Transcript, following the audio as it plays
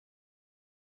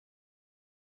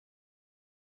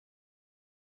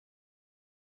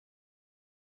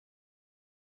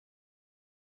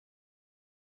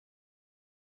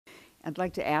I'd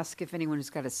like to ask if anyone who's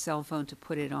got a cell phone to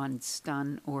put it on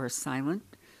stun or silent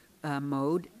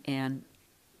mode, and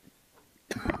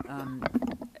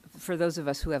for those of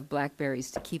us who have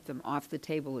Blackberries, to keep them off the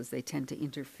table as they tend to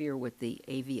interfere with the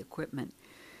AV equipment.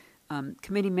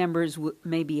 Committee members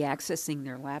may be accessing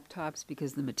their laptops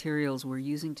because the materials we're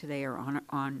using today are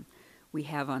we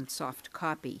have on soft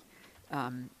copy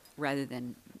rather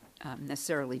than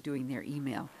necessarily doing their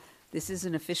email. This is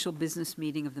an official business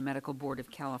meeting of the Medical Board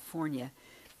of California,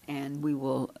 and we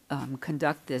will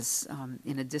conduct this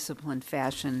in a disciplined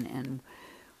fashion, and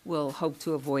we'll hope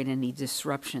to avoid any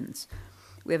disruptions.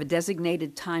 We have a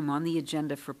designated time on the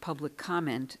agenda for public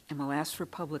comment, and we'll ask for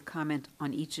public comment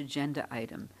on each agenda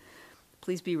item.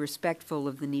 Please be respectful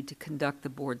of the need to conduct the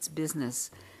board's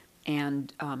business,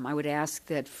 and I would ask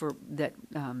that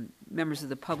members of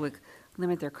the public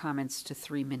limit their comments to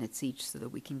 3 minutes each so that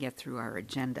we can get through our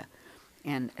agenda.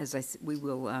 And as I said, we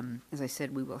will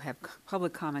have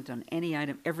public comment on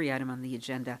every item on the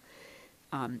agenda.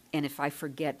 And if I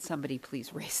forget somebody,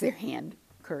 please raise their hand.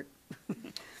 Kurt,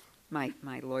 my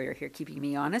lawyer here, keeping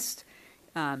me honest.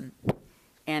 And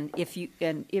if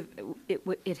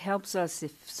it helps us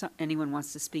if anyone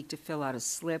wants to speak to fill out a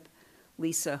slip,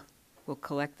 Lisa will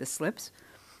collect the slips,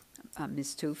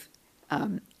 Ms. Toof.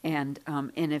 And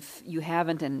if you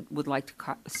haven't and would like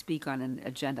to speak on an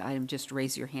agenda item, just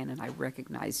raise your hand and I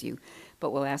recognize you.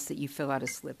 But we'll ask that you fill out a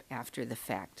slip after the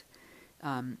fact.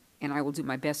 And I will do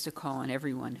my best to call on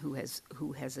everyone who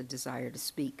has a desire to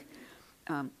speak.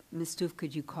 Ms. Toof,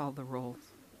 could you call the roll?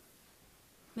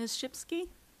 Ms. Shipsky?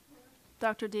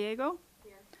 Dr. Diego?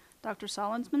 Here. Dr.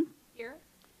 Solensman? Here.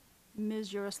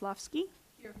 Ms. Yaroslavsky?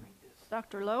 Here.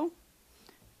 Dr. Lowe?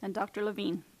 And Dr.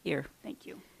 Levine? Here. Thank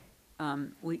you.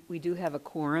 We do have a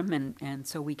quorum, and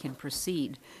so we can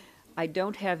proceed. I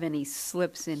don't have any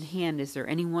slips in hand. Is there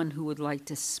anyone who would like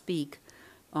to speak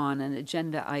on an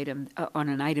agenda item, on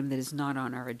an item that is not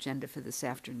on our agenda for this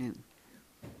afternoon?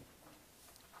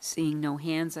 Seeing no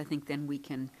hands, I think then we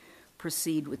can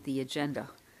proceed with the agenda.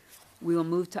 We will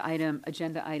move to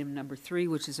agenda item number 3,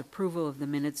 which is approval of the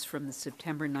minutes from the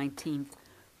September 19th,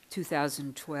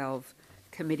 2012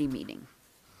 committee meeting.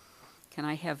 Can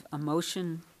I have a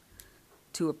motion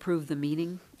to approve the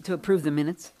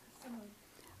minutes?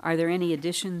 Are there any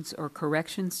additions or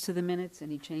corrections to the minutes?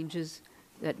 Any changes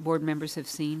that board members have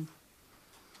seen?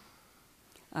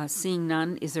 Seeing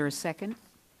none, is there a second?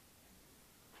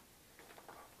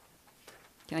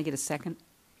 Can I get a second?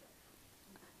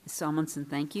 Ms. Salmonson,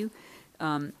 thank you.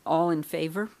 All in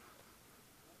favor?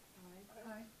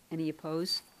 Aye. Any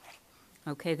opposed?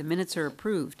 Okay, the minutes are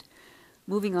approved.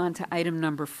 Moving on to item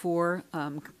number 4,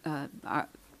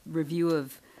 review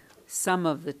of some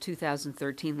of the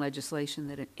 2013 legislation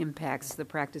that impacts the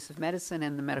practice of medicine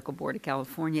and the Medical Board of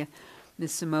California.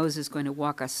 Ms. Simoes is going to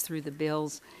walk us through the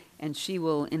bills, and she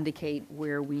will indicate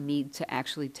where we need to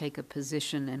actually take a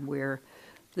position and where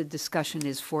the discussion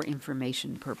is for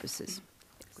information purposes.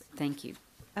 Thank you.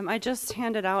 I just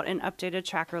handed out an updated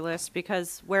tracker list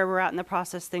because where we're at in the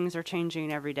process, things are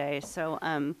changing every day. So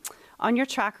on your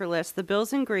tracker list, the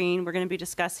bills in green we're going to be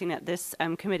discussing at this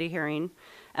committee hearing.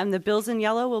 The bills in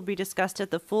yellow will be discussed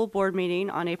at the full board meeting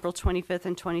on April 25th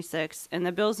and 26th. And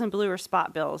the bills in blue are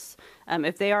spot bills.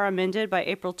 If they are amended by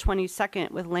April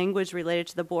 22nd with language related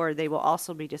to the board, they will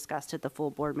also be discussed at the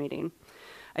full board meeting.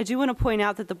 I do want to point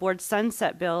out that the board's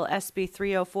sunset bill, SB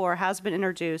 304, has been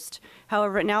introduced.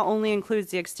 However, it now only includes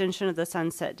the extension of the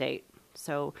sunset date.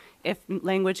 So if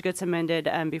language gets amended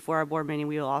before our board meeting,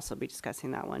 we will also be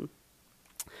discussing that one.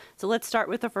 So let's start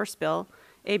with the first bill.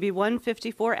 AB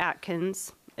 154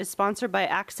 Atkins is sponsored by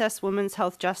Access Women's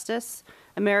Health Justice,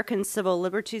 American Civil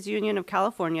Liberties Union of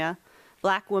California,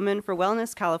 Black Women for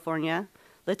Wellness California,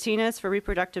 Latinas for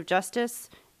Reproductive Justice,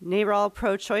 NARAL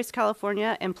Pro-Choice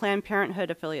California, and Planned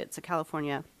Parenthood affiliates of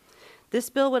California. This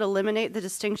bill would eliminate the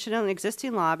distinction in the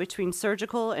existing law between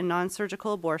surgical and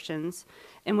non-surgical abortions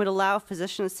and would allow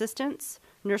physician assistants,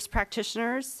 nurse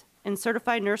practitioners, and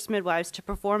certified nurse midwives to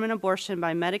perform an abortion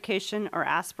by medication or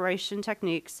aspiration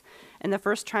techniques in the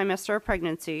first trimester of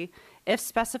pregnancy if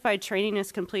specified training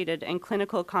is completed and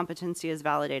clinical competency is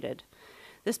validated.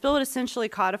 This bill would essentially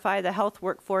codify the Health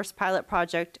Workforce Pilot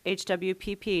Project,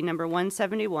 HWPP number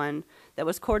 171, that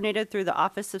was coordinated through the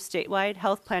Office of Statewide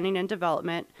Health Planning and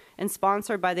Development and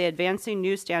sponsored by the Advancing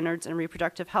New Standards in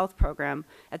Reproductive Health program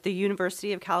at the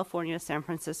University of California, San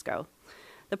Francisco.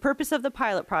 The purpose of the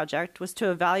pilot project was to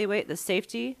evaluate the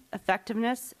safety,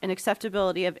 effectiveness, and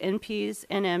acceptability of NPs,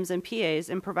 NMs, and PAs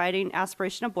in providing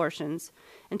aspiration abortions,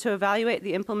 and to evaluate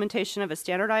the implementation of a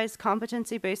standardized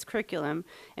competency-based curriculum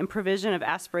and provision of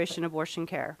aspiration abortion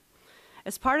care.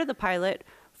 As part of the pilot,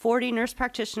 40 nurse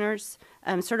practitioners,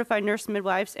 certified nurse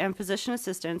midwives, and physician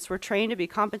assistants were trained to be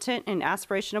competent in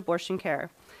aspiration abortion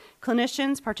care.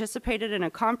 Clinicians participated in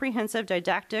a comprehensive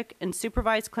didactic and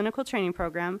supervised clinical training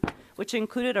program, which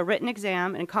included a written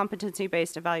exam and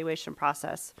competency-based evaluation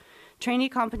process. Trainee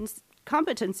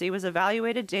competency was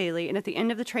evaluated daily, and at the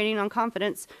end of the training on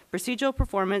confidence, procedural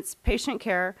performance, patient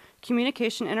care,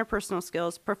 communication, interpersonal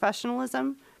skills,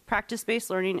 professionalism,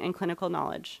 practice-based learning, and clinical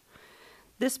knowledge.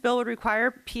 This bill would require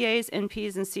PAs,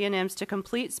 NPs, and CNMs to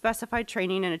complete specified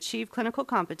training and achieve clinical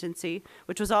competency,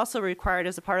 which was also required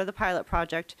as a part of the pilot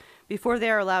project, before they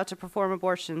are allowed to perform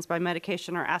abortions by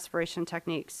medication or aspiration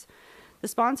techniques. The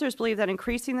sponsors believe that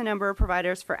increasing the number of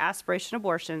providers for aspiration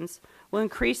abortions will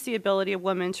increase the ability of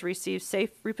women to receive safe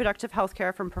reproductive health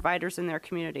care from providers in their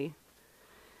community.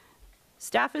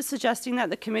 Staff is suggesting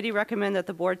that the committee recommend that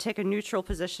the board take a neutral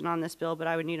position on this bill, but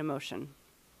I would need a motion.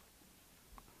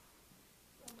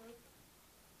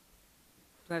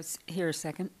 Do I hear a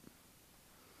second?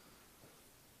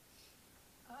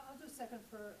 I'll do a second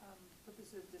for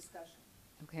purposes of discussion.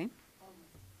 Okay.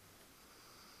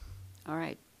 All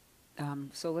right.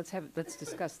 So let's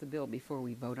discuss the bill before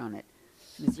we vote on it.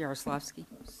 Ms. Yaroslavsky?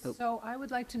 Oh, So I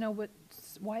would like to know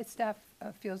why staff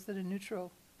feels that a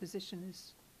neutral position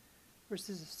is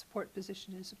versus a support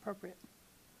position is appropriate.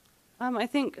 I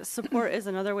think support is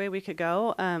another way we could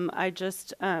go. I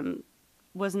just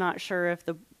was not sure if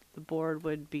the board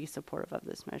would be supportive of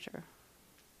this measure.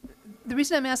 The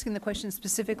reason I'm asking the question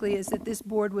specifically is that this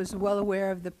board was well aware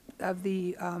of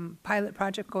the pilot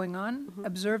project going on,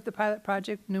 observed the pilot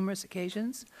project numerous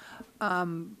occasions.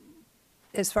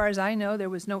 As far as I know, there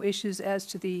was no issues as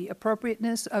to the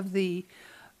appropriateness of the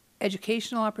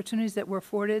educational opportunities that were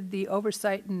afforded, the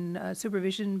oversight and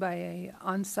supervision by a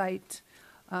on-site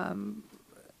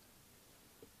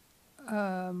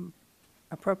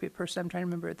appropriate person. I'm trying to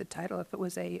remember the title, if it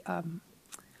was a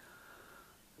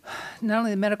not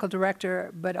only the medical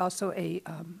director, but also a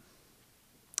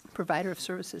provider of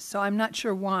services. So I'm not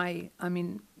sure why. I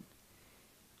mean,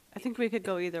 I think we could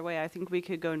go either way. I think we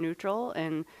could go neutral,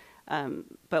 and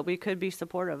but we could be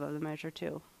supportive of the measure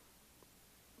too.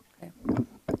 okay.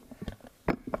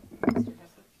 I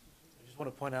just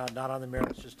want to point out, not on the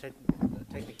merits, just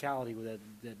technicality with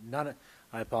that none of,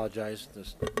 I apologize,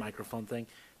 this microphone thing.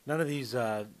 None of these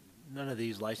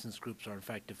license groups are in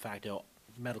fact de facto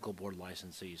medical board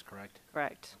licensees, correct?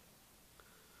 Correct.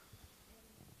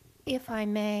 If I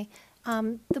may,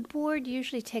 the board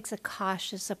usually takes a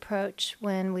cautious approach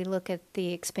when we look at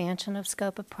the expansion of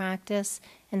scope of practice,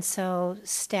 and so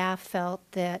staff felt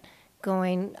that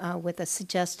going with a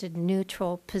suggested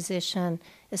neutral position,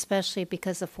 especially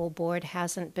because the full board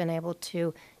hasn't been able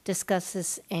to discuss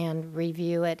this and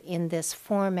review it in this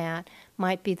format,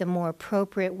 might be the more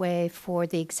appropriate way for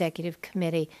the executive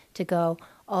committee to go,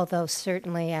 although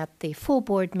certainly at the full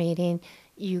board meeting,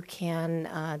 you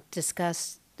can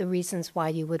discuss the reasons why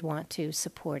you would want to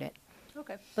support it.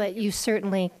 Okay. But you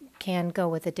certainly can go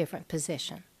with a different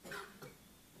position.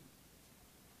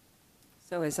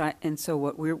 So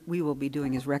what we will be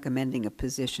doing is recommending a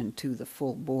position to the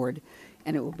full board,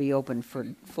 and it will be open for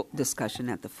full discussion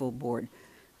at the full board.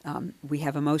 We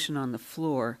have a motion on the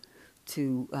floor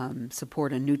to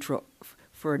support a neutral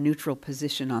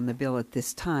position on the bill at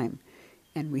this time,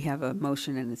 and we have a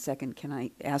motion and a second. Can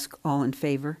I ask all in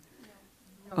favor?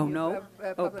 Oh, no?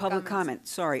 Oh, public comment,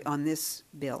 sorry, on this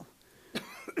bill.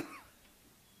 Do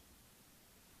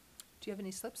you have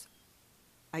any slips?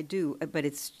 I do, but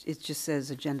it just says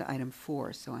agenda item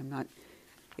 4, so I'm not,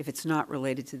 if it's not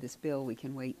related to this bill, we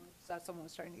can wait. So someone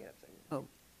was trying to get up there. Oh.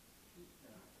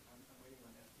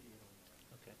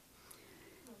 Okay.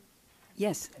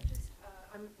 Yes,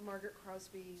 I'm Margaret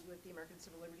Crosby with the American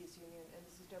Civil Liberties Union, and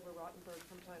this is Deborah Rottenberg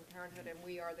from Planned Parenthood, and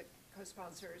we are the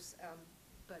co-sponsors,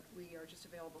 but we are just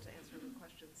available to answer any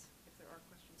questions if there are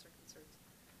questions or concerns.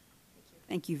 Thank you.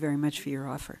 thank you very much for your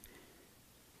offer.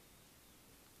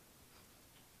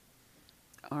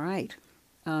 All right.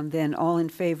 Then all in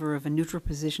favor of a neutral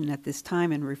position at this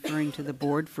time and referring to the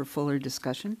board for fuller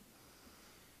discussion?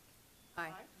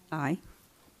 Aye. Aye.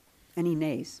 Any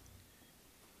nays?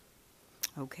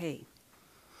 Okay.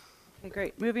 Okay,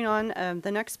 great. Moving on,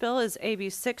 the next bill is AB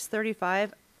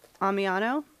 635,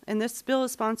 Amiano, and this bill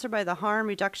is sponsored by the Harm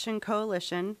Reduction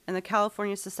Coalition and the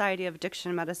California Society of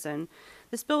Addiction Medicine.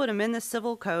 This bill would amend the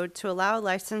Civil Code to allow a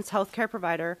licensed healthcare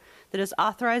provider that is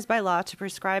authorized by law to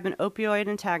prescribe an opioid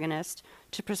antagonist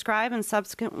to prescribe and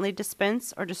subsequently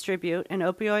dispense or distribute an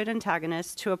opioid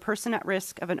antagonist to a person at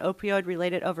risk of an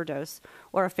opioid-related overdose,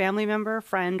 or a family member,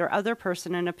 friend, or other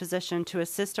person in a position to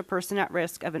assist a person at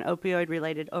risk of an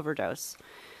opioid-related overdose.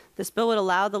 This bill would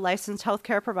allow the licensed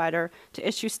healthcare provider to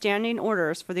issue standing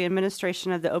orders for the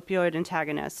administration of the opioid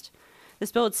antagonist.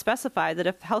 This bill would specify that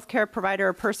if a healthcare provider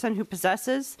or person who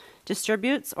possesses,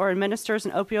 distributes, or administers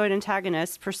an opioid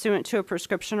antagonist pursuant to a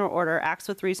prescription or order acts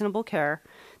with reasonable care,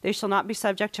 they shall not be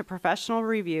subject to professional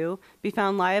review, be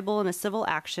found liable in a civil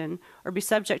action, or be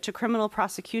subject to criminal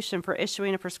prosecution for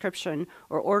issuing a prescription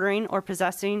or ordering or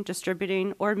possessing,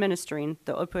 distributing, or administering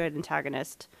the opioid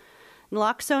antagonist.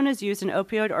 Naloxone is used in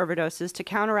opioid overdoses to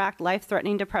counteract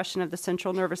life-threatening depression of the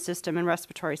central nervous system and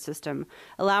respiratory system,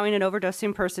 allowing an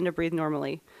overdosing person to breathe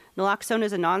normally. Naloxone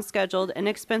is a non-scheduled,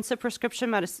 inexpensive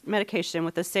prescription medication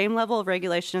with the same level of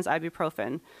regulation as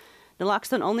ibuprofen.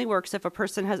 Naloxone only works if a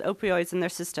person has opioids in their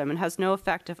system and has no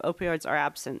effect if opioids are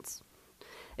absent.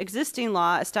 Existing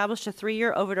law established a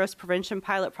 3-year overdose prevention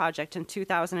pilot project in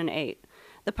 2008.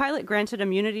 The pilot granted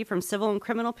immunity from civil and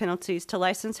criminal penalties to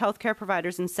licensed healthcare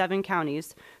providers in 7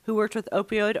 counties who worked with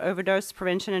opioid overdose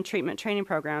prevention and treatment training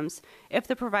programs if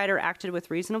the provider acted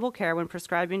with reasonable care when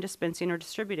prescribing, dispensing, or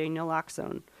distributing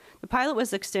naloxone. The pilot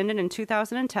was extended in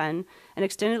 2010 and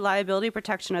extended liability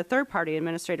protection of third-party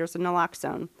administrators of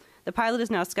naloxone. The pilot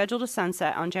is now scheduled to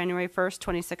sunset on January 1st,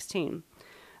 2016.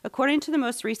 According to the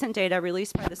most recent data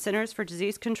released by the Centers for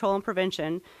Disease Control and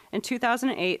Prevention, in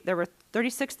 2008, there were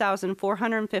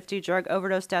 36,450 drug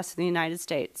overdose deaths in the United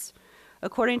States.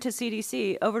 According to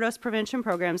CDC, overdose prevention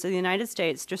programs in the United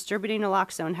States distributing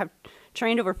naloxone have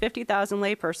trained over 50,000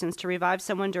 laypersons to revive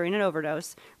someone during an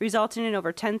overdose, resulting in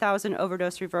over 10,000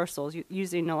 overdose reversals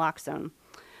using naloxone.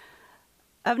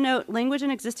 Of note, language in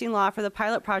existing law for the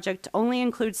pilot project only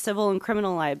includes civil and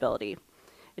criminal liability.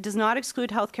 It does not exclude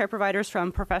healthcare providers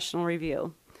from professional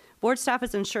review. Board staff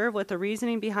is unsure of what the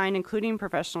reasoning behind including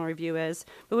professional review is,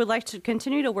 but would like to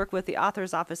continue to work with the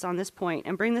author's office on this point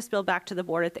and bring this bill back to the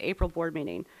board at the April board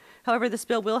meeting. However, this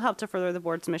bill will help to further the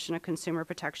board's mission of consumer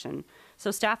protection. So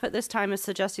staff at this time is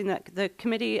suggesting that the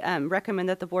committee recommend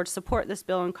that the board support this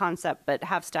bill in concept, but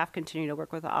have staff continue to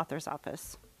work with the author's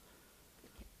office.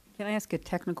 Can I ask a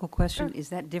technical question? Sure. Is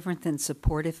that different than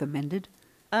support if amended?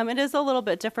 It is a little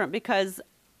bit different because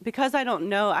I don't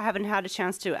know, I haven't had a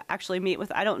chance to actually meet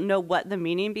with, I don't know what the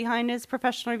meaning behind is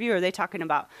professional review. Are they talking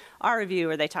about our review?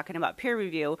 Are they talking about peer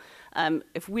review?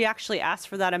 If we actually ask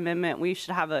for that amendment, we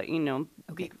should have a,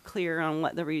 be clear on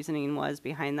what the reasoning was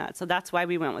behind that. So that's why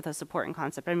we went with a support and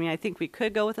concept. I mean, I think we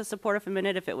could go with a support if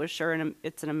amended if it was sure and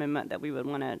it's an amendment that we would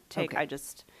want to take. Okay. I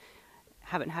just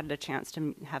haven't had a chance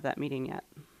to have that meeting yet.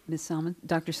 Ms. Salmon,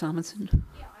 Dr. Salmonson?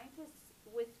 Yeah, I just,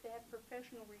 with that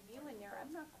professional review in there,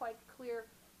 I'm not quite clear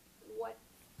what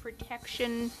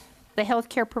protection the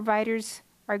healthcare providers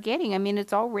are getting. I mean,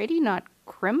 it's already not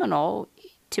criminal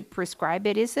to prescribe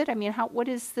it, is it? I mean, what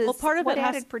is this? Well, part of what it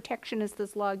has- added protection is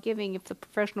this law giving if the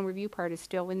professional review part is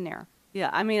still in there? Yeah,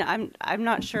 I mean, I'm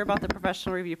not sure about the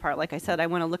professional review part. Like I said, I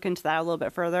want to look into that a little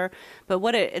bit further. But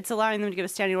what it's allowing them to give a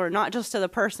standing order, not just to the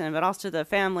person, but also to the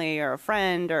family or a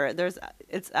friend, or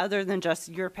it's other than just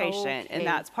your patient, and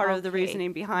that's part of the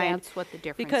reasoning behind. That's what the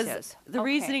difference because is. the Okay.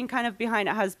 reasoning kind of behind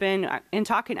it has been in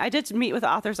talking. I did meet with the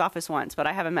author's office once, but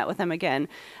I haven't met with them again.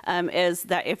 Is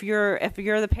that if you're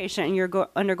the patient and you're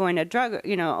undergoing a drug,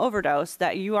 overdose,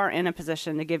 that you are in a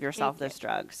position to give yourself this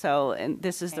drug. So, and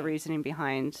this is the Okay. reasoning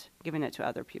behind giving it to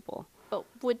other people. But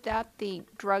would the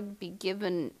drug be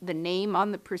given, the name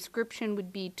on the prescription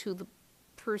would be to the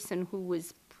person who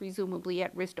was presumably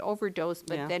at risk to overdose,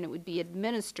 but Yeah. then it would be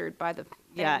administered by the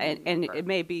Yeah, family and member. it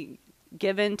may be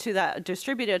given to that,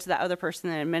 distributed to that other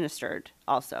person and administered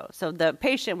also. So the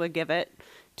patient would give it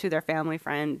to their family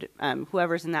friend,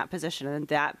 whoever's in that position, and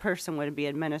that person would be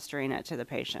administering it to the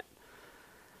patient.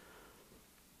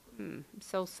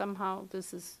 So somehow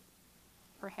this is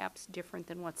perhaps different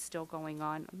than what's still going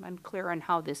on. I'm unclear on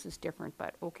how this is different,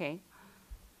 but okay.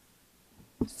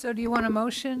 So do you want a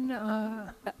motion?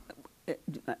 Mr.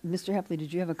 Hepley,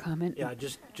 did you have a comment? Yeah,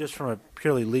 just from a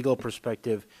purely legal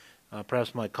perspective,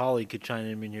 perhaps my colleague could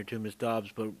chime in here too, Ms.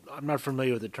 Dobbs, but I'm not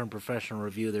familiar with the term professional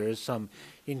review. There is some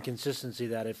inconsistency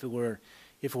that if it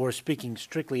were speaking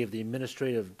strictly of the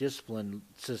administrative discipline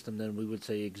system, then we would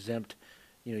say exempt,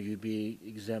 you'd be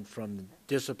exempt from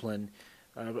discipline.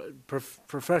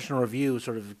 Professional review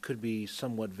sort of could be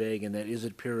somewhat vague in that, is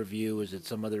it peer review? Is it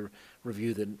some other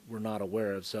review that we're not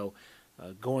aware of? So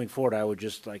going forward, I would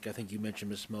just, like I think you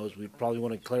mentioned, Ms. Mose, we probably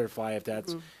want to clarify if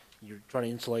that's, you're trying to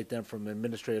insulate them from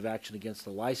administrative action against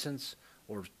the license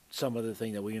or some other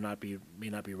thing that we may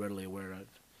not be readily aware of.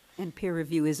 And peer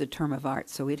review is a term of art,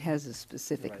 so it has a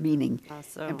specific meaning,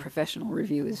 So- and professional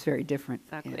review is very different.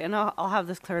 Exactly. Yeah. And I'll have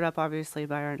this cleared up, obviously,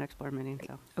 by our next board meeting.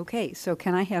 So Okay, so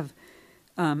can I have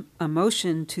a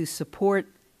motion to support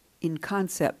in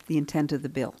concept, the intent of the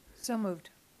bill. So moved.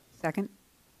 Second?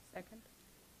 Second.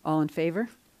 All in favor?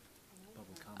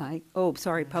 Aye. Oh,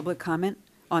 sorry, public comment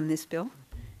on this bill?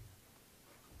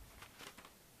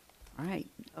 All right.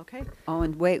 Okay.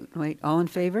 Wait, all in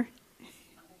favor?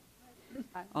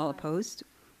 All opposed?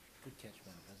 Good catch,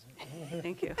 Madam President.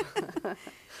 Thank you.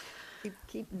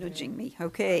 Keep nudging me.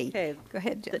 Okay. Okay. Go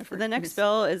ahead, Jennifer. The next Miss-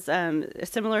 bill is a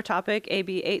similar topic.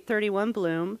 AB 831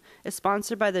 Bloom is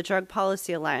sponsored by the Drug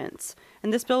Policy Alliance.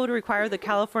 And this bill would require the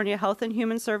California Health and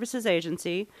Human Services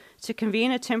Agency to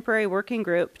convene a temporary working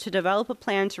group to develop a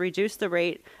plan to reduce the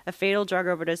rate of fatal drug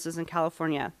overdoses in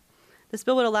California. This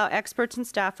bill would allow experts and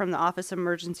staff from the Office of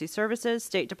Emergency Services,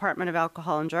 State Department of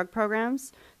Alcohol and Drug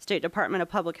Programs, State Department of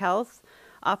Public Health,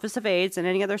 Office of AIDS, and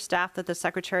any other staff that the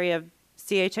Secretary of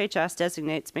CHHS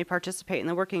designates may participate in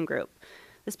the working group.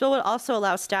 This bill would also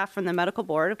allow staff from the Medical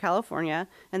Board of California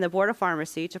and the Board of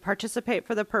Pharmacy to participate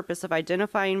for the purpose of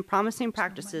identifying promising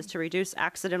practices to reduce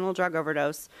accidental drug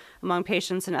overdose among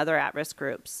patients and other at-risk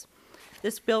groups.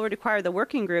 This bill would require the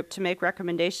working group to make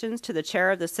recommendations to the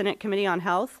chair of the Senate Committee on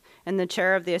Health and the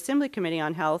chair of the Assembly Committee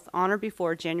on Health on or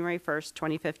before January 1st,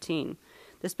 2015.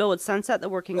 This bill would sunset the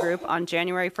working group on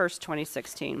January 1st,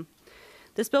 2016.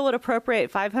 This bill would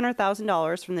appropriate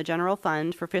 $500,000 from the general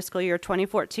fund for fiscal year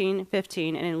 2014-15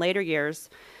 and in later years,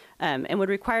 and would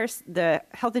require the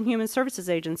Health and Human Services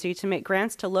Agency to make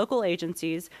grants to local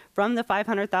agencies from the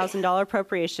 $500,000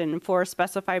 appropriation for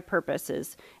specified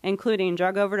purposes, including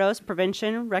drug overdose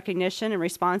prevention, recognition, and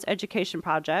response education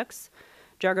projects,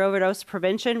 drug overdose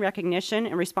prevention, recognition,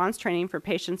 and response training for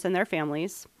patients and their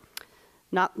families,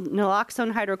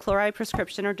 naloxone hydrochloride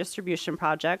prescription or distribution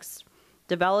projects,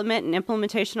 development and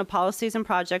implementation of policies and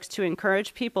projects to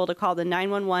encourage people to call the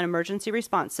 911 emergency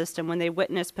response system when they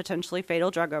witness potentially fatal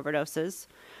drug overdoses,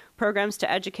 programs to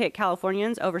educate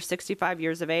Californians over 65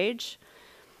 years of age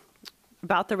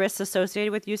about the risks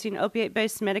associated with using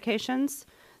opiate-based medications,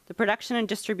 the production and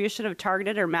distribution of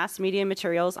targeted or mass media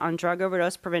materials on drug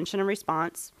overdose prevention and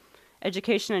response,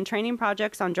 education and training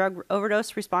projects on drug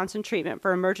overdose response and treatment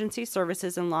for emergency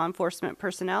services and law enforcement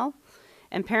personnel,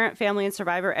 and parent, family, and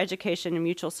survivor education and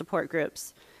mutual support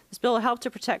groups. This bill will help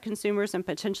to protect consumers and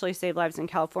potentially save lives in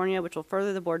California, which will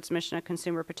further the board's mission of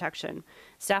consumer protection.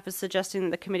 Staff is suggesting that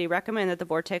the committee recommend that the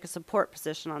board take a support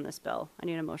position on this bill. I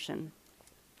need a motion.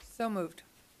 So moved.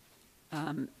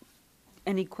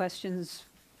 Any questions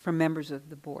from members of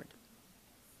the board?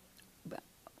 I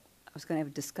was going to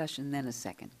have a discussion, then a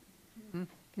second.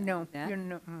 No, that? you're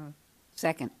no,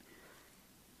 Second.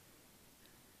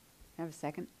 Have a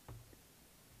second?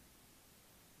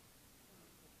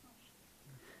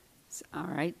 All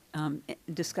right.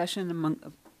 Discussion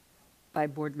by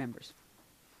board members.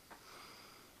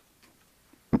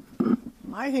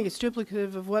 I think it's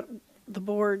duplicative of what the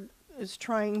board is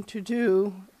trying to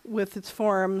do with its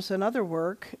forums and other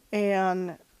work.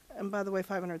 And by the way,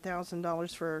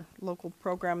 $500,000 for local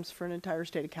programs for an entire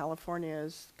state of California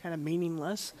is kind of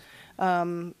meaningless.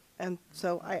 And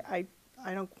so I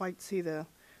don't quite see the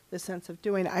sense of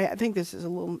doing it. I think this is a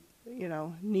little,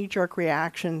 knee-jerk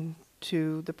reaction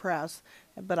to the press,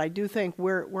 but I do think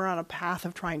we're on a path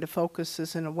of trying to focus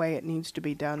this in a way it needs to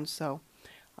be done. So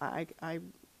I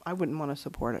wouldn't want to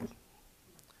support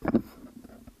it.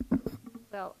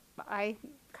 Well, I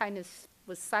kind of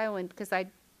was silent because I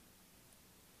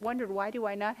wondered why do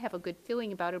I not have a good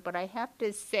feeling about it, but I have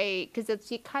to say,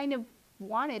 because you kind of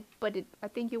want it, but I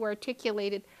think you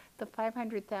articulated the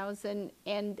 500,000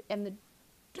 and the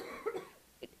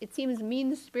it seems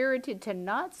mean-spirited to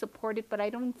not support it, but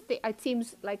I don't think, it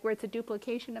seems like where it's a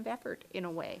duplication of effort in a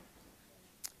way.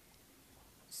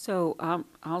 So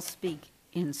I'll speak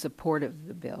in support of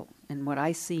the bill. And what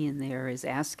I see in there is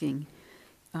asking,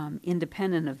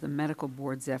 independent of the medical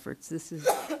board's efforts, this is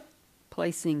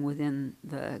placing within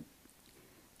the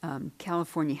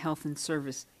California Health and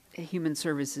Human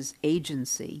Services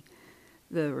Agency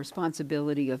the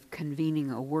responsibility of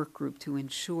convening a work group to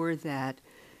ensure that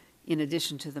in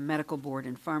addition to the medical board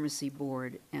and pharmacy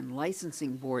board and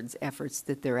licensing board's efforts,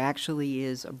 that there actually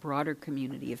is a broader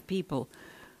community of people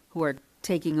who are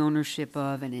taking ownership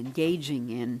of and engaging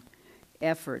in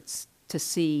efforts to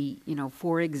see,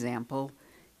 for example,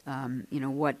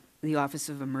 what the Office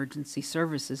of Emergency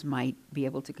Services might be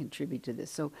able to contribute to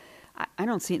this. So I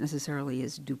don't see it necessarily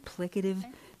as duplicative,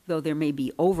 though there may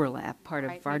be overlap. Part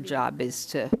of our job is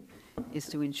to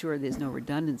ensure there's no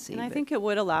redundancy. And I think it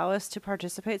would allow us to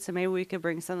participate, so maybe we could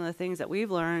bring some of the things that we've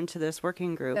learned to this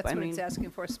working group. That's what it's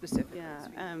asking for specifically.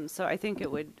 Yeah, so I think it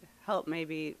would help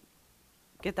maybe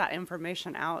get that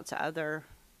information out to other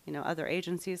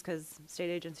agencies, because state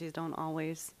agencies don't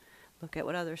always look at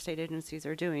what other state agencies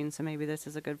are doing. So maybe this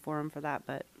is a good forum for that,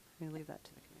 but we leave that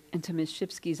to the committee. And to Ms.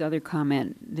 Shipsky's other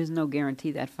comment, there's no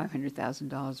guarantee that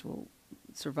 $500,000 will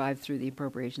survive through the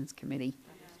Appropriations Committee.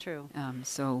 True.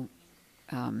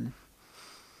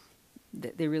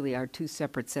 They really are two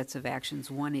separate sets of actions.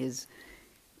 One is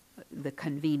the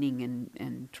convening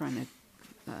and trying to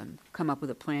come up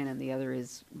with a plan, and the other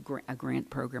is a grant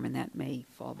program, and that may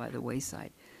fall by the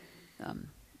wayside.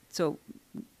 So,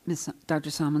 Dr.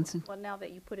 Salmonson? Well, now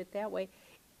that you put it that way,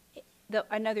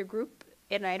 another group,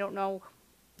 and I don't know,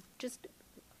 just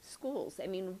schools. I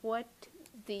mean, what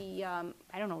the,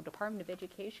 I don't know, Department of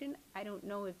Education, I don't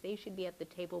know if they should be at the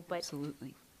table, but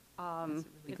Absolutely. That's a really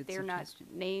if good they're not suggestion.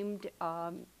 named,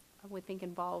 I would think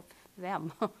involve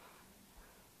them.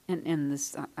 And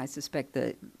this, I suspect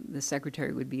the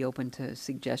secretary would be open to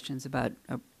suggestions about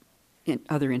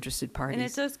other interested parties. And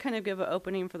it does kind of give an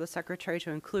opening for the secretary to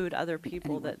include other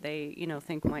people that they,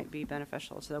 think might be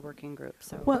beneficial to the working group.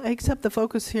 So. Well, except the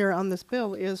focus here on this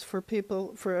bill is for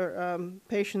people, for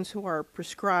patients who are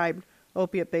prescribed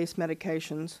opiate-based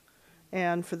medications,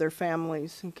 and for their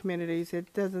families and communities.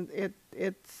 It doesn't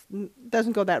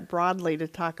go that broadly to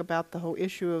talk about the whole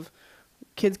issue of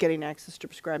kids getting access to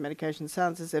prescribed medication. It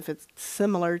sounds as if it's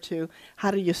similar to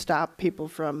how do you stop people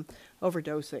from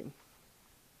overdosing,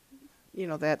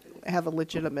 that have a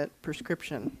legitimate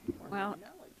prescription. Well,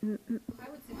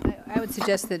 I would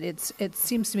suggest that it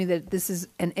seems to me that this is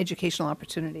an educational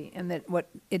opportunity, and that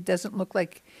it doesn't look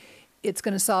like it's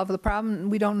going to solve the problem.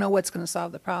 We don't know what's going to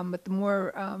solve the problem, but the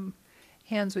more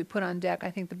hands we put on deck, I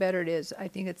think the better it is. I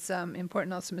think it's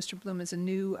important also, Mr. Bloom is a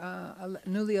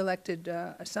newly elected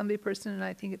assembly person, and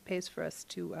I think it pays for us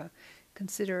to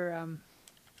consider,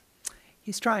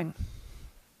 he's trying.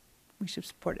 We should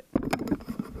support it.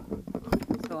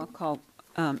 so I'll call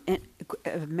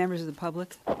members of the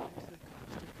public.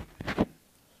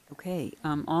 Okay,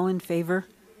 all in favor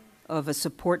of a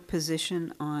support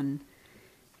position on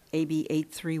AB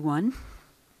 831,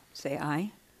 say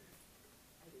aye.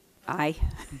 Aye.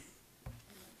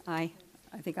 Aye.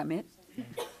 I think I'm it.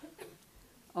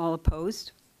 All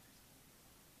opposed?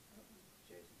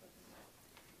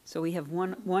 So we have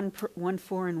one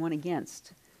for and one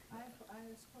against.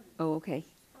 Oh, okay.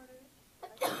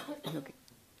 Okay.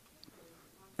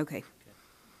 Okay.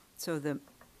 So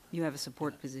you have a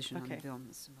support position on the Okay. bill,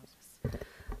 Ms. Moses.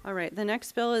 All right, the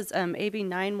next bill is AB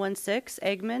 916,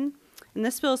 Eggman. And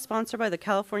this bill is sponsored by the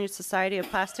California Society of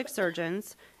Plastic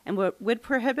Surgeons and would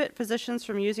prohibit physicians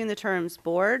from using the terms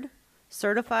board,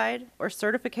 certified, or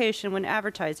certification when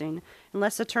advertising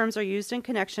unless the terms are used in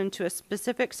connection to a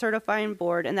specific certifying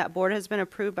board and that board has been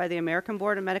approved by the American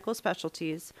Board of Medical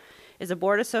Specialties, is a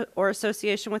board or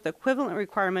association with equivalent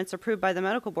requirements approved by the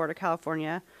Medical Board of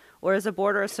California, or is a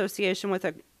board or association with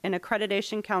an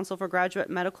accreditation council for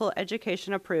graduate medical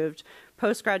education approved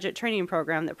postgraduate training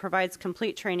program that provides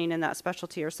complete training in that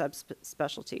specialty or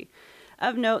subspecialty.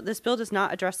 Of note, this bill does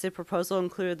not address the proposal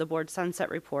included the board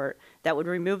sunset report that would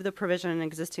remove the provision in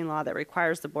existing law that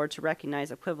requires the board to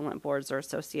recognize equivalent boards or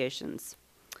associations.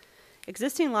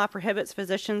 Existing law prohibits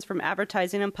physicians from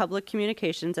advertising in public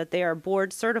communications that they are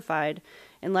board certified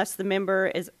unless the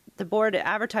board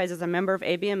advertises a member of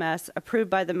ABMS approved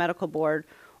by the medical board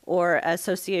or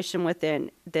association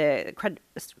within the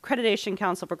Accreditation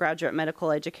Council for Graduate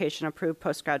Medical Education approved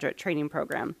postgraduate training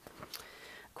program.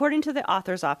 According to the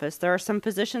author's office, there are some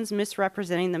physicians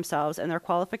misrepresenting themselves and their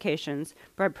qualifications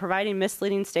by providing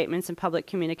misleading statements in public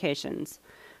communications.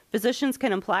 Physicians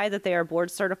can imply that they are board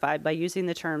certified by using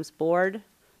the terms board,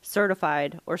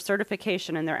 certified, or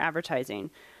certification in their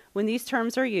advertising. When these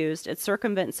terms are used, it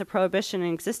circumvents the prohibition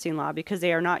in existing law because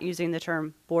they are not using the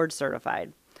term board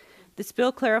certified. This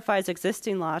bill clarifies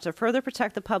existing law to further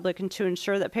protect the public and to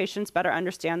ensure that patients better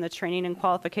understand the training and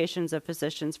qualifications of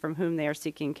physicians from whom they are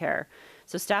seeking care.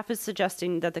 So staff is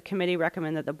suggesting that the committee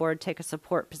recommend that the board take a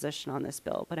support position on this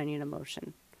bill, but I need a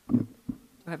motion. Do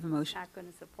I have a motion? Not going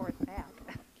to support that.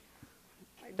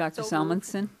 Dr. So moved.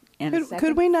 Salmonson? And a Could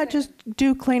second? we not just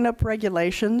do cleanup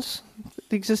regulations,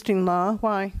 the existing law?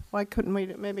 Why couldn't we,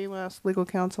 maybe we'll ask legal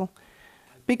counsel?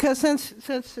 Because since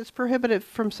it's prohibited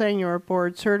from saying you're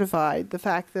board certified, the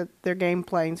fact that they're game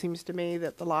playing seems to me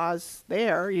that the law's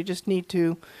there. You just need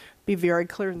to be very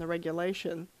clear in the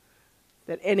regulation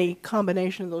that any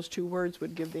combination of those two words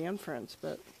would give the inference,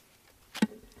 but.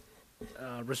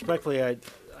 Respectfully, I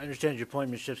understand your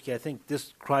point, Ms. Shipsky. I think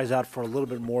this cries out for a little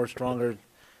bit more stronger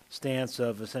stance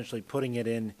of essentially putting it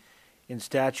in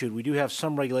statute. We do have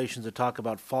some regulations that talk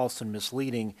about false and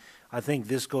misleading. I think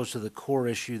this goes to the core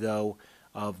issue, though,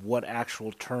 of what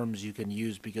actual terms you can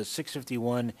use, because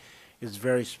 651 is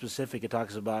very specific. It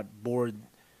talks about board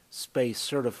space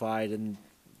certified, and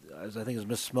as I think as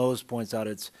Ms. Smose points out,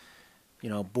 it's, you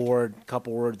know, board,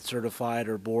 couple words certified,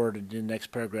 or board, and in the next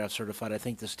paragraph certified. I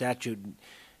think the statute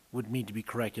would need to be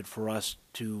corrected for us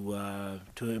to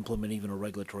implement even a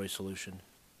regulatory solution.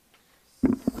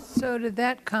 So to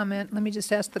that comment, let me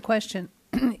just ask the question.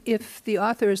 If the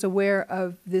author is aware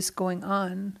of this going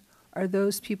on, are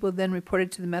those people then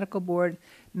reported to the medical board?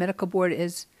 Medical board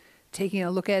is taking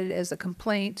a look at it as a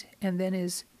complaint and then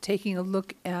is taking a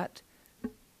look at the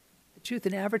truth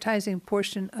in advertising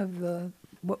portion of the,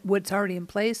 what's already in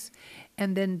place,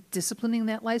 and then disciplining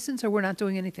that license, or we're not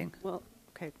doing anything? Well,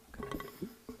 okay.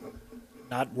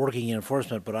 Not working in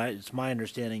enforcement, but it's my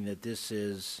understanding that this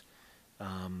is,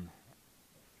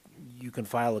 you can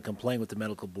file a complaint with the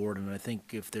medical board, and I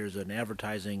think if there's an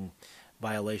advertising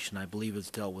violation, I believe it's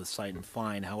dealt with cite and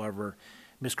fine. However,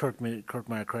 Ms. Kirkmeyer,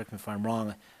 correct me if I'm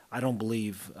wrong, I don't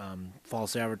believe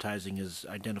false advertising is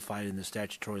identified in the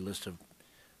statutory list of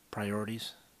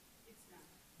priorities. It's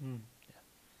not.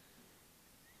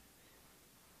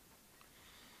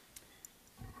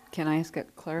 Can I ask a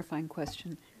clarifying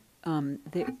question? Ms.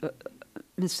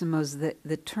 Simos,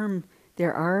 the term,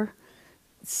 there are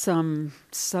some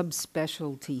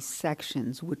subspecialty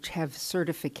sections which have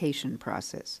certification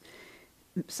process.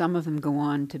 Some of them go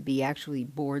on to be actually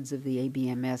boards of the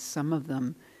ABMS. Some of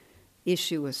them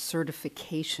issue a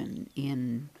certification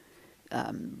in,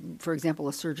 for example,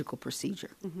 a surgical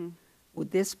procedure. Mm-hmm.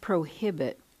 Would this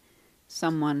prohibit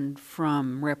someone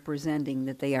from representing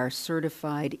that they are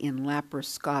certified in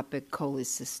laparoscopic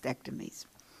cholecystectomies?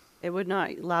 It would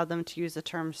not allow them to use the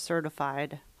term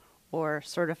certified or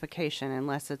certification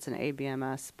unless it's an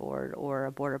ABMS board or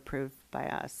a board approved by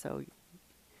us. So,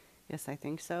 yes, I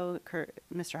think so.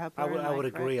 Mr. Hupler? I would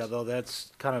agree, although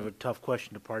that's kind of a tough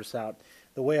question to parse out.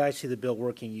 The way I see the bill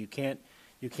working, you can't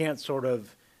sort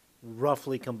of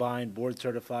roughly combine board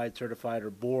certified, certified, or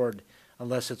board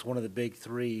unless it's one of the big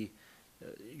three.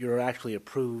 You're actually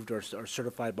approved or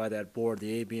certified by that board,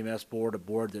 the ABMS board, a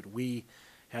board that we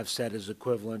have set as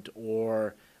equivalent,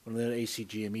 or one of the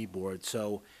ACGME boards.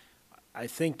 So I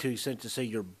think to say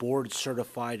you're board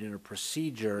certified in a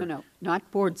procedure. No,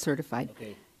 not board certified.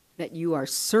 Okay. That you are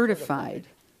certified,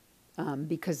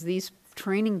 because these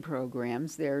training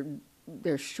programs,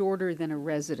 they're shorter than a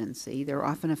residency. They're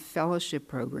often a fellowship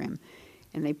program,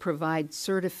 and they provide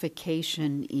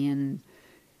certification in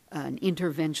an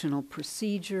interventional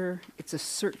procedure. It's a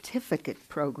certificate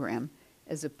program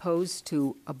as opposed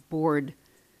to a board,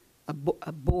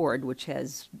 a board which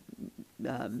has.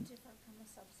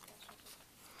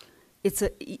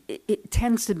 It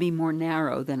tends to be more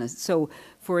narrow than so,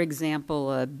 for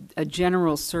example, a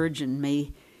general surgeon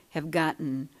may have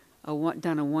done a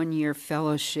 1-year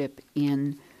fellowship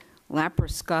in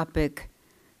laparoscopic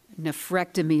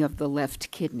nephrectomy of the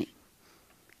left kidney.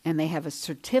 And they have a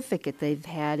certificate, they've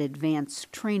had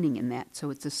advanced training in that. So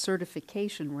it's a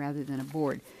certification rather than a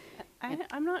board.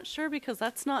 I'm not sure, because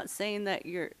that's not saying that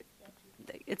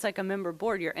it's like a member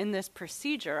board. You're in this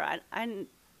procedure.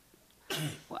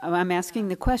 I'm asking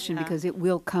the question Yeah. because it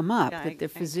will come up, Yeah, that there are I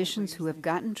get what physicians you're who have saying.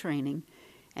 gotten training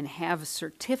and have a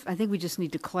I think we just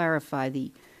need to clarify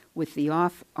with the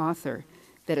author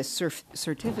that a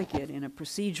certificate in a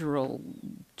procedural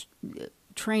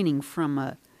training from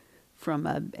a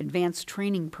advanced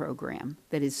training program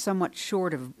that is somewhat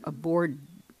short of a board.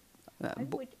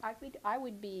 I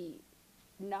would be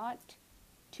not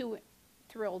too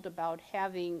thrilled about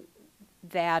having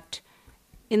that,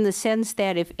 in the sense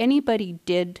that if anybody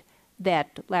did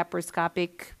that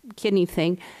laparoscopic kidney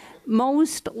thing,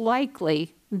 most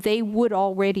likely they would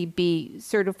already be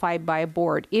certified by a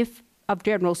board of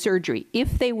general surgery.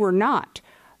 If they were not,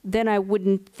 then I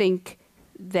wouldn't think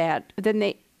that,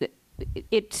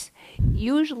 it's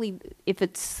usually, if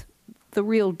it's the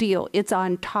real deal, it's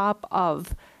on top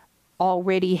of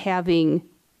already having.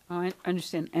 Oh, I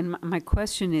understand. And my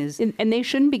question is, And they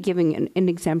shouldn't be giving an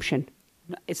exemption.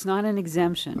 it's not an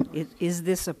exemption. Is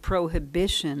this a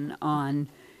prohibition on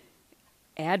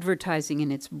advertising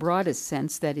in its broadest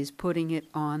sense, that is putting it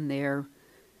on their,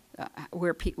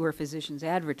 where physicians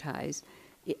advertise?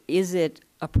 Is it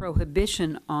a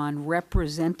prohibition on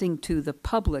representing to the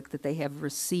public that they have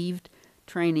received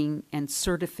training and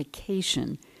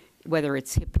certification, whether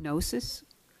it's hypnosis?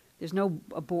 There's no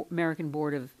American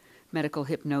Board of Medical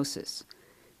Hypnosis,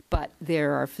 but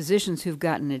there are physicians who've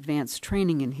gotten advanced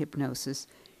training in hypnosis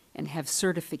and have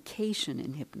certification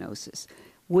in hypnosis.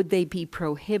 Would they be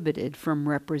prohibited from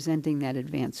representing that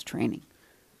advanced training?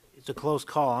 It's a close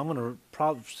call. I'm going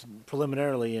to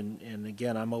preliminarily, and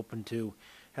again, I'm open to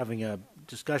having a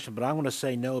discussion, but I'm going to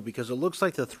say no, because it looks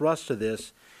like the thrust of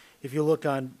this, if you look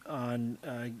on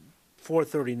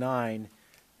 439,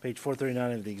 page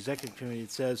 439 of the executive committee,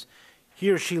 it says, he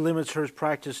or she limits her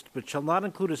practice, but shall not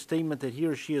include a statement that he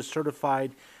or she is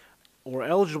certified or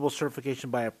eligible certification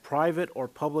by a private or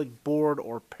public board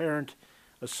or parent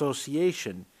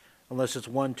association, unless it's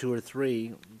 1, 2, or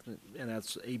 3, and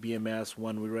that's ABMS,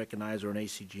 one we recognize, or an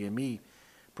ACGME,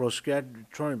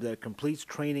 postgraduate that completes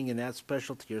training in that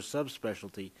specialty or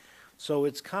subspecialty. So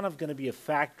it's kind of going to be a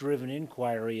fact-driven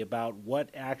inquiry about what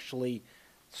actually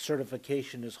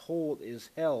certification is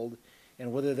held,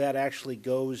 and whether that actually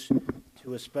goes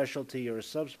to a specialty or a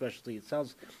subspecialty. It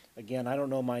sounds, again, I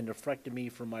don't know my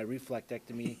nephrectomy from my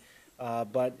reflectectomy,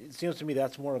 but it seems to me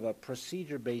that's more of a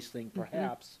procedure-based thing,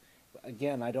 perhaps.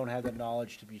 Again, I don't have the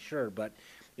knowledge to be sure, but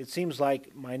it seems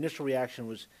like my initial reaction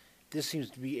was this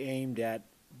seems to be aimed at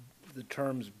the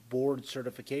terms board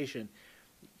certification.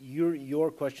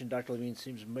 Your question, Dr. Levine,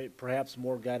 seems perhaps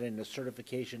more guided in a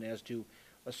certification as to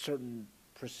a certain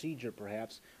procedure,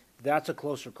 perhaps. That's a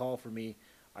closer call for me.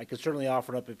 I could certainly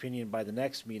offer up opinion by the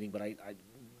next meeting, but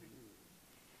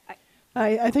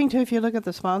I think, too, if you look at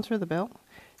the sponsor of the bill,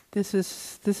 this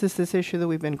is this issue that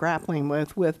we've been grappling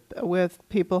with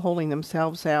people holding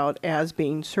themselves out as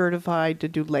being certified to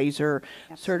do laser,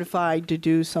 certified to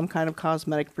do some kind of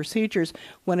cosmetic procedures,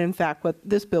 when in fact what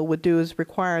this bill would do is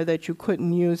require that you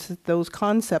couldn't use those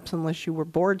concepts unless you were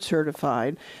board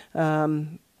certified.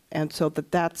 And so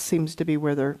that seems to be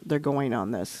where they're going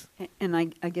on this. And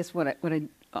I guess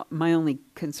my only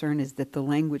concern is that the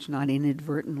language not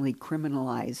inadvertently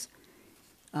criminalize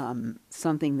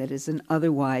something that is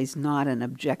otherwise not an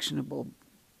objectionable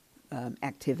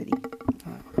activity.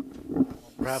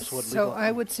 perhaps what So legal...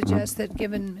 I would suggest that,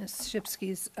 given Ms.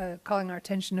 Shipsky's calling our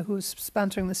attention to who's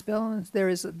sponsoring this bill, and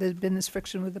there's been this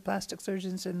friction with the plastic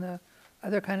surgeons and the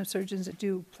other kind of surgeons that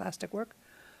do plastic work,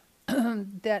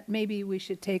 that maybe we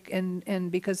should take,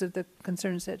 and because of the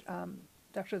concerns that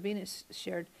Dr. Levine has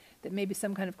shared, that maybe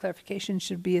some kind of clarification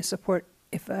should be a support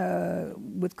if,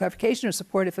 with clarification or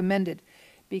support if amended,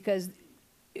 because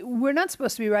we're not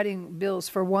supposed to be writing bills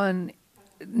for one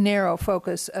narrow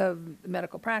focus of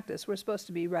medical practice. We're supposed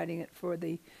to be writing it for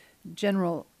the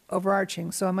general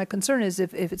overarching. So my concern is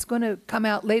if it's going to come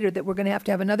out later that we're going to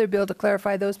have another bill to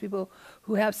clarify those people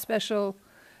who have special,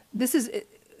 this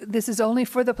is only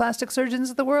for the plastic surgeons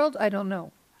of the world? I don't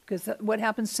know. Because what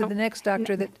happens to the next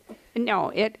doctor that... No,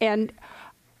 and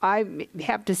I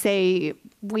have to say,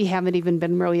 we haven't even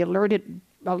been really alerted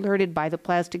by the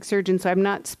plastic surgeon, so I'm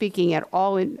not speaking at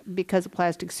all because of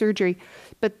plastic surgery,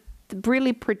 but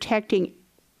really protecting,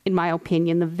 in my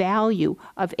opinion, the value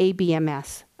of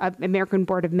ABMS, American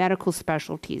Board of Medical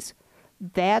Specialties.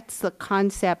 That's the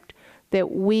concept that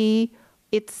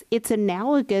it's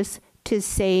analogous to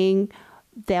saying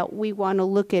that we want to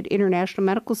look at international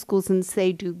medical schools and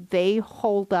say, do they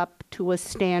hold up to a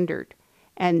standard?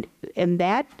 And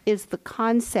that is the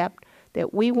concept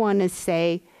that we want to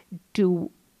say,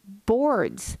 do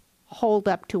boards hold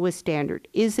up to a standard?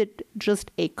 Is it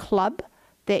just a club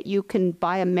that you can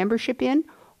buy a membership in,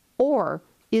 or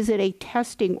is it a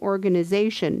testing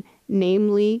organization,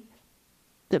 namely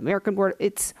the American Board?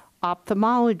 It's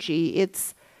ophthalmology,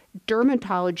 it's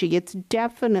dermatology, it's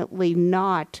definitely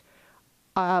not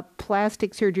a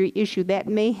plastic surgery issue. That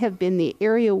may have been the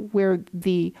area where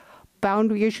the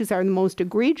boundary issues are the most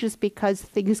egregious, because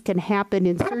things can happen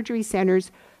in surgery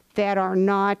centers that are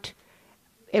not,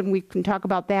 and we can talk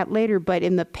about that later, but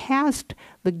in the past,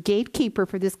 the gatekeeper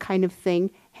for this kind of thing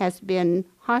has been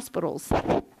hospitals.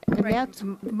 And Right. that's,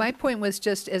 My point was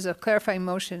just as a clarifying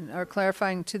motion, or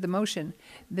clarifying to the motion,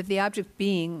 that the object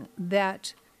being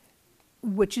that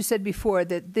what you said before,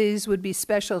 that these would be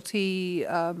specialty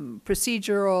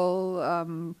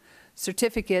procedural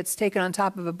certificates taken on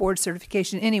top of a board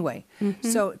certification anyway.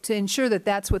 So to ensure that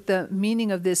that's what the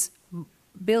meaning of this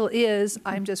bill is,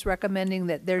 I'm just recommending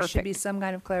that there should be Perfect. some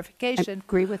kind of clarification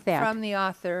agree with that. from the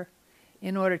author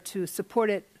in order to support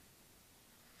it.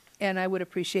 And I would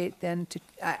appreciate then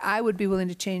I would be willing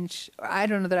to change. I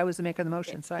don't know that I was the maker of the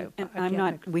motion, so And I I'm can't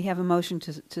not, make- we have a motion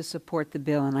to support the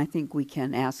bill, and I think we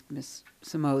can ask Ms.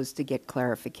 Simoes to get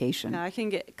clarification. Now I can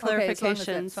get Okay, as long as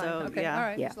clarification, that's fine. so Okay, yeah. all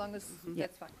right, Yeah. as long as Yeah.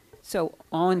 that's fine. So,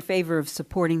 all in favor of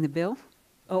supporting the bill?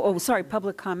 Sorry,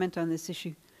 public comment on this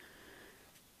issue.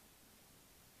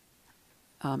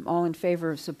 All in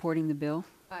favor of supporting the bill?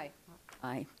 Aye.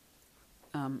 Aye.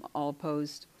 All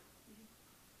opposed?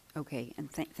 Okay, and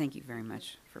thank you very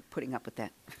much for putting up with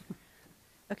that.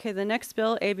 Okay, the next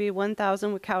bill, AB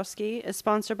 1000 Wachowski, is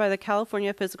sponsored by the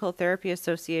California Physical Therapy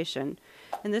Association.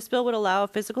 And this bill would allow a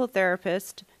physical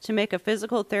therapist to make a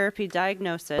physical therapy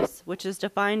diagnosis, which is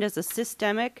defined as a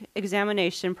systemic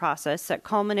examination process that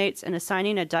culminates in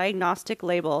assigning a diagnostic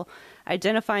label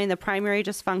identifying the primary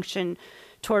dysfunction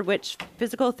toward which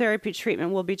physical therapy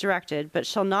treatment will be directed, but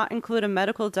shall not include a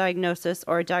medical diagnosis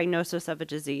or a diagnosis of a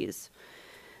disease.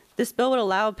 This bill would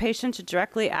allow a patient to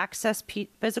directly access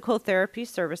physical therapy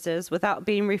services without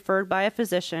being referred by a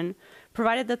physician,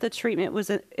 provided that the treatment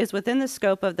is within the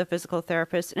scope of the physical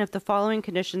therapist and if the following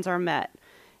conditions are met.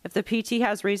 If the PT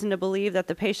has reason to believe that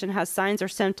the patient has signs or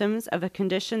symptoms of a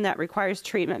condition that requires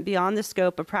treatment beyond the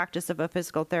scope of practice of a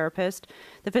physical therapist,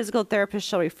 the physical therapist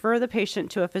shall refer the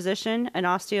patient to a physician, an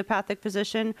osteopathic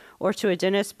physician, or to a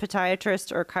dentist,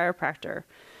 podiatrist, or chiropractor.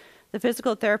 The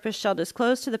physical therapist shall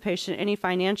disclose to the patient any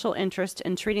financial interest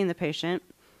in treating the patient,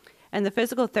 and the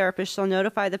physical therapist shall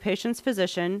notify the patient's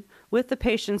physician with the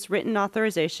patient's written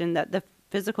authorization that the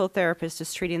physical therapist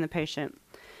is treating the patient.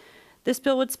 This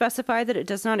bill would specify that it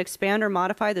does not expand or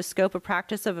modify the scope of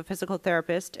practice of a physical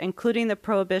therapist, including the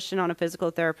prohibition on a physical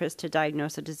therapist to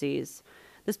diagnose a disease.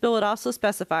 This bill would also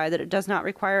specify that it does not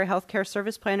require a healthcare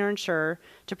service plan or insurer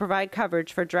to provide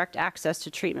coverage for direct access to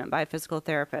treatment by a physical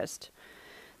therapist.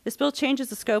 This bill changes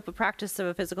the scope of practice of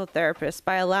a physical therapist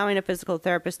by allowing a physical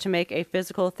therapist to make a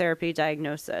physical therapy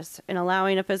diagnosis and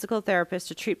allowing a physical therapist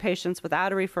to treat patients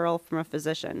without a referral from a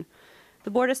physician.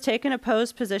 The board has taken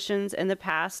opposed positions in the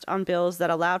past on bills that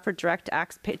allowed for direct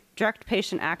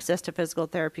patient access to physical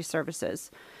therapy services.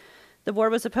 The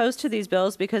board was opposed to these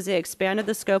bills because they expanded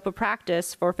the scope of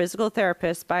practice for physical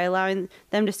therapists by allowing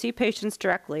them to see patients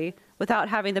directly without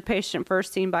having the patient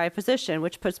first seen by a physician,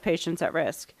 which puts patients at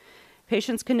risk.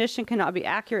 Patient's condition cannot be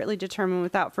accurately determined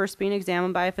without first being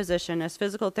examined by a physician, as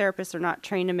physical therapists are not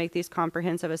trained to make these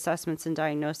comprehensive assessments and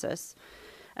diagnosis.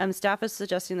 Staff is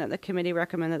suggesting that the committee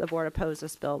recommend that the board oppose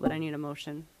this bill, but I need a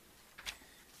motion.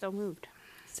 So moved.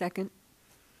 Second?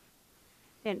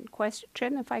 And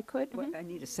question, if I could? I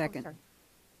need a second. sorry.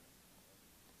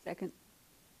 Second?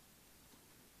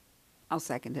 I'll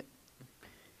second it.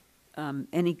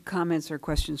 Any comments or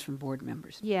questions from board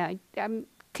members? Yeah, I'm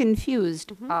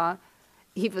confused,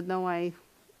 even though I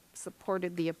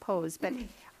supported the opposed. But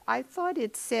I thought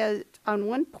it said on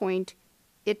one point,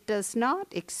 it does not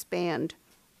expand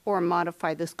or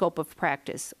modify the scope of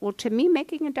practice. Well, to me,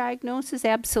 making a diagnosis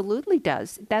absolutely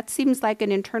does. That seems like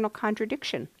an internal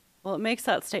contradiction. Well, it makes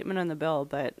that statement in the bill,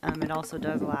 but it also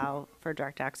does allow for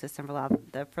direct access and allow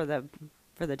for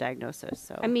the diagnosis.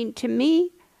 So I mean, to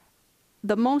me,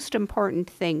 the most important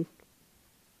thing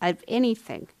of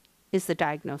anything is the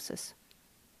diagnosis.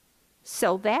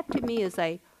 So that to me is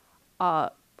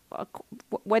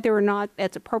whether or not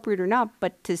that's appropriate or not,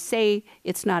 but to say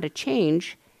it's not a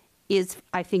change is,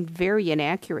 I think, very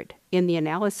inaccurate in the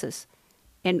analysis.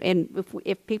 And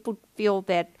if people feel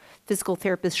that physical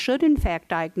therapists should in fact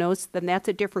diagnose, then that's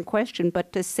a different question.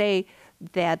 But to say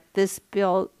that this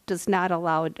bill does not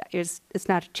allow it's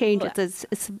not a change, Well, it's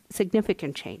a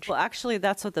significant change. well, actually,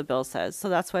 that's what the bill says. So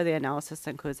that's why the analysis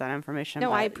includes that information.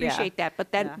 No, but, I yeah. appreciate that, but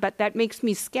Yeah. that makes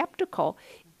me skeptical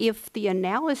if the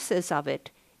analysis of it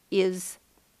is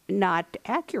not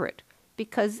accurate,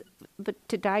 but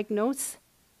to diagnose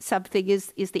something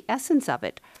is the essence of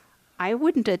it. I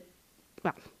wouldn't. That's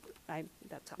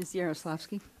all. Ms.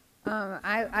 Yaroslavsky?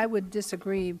 I would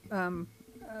disagree.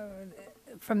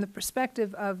 From the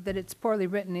perspective of that it's poorly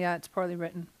written, yeah, it's poorly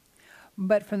written.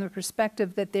 But from the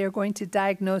perspective that they're going to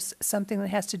diagnose something that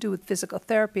has to do with physical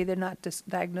therapy, they're not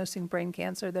diagnosing brain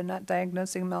cancer, they're not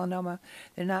diagnosing melanoma,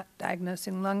 they're not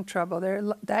diagnosing lung trouble. They're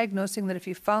diagnosing that if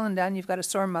you've fallen down, you've got a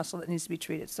sore muscle that needs to be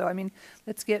treated. So, I mean,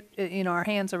 let's get our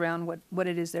hands around what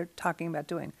it is they're talking about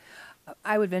doing.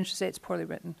 I would venture to say it's poorly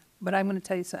written. But I'm going to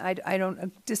tell you something. I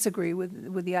don't disagree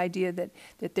with the idea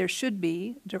that there should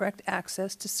be direct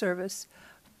access to service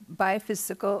by a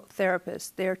physical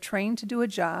therapist. They're trained to do a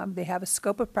job. They have a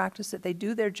scope of practice that they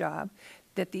do their job.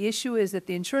 That the issue is that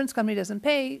the insurance company doesn't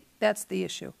pay, that's the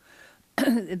issue.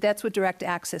 That's what direct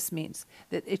access means.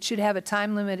 That it should have a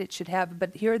time limit. It should have,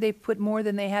 but here they put more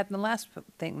than they had in the last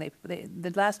thing.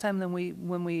 The last time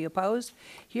when we opposed,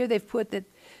 here they've put that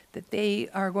they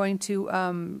are going to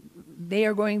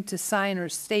sign or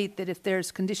state that if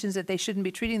there's conditions that they shouldn't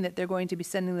be treating, that they're going to be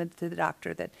sending them to the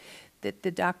doctor. That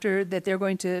they're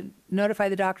going to notify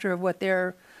the doctor of what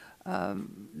they're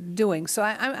doing. So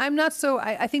I'm not so,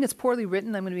 I think it's poorly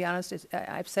written. I'm going to be honest.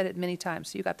 I've said it many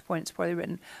times, so you got the point. It's poorly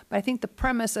written. But I think the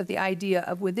premise of the idea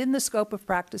of within the scope of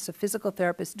practice of physical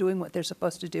therapists doing what they're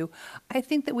supposed to do, I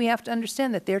think that we have to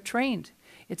understand that they're trained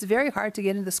It's very hard to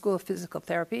get into the School of Physical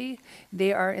Therapy.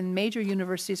 They are in major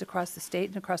universities across the state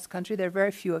and across the country. There are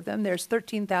very few of them. There's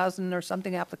 13,000 or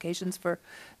something applications for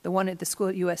the one at the school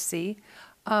at USC.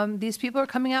 These people are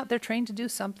coming out, they're trained to do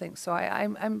something. So I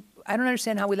don't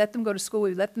understand how we let them go to school,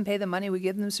 we let them pay the money, we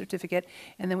give them a certificate,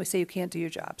 and then we say you can't do your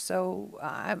job. So,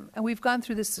 and we've gone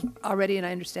through this already, and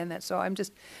I understand that. So I'm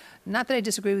just, not that I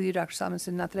disagree with you, Dr.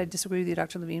 Solomonson, not that I disagree with you,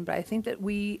 Dr. Levine, but I think that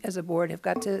we as a board have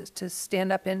got to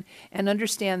stand up and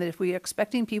understand that if we are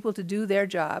expecting people to do their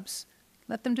jobs,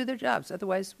 let them do their jobs.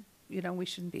 Otherwise, we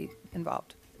shouldn't be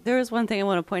involved. There is one thing I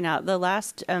want to point out. The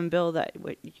last bill that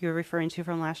you're referring to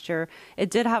from last year,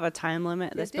 it did have a time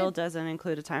limit. This bill doesn't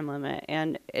include a time limit,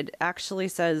 and it actually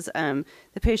says the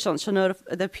PT shall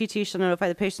notify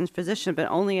the patient's physician, but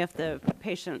only if the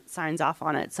patient signs off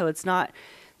on it. So it's not.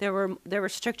 There were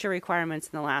stricter requirements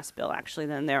in the last bill actually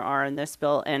than there are in this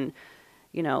bill, and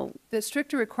the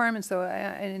stricter requirements, though,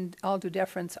 in all due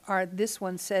deference, are this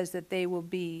one says that they will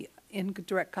be in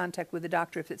direct contact with the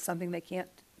doctor if it's something they can't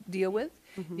deal with.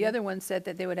 Mm-hmm. The other one said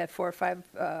that they would have 4 or 5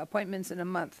 appointments in a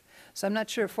month. So I'm not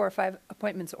sure if 4 or 5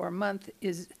 appointments or a month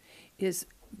is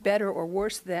better or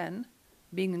worse than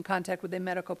being in contact with a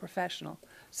medical professional.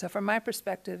 So from my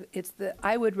perspective,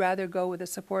 I would rather go with a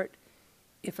support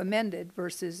if amended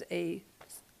versus a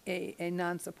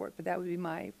non-support, but that would be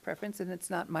my preference, and it's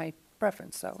not my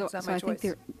preference, so it's not my choice. I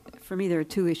think for me, there are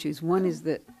 2 issues. One is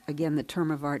that, again, the term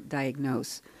of art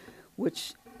diagnose,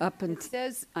 which up until, it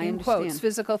says, I in understand. quotes,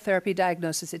 physical therapy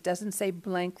diagnosis. It doesn't say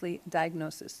blankly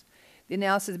diagnosis. The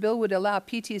analysis bill would allow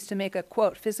PTs to make a,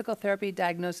 quote, physical therapy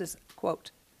diagnosis, quote.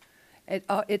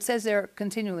 It says there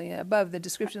continually above the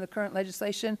description of the current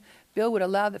legislation, bill would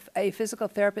allow a physical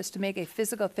therapist to make a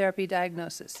physical therapy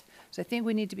diagnosis. So I think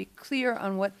we need to be clear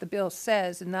on what the bill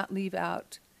says and not leave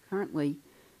out. Currently,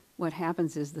 what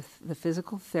happens is the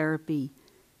physical therapy,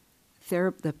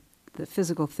 the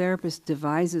physical therapist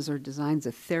devises or designs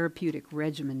a therapeutic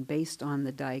regimen based on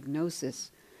the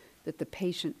diagnosis that the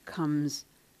patient comes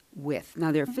with.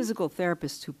 Now, there are physical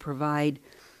therapists who provide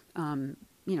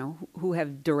who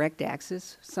have direct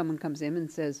access. Someone comes in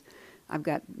and says, I've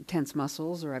got tense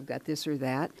muscles or I've got this or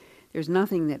that. There's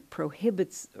nothing that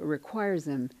prohibits or requires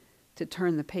them to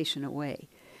turn the patient away.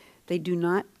 They do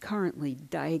not currently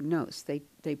diagnose.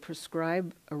 They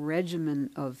prescribe a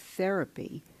regimen of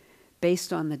therapy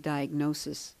based on the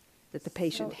diagnosis that the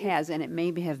patient has, and it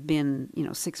may have been,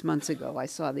 6 months ago. I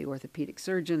saw the orthopedic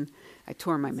surgeon. I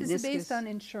tore my meniscus. This is based on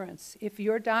insurance. If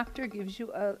your doctor gives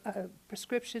you a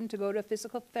prescription to go to a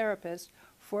physical therapist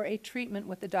for a treatment,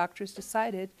 what the doctor has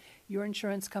decided, your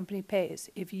insurance company pays.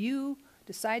 If you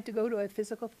decide to go to a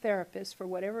physical therapist for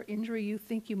whatever injury you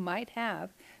think you might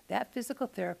have, that physical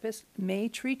therapist may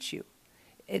treat you.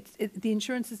 The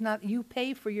insurance is not, you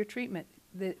pay for your treatment.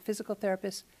 The physical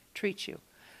therapist treats you.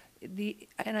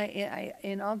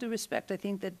 In all due respect, I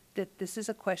think that this is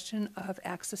a question of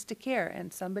access to care,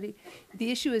 and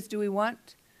the issue is, do we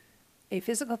want a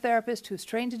physical therapist who's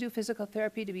trained to do physical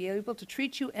therapy to be able to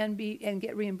treat you and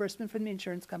get reimbursement from the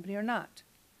insurance company or not?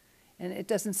 And it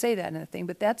doesn't say that in the thing,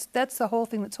 but that's the whole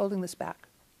thing that's holding this back,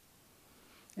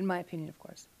 in my opinion, of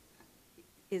course.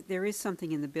 There is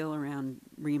something in the bill around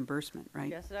reimbursement, right?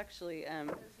 Yes, it actually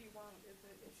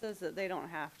it says that they don't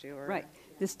have to. Right.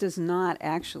 This does not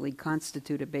actually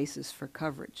constitute a basis for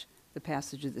coverage. The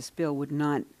passage of this bill would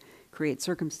not create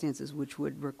circumstances which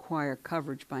would require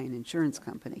coverage by an insurance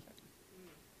company.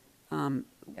 And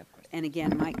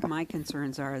again, my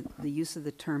concerns are the use of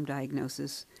the term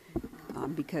diagnosis,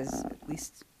 because at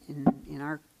least in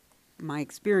my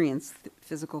experience,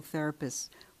 physical therapists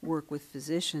work with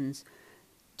physicians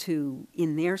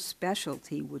in their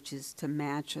specialty, which is to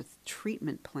match a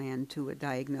treatment plan to a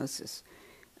diagnosis.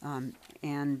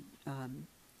 And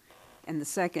the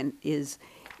second is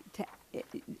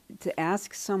to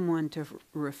ask someone to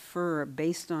refer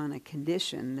based on a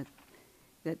condition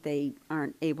that they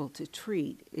aren't able to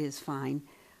treat is fine,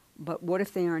 but what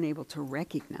if they aren't able to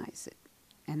recognize it?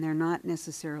 And they're not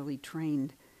necessarily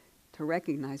trained to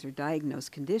recognize or diagnose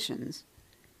conditions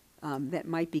that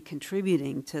might be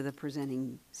contributing to the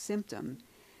presenting symptom.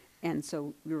 And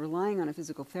so we're relying on a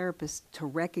physical therapist to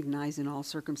recognize in all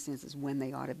circumstances when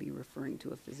they ought to be referring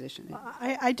to a physician.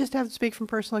 I just have to speak from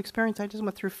personal experience. I just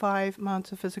went through 5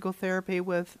 months of physical therapy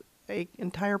with a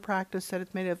entire practice that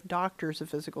it's made of doctors of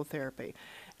physical therapy.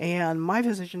 And my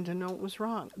physician didn't know it was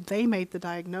wrong. They made the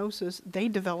diagnosis, they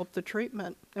developed the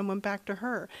treatment, and went back to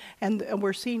her. And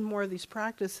we're seeing more of these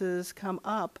practices come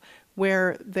up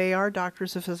where they are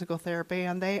doctors of physical therapy,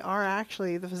 and they are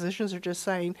actually, the physicians are just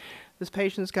saying, this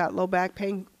patient's got low back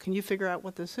pain, can you figure out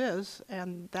what this is?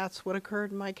 And that's what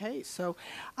occurred in my case. So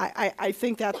I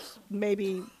think that's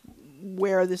maybe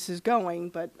where this is going,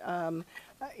 but,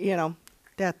 you know,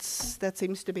 that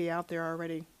seems to be out there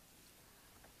already.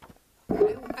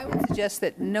 I would suggest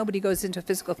that nobody goes into a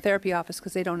physical therapy office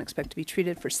because they don't expect to be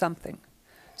treated for something.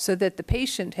 So that the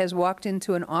patient has walked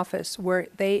into an office where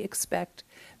they expect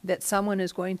that someone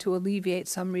is going to alleviate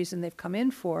some reason they've come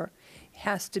in for,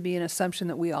 has to be an assumption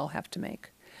that we all have to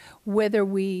make. Whether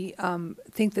we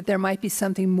think that there might be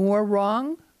something more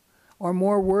wrong or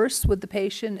more worse with the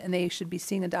patient and they should be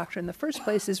seeing a doctor in the first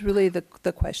place is really the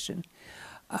question.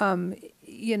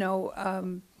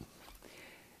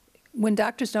 When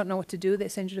doctors don't know what to do, they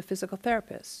send you to a physical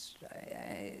therapist.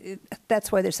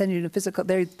 That's why they're sending you to physical.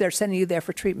 They're sending you there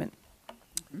for treatment.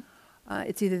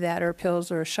 It's either that or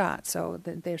pills or a shot. So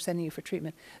they're sending you for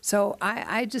treatment. So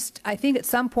I think at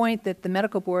some point that the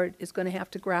medical board is going to have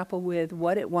to grapple with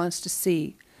what it wants to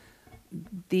see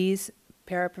these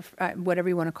whatever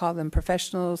you want to call them,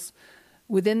 professionals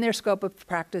within their scope of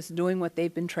practice doing what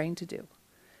they've been trained to do.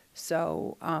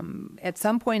 So at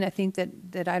some point, I think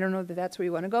that I don't know that that's where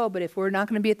you want to go, but if we're not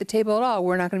going to be at the table at all,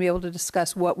 we're not going to be able to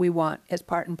discuss what we want as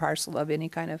part and parcel of any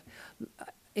kind of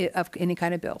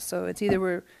bill. So it's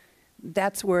either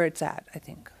that's where it's at, I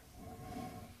think.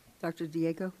 Dr.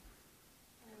 Diego?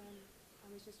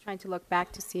 I was just trying to look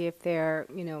back to see if they're,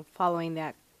 following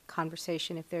that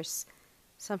conversation, if there's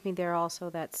something there also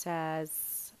that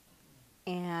says,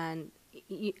 and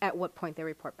at what point they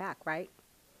report back, right?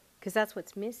 Because that's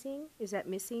what's missing. Is that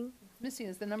missing? Missing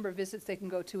is the number of visits they can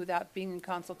go to without being in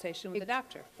consultation with the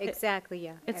doctor. Exactly,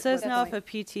 yeah. It says now if a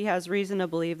PT has reason to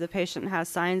believe the patient has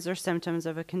signs or symptoms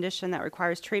of a condition that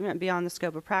requires treatment beyond the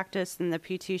scope of practice, then the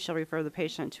PT shall refer the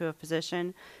patient to a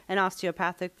physician, an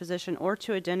osteopathic physician, or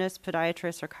to a dentist,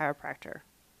 podiatrist, or chiropractor.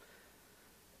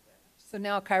 So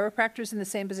now a chiropractor is in the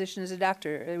same position as a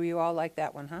doctor. You all like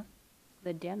that one, huh?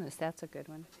 The dentist, that's a good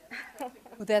one.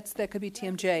 Well, that could be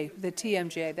TMJ, the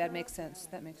TMJ. That makes sense.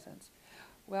 That makes sense.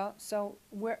 Well, so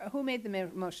who made the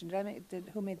motion?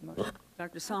 Who made the motion?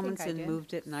 Dr. did. Salmonson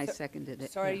moved it and I seconded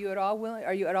it. So are you at all willing?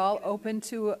 Are you at all open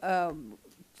to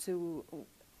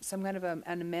some kind of an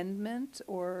amendment,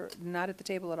 or not at the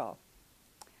table at all?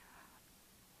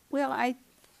 Well, I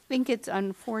think it's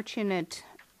unfortunate.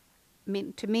 I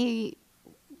mean, to me,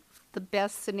 the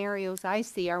best scenarios I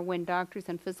see are when doctors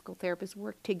and physical therapists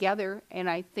work together, and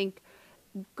I think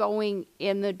going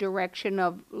in the direction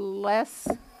of less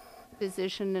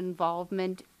physician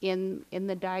involvement in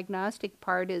the diagnostic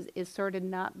part is sort of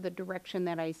not the direction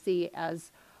that I see as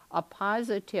a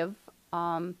positive.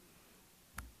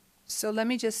 So let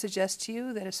me just suggest to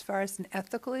you that as far as an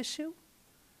ethical issue,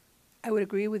 I would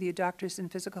agree with you, doctors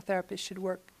and physical therapists should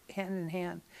work hand in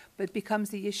hand, but it becomes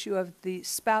the issue of the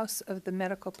spouse of the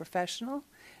medical professional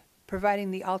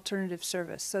providing the alternative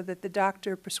service, so that the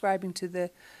doctor prescribing to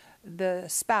the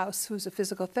spouse who's a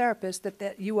physical therapist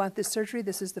that you want this surgery,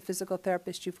 this is the physical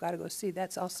therapist you've got to go see.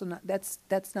 That's also not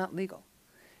that's not legal.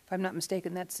 If I'm not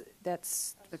mistaken, that's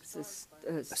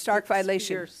a stark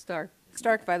violation.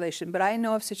 Stark violation. But I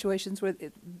know of situations where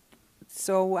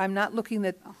so I'm not looking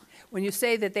that when you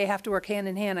say that they have to work hand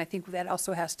in hand, I think that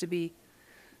also has to be.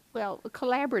 Well, a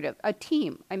collaborative, a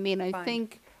team. I mean, I Fine.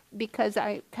 think because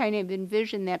I kind of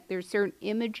envision that there's certain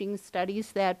imaging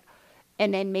studies that,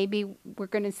 and then maybe we're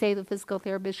going to say the physical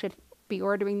therapist should be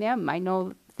ordering them. I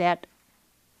know that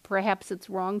perhaps it's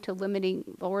wrong to limiting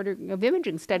the ordering of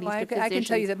imaging studies Well, to physicians. I can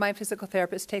tell you that my physical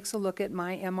therapist takes a look at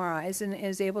my MRIs and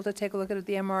is able to take a look at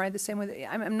the MRI the same way.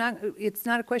 I'm not. It's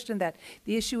not a question of that.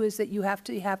 The issue is that you have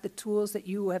to have the tools that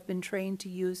you have been trained to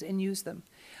use and use them.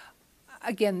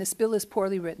 Again, this bill is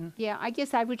poorly written. Yeah, I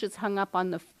guess I was just hung up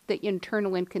on the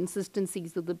internal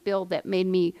inconsistencies of the bill that made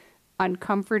me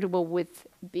uncomfortable with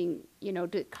being,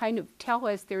 to kind of tell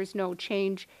us there's no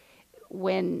change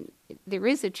when there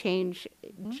is a change.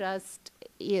 Just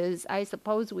is, I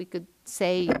suppose we could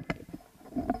say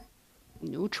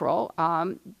neutral,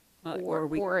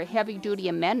 or heavy-duty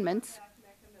amendments.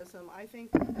 I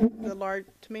think the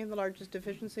largest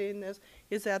deficiency in this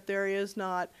is that there is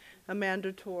not a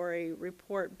mandatory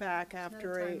report back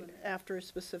after a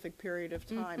specific period of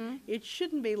time. It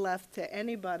shouldn't be left to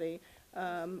anybody,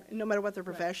 no matter what their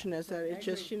profession is. That it's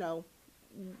just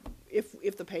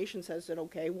if the patient says that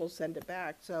okay, we'll send it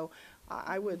back. So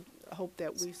I would hope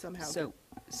that we somehow. So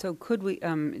So could we,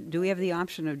 do we have the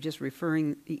option of just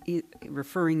referring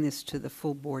this to the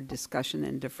full board discussion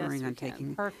and deferring Yes, we on can.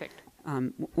 taking? Perfect.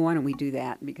 Why don't we do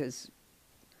that? Because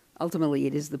ultimately,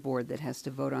 it is the board that has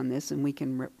to vote on this, and we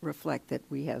can reflect that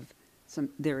we have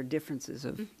there are differences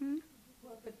of,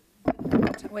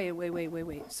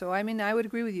 Wait. So, I mean, I would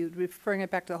agree with you, referring it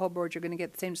back to the whole board, you're going to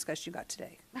get the same discussion you got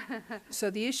today. So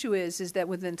the issue is that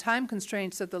within time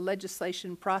constraints of the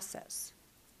legislation process,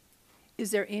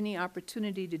 is there any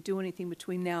opportunity to do anything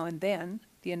between now and then,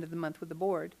 the end of the month with the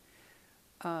board?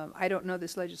 I don't know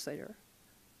this legislator,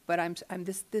 but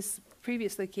this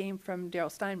previously came from Darrell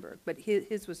Steinberg, but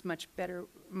his was much better,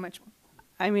 much.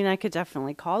 I mean, I could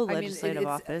definitely call the I mean, legislative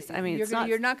it's- office. I mean, you're it's gonna- not,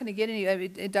 You're not going to get any, I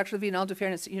mean, Dr. Levine, all due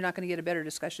fairness, you're not going to get a better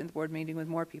discussion at the board meeting with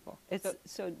more people. it's,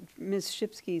 so Ms.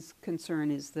 Shipsky's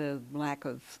concern is the lack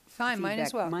of Fine, mine as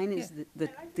feedback. well. Mine is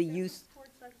the use.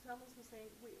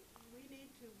 We need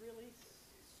to really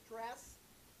stress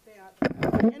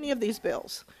that any of these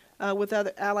bills with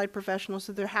other allied professionals,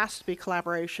 that there has to be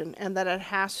collaboration and that it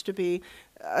has to be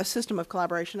a system of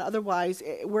collaboration. Otherwise,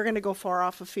 we're going to go far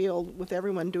off afield with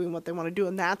everyone doing what they want to do,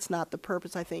 and that's not the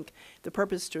purpose. I think the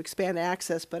purpose is to expand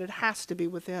access, but it has to be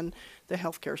within the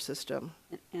healthcare system.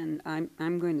 And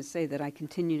I'm going to say that I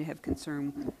continue to have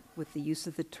concern with the use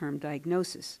of the term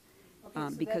diagnosis.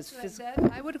 Because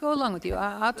I would go along with you.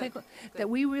 I'll take, that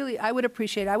we really, I would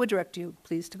appreciate, I would direct you,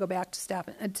 please, to go back to staff,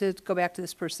 to go back to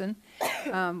this person,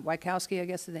 Wykowski, I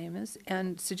guess the name is,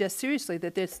 and suggest seriously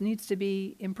that this needs to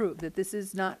be improved, that this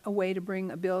is not a way to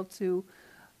bring a bill to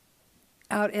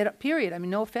out at a period. I mean,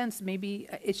 no offense, maybe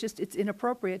it's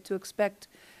inappropriate to expect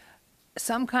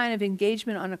some kind of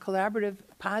engagement on a collaborative,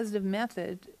 positive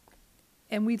method,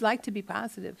 and we'd like to be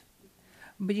positive.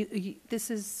 But this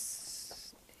is,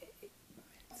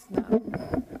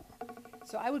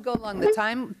 so I would go along the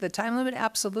time limit,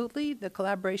 absolutely, the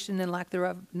collaboration and lack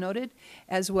thereof noted,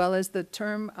 as well as the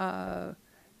term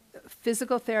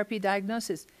physical therapy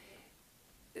diagnosis.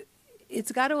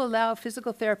 It's got to allow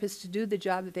physical therapists to do the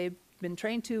job that they've been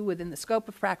trained to within the scope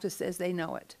of practice as they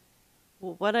know it.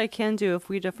 well, what I can do if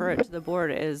we defer it to the board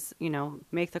is,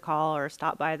 make the call or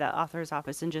stop by the author's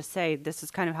office and just say, this is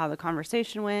kind of how the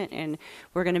conversation went, and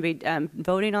we're going to be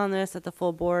voting on this at the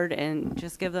full board, and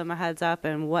just give them a heads up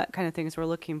and what kind of things we're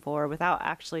looking for without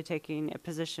actually taking a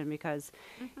position, because,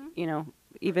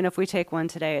 even if we take one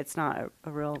today, it's not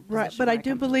a real Right, position but I that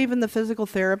do can- believe in the Physical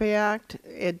Therapy Act.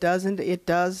 It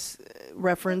does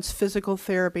reference physical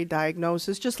therapy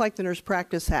diagnosis, just like the Nurse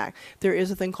Practice Act. There is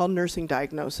a thing called nursing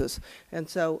diagnosis. And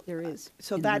so There is.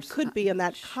 So in that nurse- could be in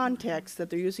that context that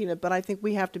they're using it, but I think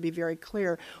we have to be very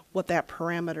clear what that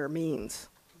parameter means.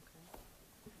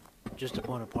 Just a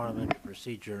point of parliamentary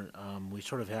procedure, we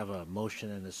sort of have a motion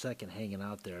and a second hanging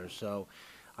out there, so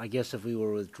I guess if we were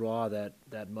to withdraw that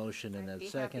motion and that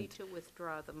second, to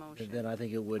withdraw the motion. then I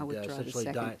think it would I'll withdraw the essentially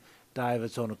second. die of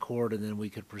its own accord, and then we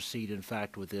could proceed, in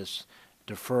fact, with this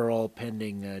deferral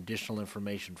pending additional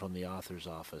information from the author's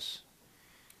office.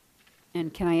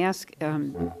 And can I ask,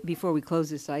 before we close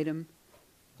this item,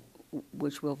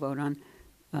 which we'll vote on,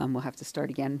 we'll have to start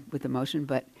again with the motion,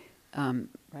 but,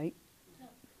 right?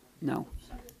 No.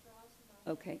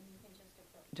 Okay.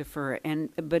 Defer,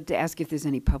 but to ask if there's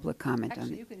any public comment on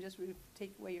Actually, it. you can just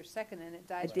take away your second and it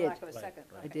dies for did. lack of a second.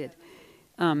 I did.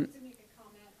 Make a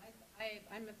comment.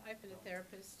 I've been a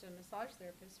therapist, a massage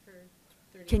therapist for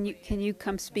 30 Can you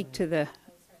come speak to the,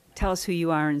 tell us who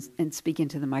you are and speak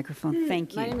into the microphone?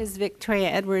 Thank My you. name is Victoria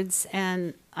Edwards,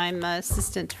 and I'm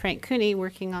assistant to Frank Cooney,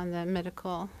 working on the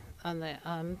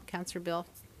cancer bill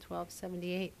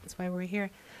 1278. That's why we're here.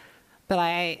 But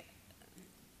I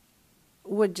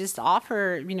would just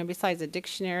offer, besides a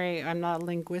dictionary, I'm not a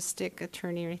linguistic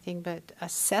attorney or anything, but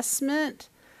assessment.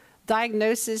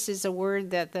 Diagnosis is a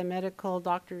word that the medical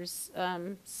doctors,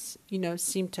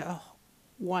 seem to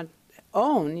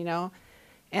own,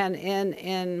 And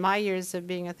in my years of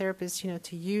being a therapist,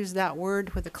 to use that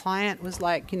word with a client was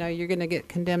like, you're going to get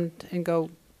condemned and go,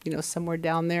 somewhere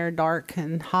down there, dark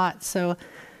and hot. So,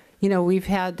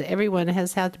 everyone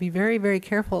has had to be very, very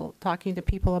careful talking to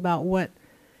people about what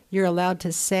you're allowed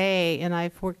to say. And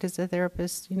I've worked as a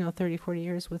therapist, 30, 40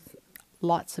 years with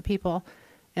lots of people.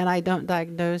 And I don't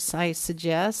diagnose, I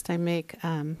suggest, I make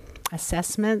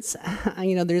assessments.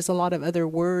 There's a lot of other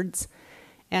words.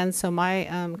 And so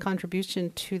my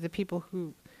contribution to the people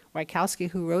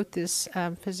Wykowski, who wrote this,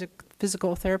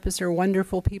 physical therapists are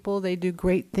wonderful people. They do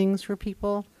great things for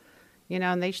people,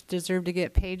 and they deserve to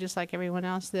get paid just like everyone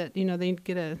else. That, they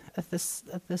get a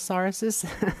thesaurus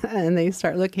and they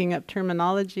start looking up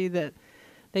terminology that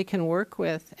they can work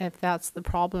with if that's the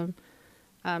problem.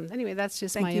 Anyway, that's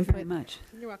just my Thank you input. very much.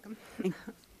 You're welcome.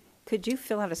 Could you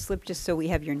fill out a slip just so we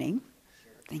have your name?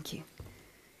 Thank you.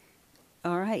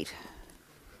 All right.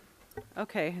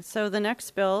 Okay, so the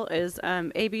next bill is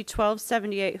AB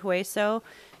 1278 Hueso.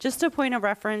 Just a point of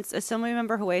reference,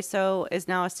 Assemblymember Hueso is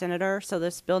now a senator, so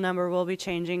this bill number will be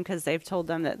changing because they've told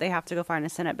them that they have to go find a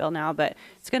Senate bill now, but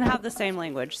it's going to have the same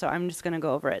language, so I'm just going to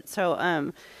go over it. So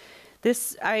I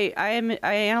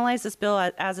analyzed this bill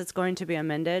as it's going to be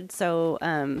amended, so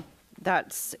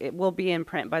it will be in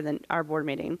print by our board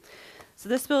meeting. So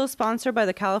this bill is sponsored by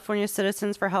the California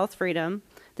Citizens for Health Freedom.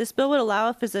 This bill would allow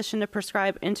a physician to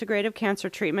prescribe integrative cancer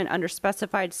treatment under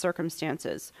specified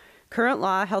circumstances. Current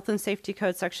law, Health and Safety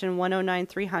Code Section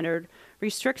 109-300,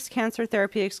 restricts cancer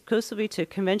therapy exclusively to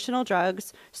conventional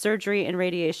drugs, surgery, and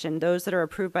radiation, those that are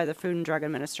approved by the Food and Drug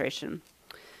Administration.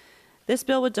 This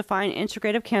bill would define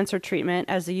integrative cancer treatment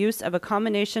as the use of a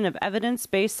combination of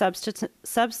evidence-based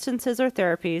substances or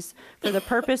therapies for the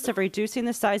purpose of reducing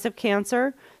the size of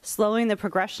cancer, slowing the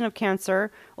progression of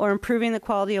cancer, or improving the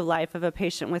quality of life of a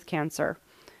patient with cancer.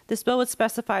 This bill would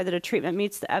specify that a treatment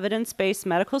meets the evidence-based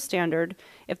medical standard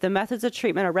if the methods of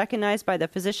treatment are recognized by the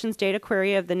physician's data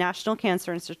query of the National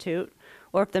Cancer Institute,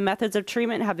 or if the methods of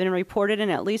treatment have been reported in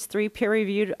at least 3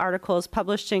 peer-reviewed articles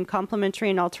published in complementary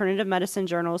and alternative medicine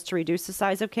journals to reduce the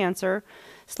size of cancer,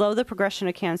 slow the progression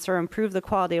of cancer, improve the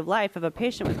quality of life of a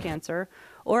patient with cancer,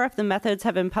 or if the methods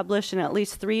have been published in at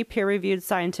least 3 peer-reviewed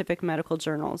scientific medical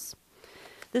journals.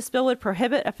 This bill would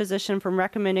prohibit a physician from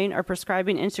recommending or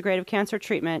prescribing integrative cancer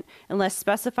treatment unless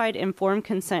specified informed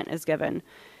consent is given.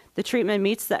 The treatment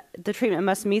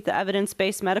must meet the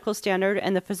evidence-based medical standard,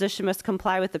 and the physician must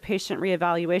comply with the patient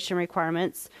reevaluation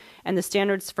requirements and the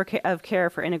standards of care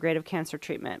for integrative cancer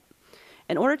treatment.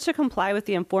 In order to comply with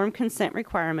the informed consent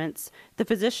requirements, the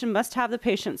physician must have the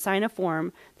patient sign a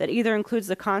form that either includes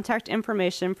the contact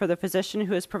information for the physician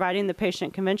who is providing the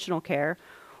patient conventional care,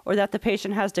 or that the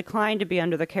patient has declined to be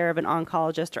under the care of an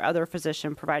oncologist or other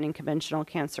physician providing conventional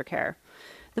cancer care.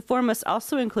 The form must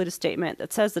also include a statement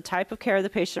that says the type of care the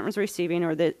patient was receiving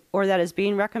or that is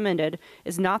being recommended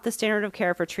is not the standard of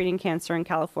care for treating cancer in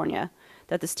California,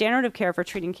 that the standard of care for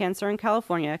treating cancer in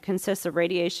California consists of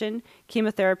radiation,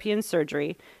 chemotherapy, and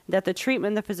surgery, that the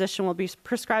treatment the physician will be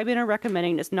prescribing or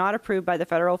recommending is not approved by the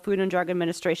Federal Food and Drug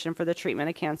Administration for the treatment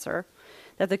of cancer,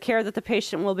 that the care that the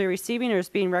patient will be receiving or is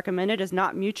being recommended is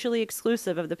not mutually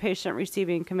exclusive of the patient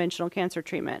receiving conventional cancer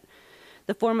treatment.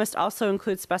 The form must also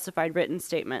include specified written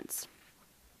statements.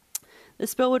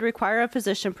 This bill would require a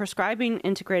physician prescribing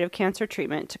integrative cancer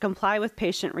treatment to comply with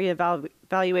patient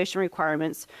reevaluation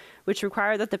requirements, which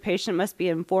require that the patient must be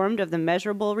informed of the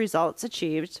measurable results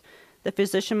achieved, the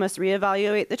physician must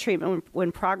reevaluate the treatment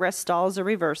when progress stalls or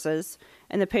reverses,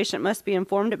 and the patient must be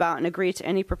informed about and agree to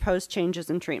any proposed changes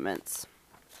in treatments.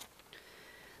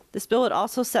 This bill would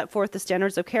also set forth the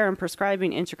standards of care in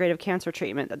prescribing integrative cancer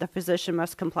treatment that the physician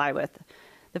must comply with.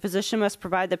 The physician must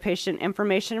provide the patient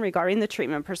information regarding the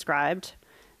treatment prescribed.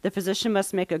 The physician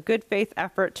must make a good faith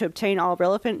effort to obtain all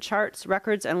relevant charts,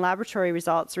 records, and laboratory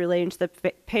results relating to the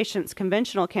patient's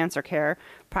conventional cancer care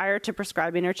prior to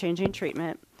prescribing or changing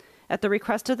treatment. At the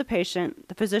request of the patient,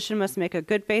 the physician must make a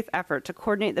good faith effort to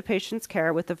coordinate the patient's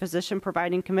care with the physician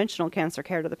providing conventional cancer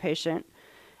care to the patient.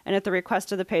 And at the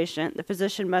request of the patient, the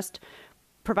physician must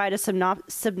provide a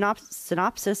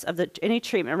synopsis of any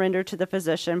treatment rendered to the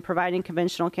physician providing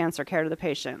conventional cancer care to the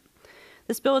patient.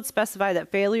 This bill would specify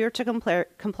that failure to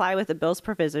comply with the bill's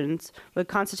provisions would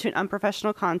constitute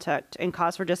unprofessional conduct and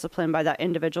cause for discipline by that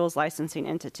individual's licensing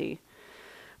entity.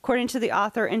 According to the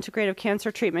author, integrative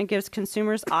cancer treatment gives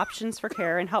consumers options for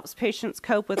care and helps patients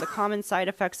cope with the common side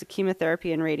effects of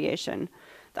chemotherapy and radiation.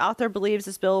 The author believes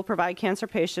this bill will provide cancer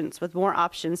patients with more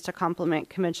options to complement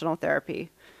conventional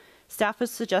therapy. Staff is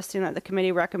suggesting that the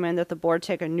committee recommend that the board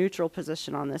take a neutral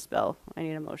position on this bill. I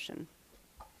need a motion.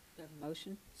 Do you have a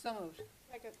motion? So moved.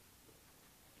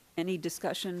 Any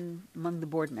discussion among the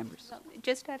board members?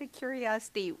 Just out of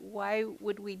curiosity, why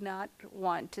would we not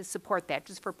want to support that,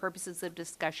 just for purposes of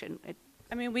discussion?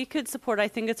 I mean, we could support, I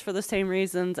think it's for the same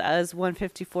reasons as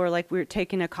 154, like we're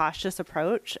taking a cautious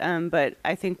approach, but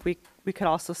I think we could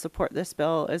also support this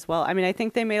bill as well. I mean, I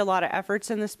think they made a lot of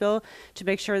efforts in this bill to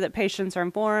make sure that patients are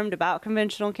informed about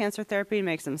conventional cancer therapy,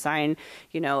 makes them sign,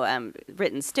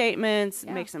 written statements,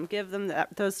 makes them give them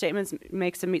those statements,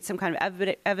 makes them meet some kind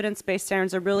of evidence-based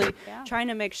standards, are really trying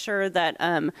to make sure that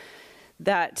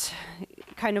that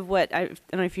kind of what, I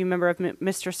don't know if you remember if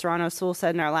Mr. Serrano-Sewell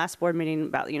said in our last board meeting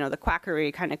about, the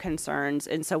quackery kind of concerns.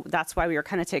 And so that's why we were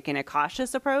kind of taking a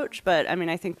cautious approach. But I mean,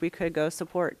 I think we could go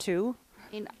support too.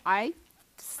 And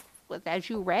as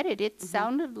you read it, it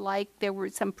sounded like there were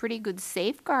some pretty good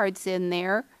safeguards in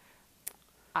there.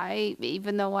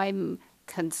 Even though I'm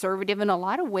conservative in a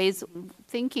lot of ways,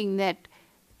 thinking that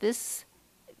this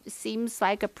seems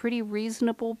like a pretty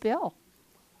reasonable bill.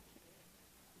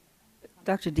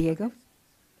 Dr. Diego?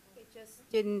 It just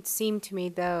didn't seem to me,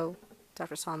 though,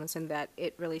 Dr. Solomonson, that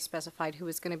it really specified who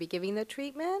was going to be giving the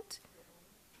treatment.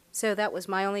 So that was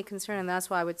my only concern, and that's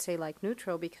why I would say like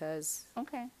neutral, because,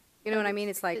 Okay. you know what I mean?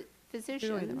 It's like,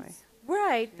 Physicians.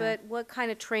 right, but what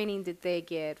kind of training did they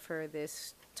get for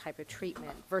this type of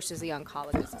treatment versus the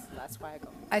oncologist? That's why I go.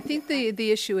 I think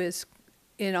the issue is,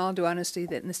 in all due honesty,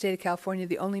 that in the state of California,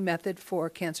 the only method for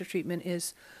cancer treatment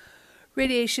is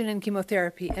radiation and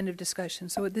chemotherapy, end of discussion.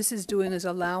 So what this is doing is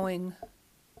allowing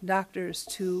doctors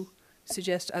to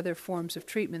suggest other forms of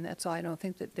treatment. That's all. I don't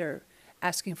think that they're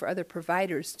asking for other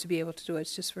providers to be able to do it.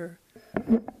 It's just for...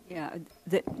 Yeah,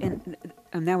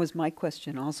 and that was my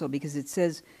question also, because it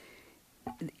says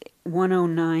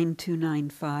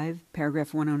 109295,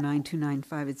 paragraph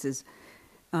 109295, it says,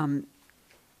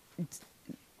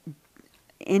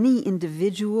 any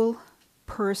individual,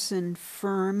 person,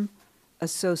 firm,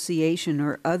 association,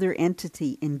 or other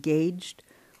entity engaged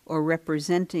or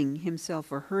representing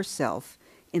himself or herself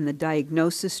in the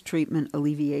diagnosis, treatment,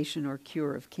 alleviation, or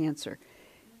cure of cancer.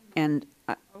 And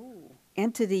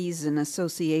entities and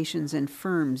associations and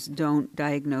firms don't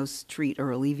diagnose, treat,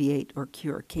 or alleviate or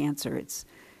cure cancer. It's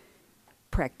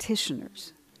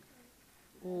practitioners.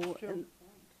 Well, and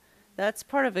that's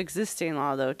part of existing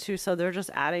law, though, too. So they're just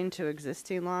adding to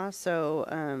existing law. So,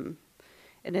 and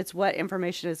it's what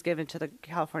information is given to the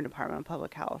California Department of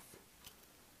Public Health.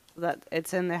 That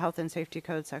it's in the Health and Safety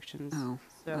Code sections. Oh,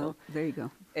 so well, there you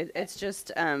go. it's just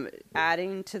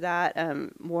adding to that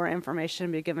more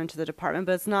information be given to the department,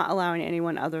 but it's not allowing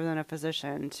anyone other than a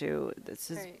physician to.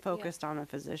 This is Right, yeah. focused on a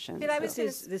physician. But I was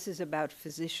This is about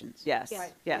physicians. Yes,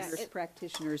 Right, yes. Nurse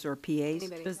practitioners or PAs.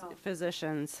 Anybody.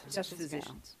 Physicians. Just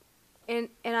physicians. And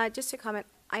I just to comment,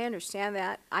 I understand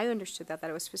that. I understood that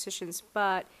it was physicians,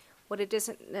 but what it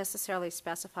doesn't necessarily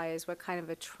specify is what kind of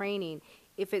a training.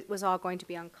 If it was all going to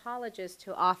be oncologists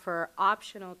to offer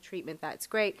optional treatment, that's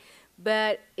great.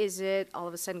 But is it all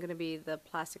of a sudden going to be the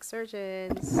plastic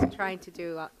surgeons trying to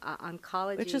do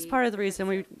oncology? Which is part of the reason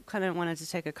we kind of wanted to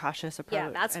take a cautious approach. Yeah,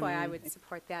 that's why I mean, would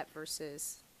support that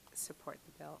versus support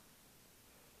the bill.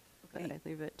 but I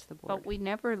leave it to the board. But we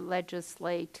never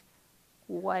legislate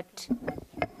what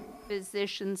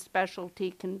physician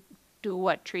specialty can do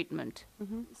what treatment.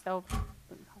 So,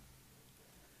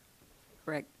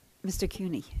 Correct. Mr.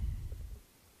 Cuny.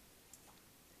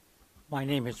 My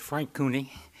name is Frank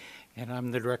Cooney, and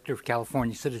I'm the Director of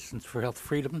California Citizens for Health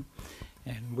Freedom,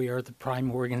 and we are the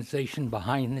prime organization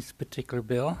behind this particular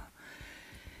bill.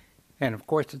 And of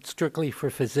course, it's strictly for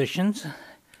physicians.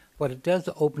 What it does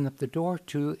open up the door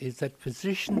to is that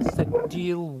physicians that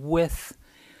deal with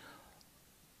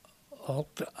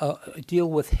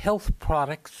health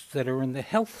products that are in the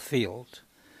health field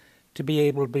to be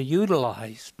able to be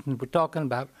utilized. And we're talking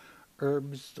about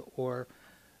herbs or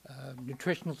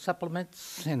nutritional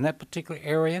supplements in that particular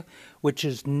area, which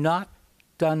is not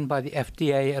done by the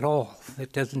FDA at all.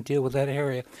 It doesn't deal with that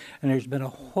area. And there's been a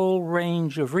whole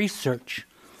range of research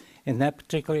in that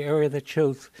particular area that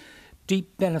shows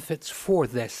deep benefits for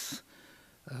this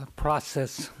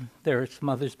process. There are some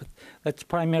others, but that's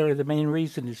primarily the main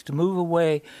reason, is to move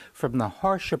away from the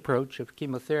harsh approach of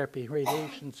chemotherapy,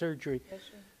 radiation, surgery,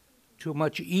 to a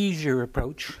much easier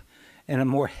approach and a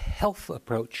more health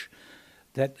approach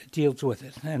that deals with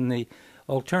it. And the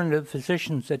alternative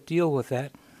physicians that deal with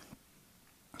that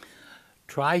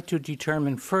try to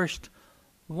determine first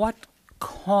what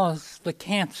caused the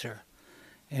cancer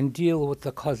and deal with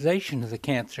the causation of the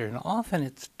cancer. And often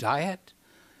it's diet,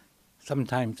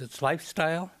 sometimes it's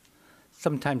lifestyle,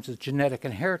 sometimes it's genetic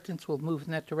inheritance will move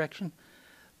in that direction,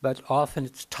 but often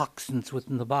it's toxins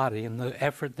within the body. And the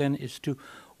effort then is to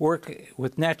work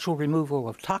with natural removal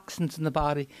of toxins in the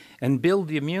body and build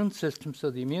the immune system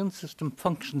so the immune system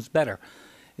functions better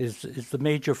is the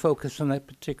major focus on that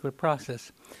particular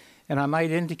process. And I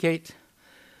might indicate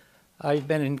I've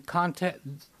been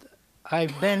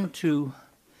to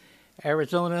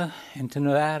Arizona and to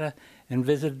Nevada and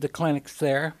visited the clinics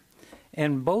there,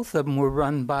 and both of them were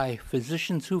run by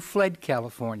physicians who fled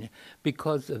California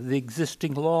because of the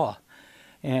existing law.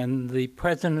 And the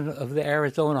president of the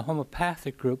Arizona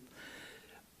Homeopathic Group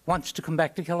wants to come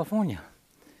back to California.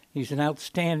 He's an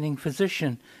outstanding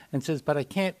physician and says, but I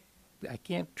can't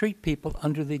treat people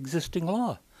under the existing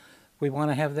law. We want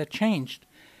to have that changed.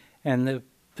 And the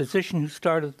physician who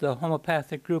started the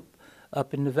homeopathic group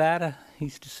up in Nevada,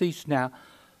 he's deceased now,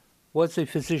 was a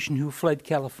physician who fled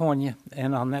California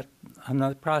and on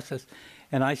that process.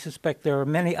 And I suspect there are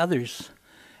many others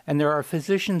And there are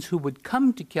physicians who would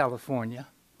come to California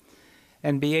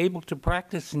and be able to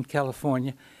practice in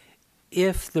California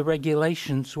if the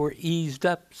regulations were eased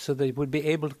up so they would be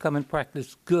able to come and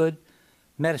practice good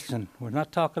medicine. We're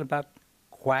not talking about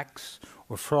quacks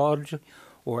or fraud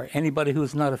or anybody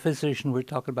who's not a physician. We're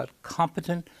talking about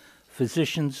competent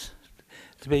physicians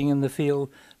to being in the field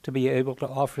to be able to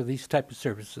offer these type of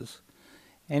services.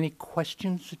 Any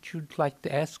questions that you'd like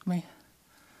to ask me?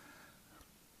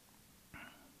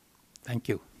 Thank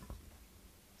you.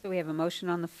 So we have a motion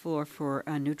on the floor for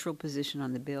a neutral position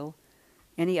on the bill.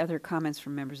 Any other comments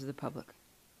from members of the public?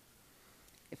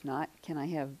 If not, can I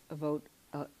have a vote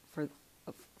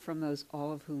from those,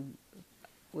 all of whom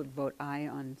would vote aye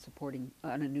on supporting,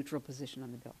 on a neutral position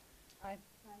on the bill? Aye.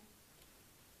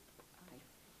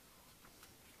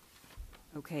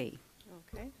 Okay.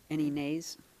 Okay. Any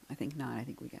nays? I think not. I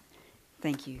think we got.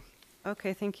 Thank you.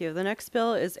 Okay, thank you. The next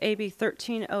bill is AB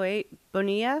 1308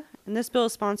 Bonilla, and this bill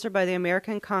is sponsored by the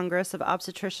American Congress of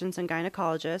Obstetricians and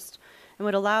Gynecologists and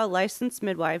would allow a licensed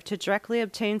midwife to directly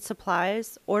obtain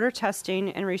supplies, order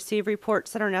testing, and receive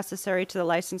reports that are necessary to the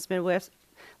licensed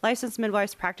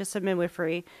midwife's practice of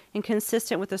midwifery and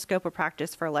consistent with the scope of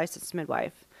practice for a licensed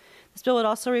midwife. This bill would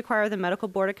also require the Medical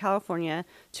Board of California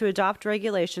to adopt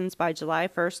regulations by July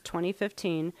 1st,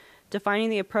 2015, defining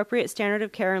the appropriate standard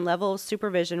of care and level of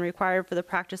supervision required for the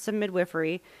practice of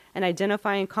midwifery and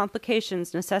identifying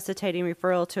complications necessitating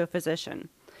referral to a physician.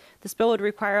 This bill would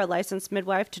require a licensed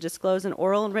midwife to disclose in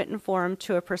oral and written form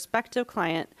to a prospective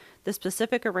client the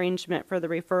specific arrangement for the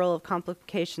referral of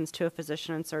complications to a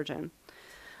physician and surgeon.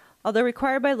 Although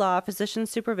required by law, physician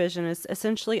supervision is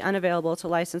essentially unavailable to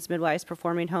licensed midwives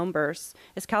performing home births,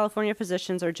 as California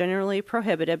physicians are generally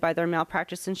prohibited by their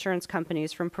malpractice insurance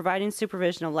companies from providing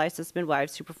supervision of licensed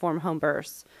midwives who perform home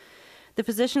births. The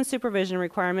physician supervision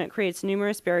requirement creates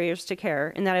numerous barriers to care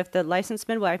in that if the licensed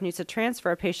midwife needs to transfer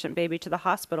a patient baby to the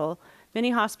hospital, many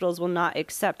hospitals will not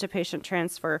accept a patient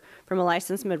transfer from a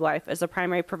licensed midwife as a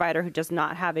primary provider who does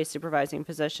not have a supervising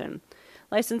physician.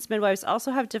 Licensed midwives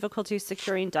also have difficulty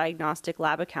securing diagnostic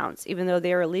lab accounts, even though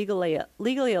they are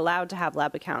legally allowed to have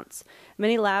lab accounts.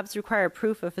 Many labs require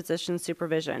proof of physician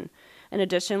supervision. In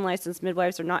addition, licensed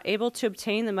midwives are not able to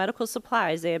obtain the medical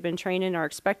supplies they have been trained and are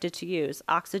expected to use,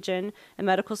 oxygen, and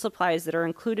medical supplies that are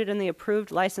included in the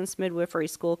approved licensed midwifery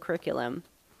school curriculum.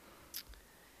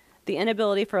 The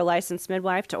inability for a licensed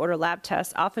midwife to order lab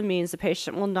tests often means the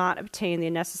patient will not obtain the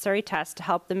necessary tests to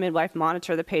help the midwife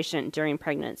monitor the patient during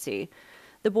pregnancy.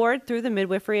 The board, through the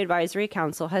Midwifery Advisory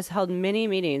Council, has held many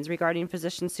meetings regarding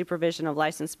physician supervision of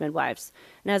licensed midwives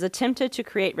and has attempted to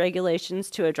create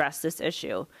regulations to address this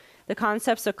issue. The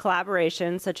concepts of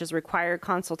collaboration, such as required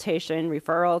consultation,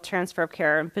 referral, transfer of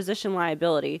care, and physician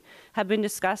liability, have been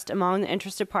discussed among the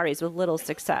interested parties with little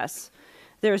success.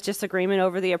 There is disagreement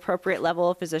over the appropriate level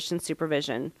of physician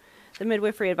supervision. The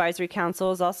Midwifery Advisory Council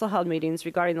has also held meetings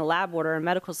regarding the lab order and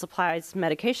medical supplies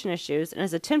medication issues and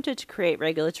has attempted to create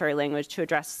regulatory language to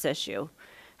address this issue.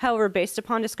 However, based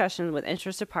upon discussion with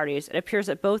interested parties, it appears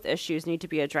that both issues need to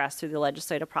be addressed through the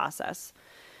legislative process.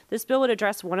 This bill would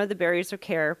address one of the barriers of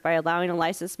care by allowing a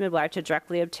licensed midwife to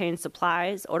directly obtain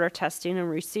supplies, order testing, and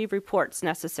receive reports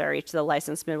necessary to the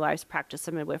licensed midwife's practice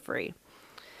of midwifery,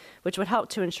 which would help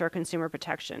to ensure consumer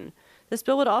protection. This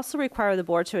bill would also require the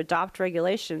board to adopt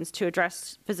regulations to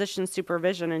address physician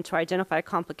supervision and to identify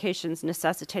complications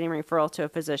necessitating referral to a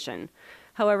physician.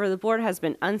 However, the board has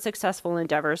been unsuccessful in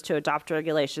endeavors to adopt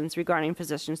regulations regarding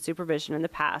physician supervision in the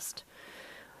past.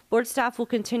 Board staff will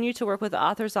continue to work with the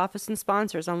author's office and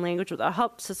sponsors on language that will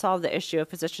help to solve the issue of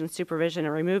physician supervision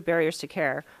and remove barriers to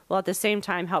care, while at the same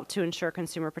time help to ensure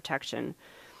consumer protection.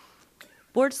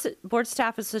 Board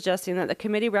staff is suggesting that the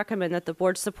committee recommend that the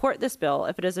board support this bill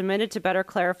if it is amended to better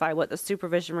clarify what the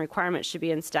supervision requirements should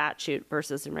be in statute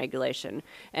versus in regulation.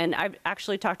 And I've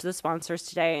actually talked to the sponsors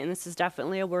today, and this is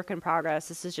definitely a work in progress.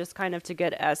 This is just kind of to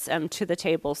get us to the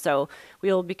table. So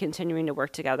we will be continuing to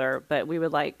work together, but we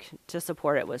would like to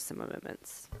support it with some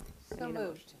amendments. So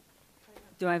moved.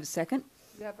 Do I have a second?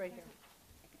 You have right here.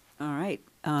 All right.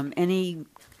 Any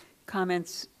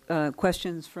comments,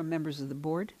 questions from members of the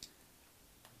board?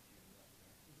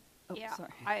 Oh, Yeah,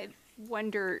 sorry. I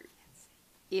wonder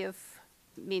if,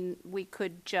 we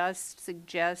could just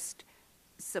suggest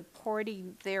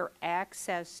supporting their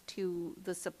access to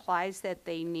the supplies that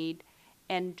they need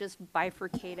and just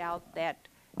bifurcate out that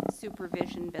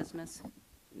supervision business.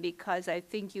 Because I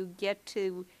think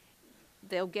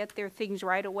they'll get their things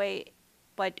right away,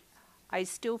 but I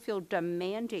still feel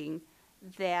demanding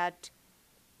that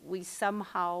we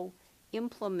somehow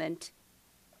implement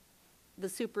the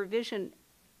supervision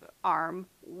arm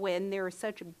when there are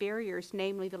such barriers,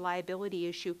 namely the liability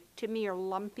issue, to me are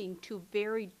lumping two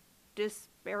very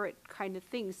disparate kind of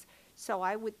things. So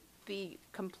I would be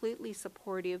completely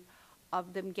supportive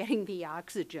of them getting the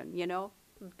oxygen, you know,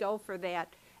 go for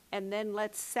that. And then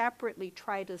let's separately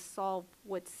try to solve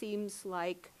what seems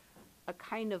like a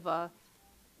kind of a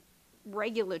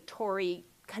regulatory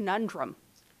conundrum.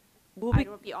 Well, I don't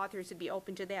know if the authors would be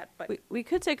open to that, but we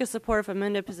could take a supportive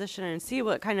amended position and see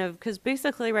what kind of, because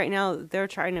basically right now they're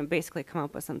trying to basically come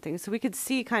up with something. So we could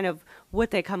see kind of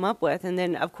what they come up with. And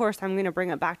then, of course, I'm going to bring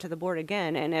it back to the board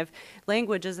again. And if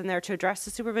language is in there to address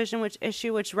the supervision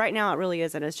issue, which right now it really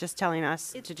isn't, it's just telling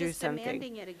us it's to do just something.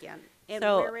 demanding it again. And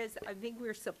So- whereas I think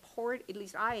at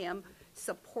least I am,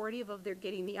 supportive of their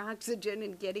getting the oxygen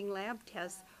and getting lab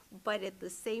tests, but at the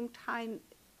same time,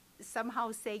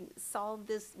 somehow saying, solve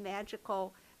this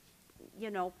magical,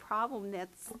 you know, problem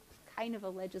that's kind of a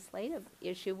legislative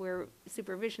issue where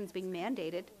supervision's being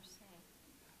mandated.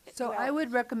 So Well, I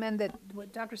would recommend that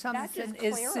what Dr. just Thompson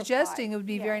is clarify. suggesting, it would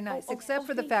be Yeah. very nice, Oh, except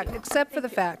for the thank fact, you. except for the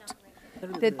fact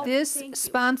that this Thank you.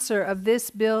 sponsor of this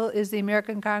bill is the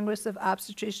American Congress of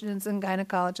Obstetricians and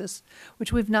Gynecologists,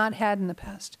 which we've not had in the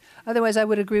past. Otherwise, I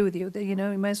would agree with you that, you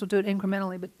know, you might as well do it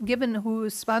incrementally. But given who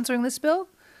is sponsoring this bill,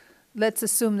 let's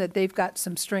assume that they've got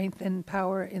some strength and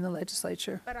power in the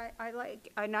legislature. But I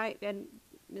like, and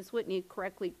Ms. Whitney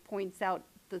correctly points out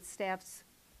the staff's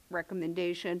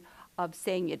recommendation of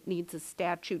saying it needs a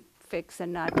statute fix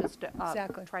and not just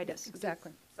Exactly. try to. Yes,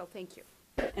 exactly. So thank you.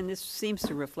 And this seems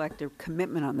to reflect a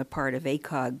commitment on the part of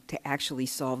ACOG to actually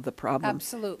solve the problem.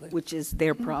 Absolutely. Which is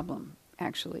their problem,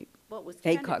 actually. What was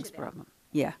handed to ACOG's them. problem.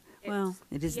 Yeah, well,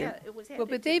 it is Yeah, their, it was Well, handed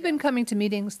but to they've been them. coming to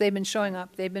meetings, they've been showing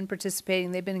up, they've been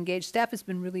participating, they've been engaged. Staff has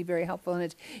been really very helpful,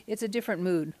 and it's a different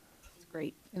mood it's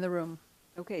great. in the room.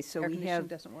 Okay, so Air we conditioning have,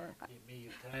 doesn't work. Can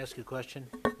I ask a question?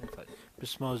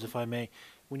 Ms. Mose, if I may.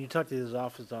 When you talk to this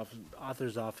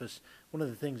author's office, one of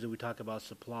the things that we talk about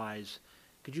supplies,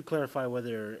 could you clarify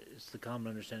whether it's the common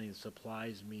understanding that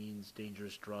supplies means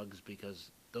dangerous drugs?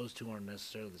 Because those two aren't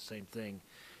necessarily the same thing.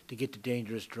 To get to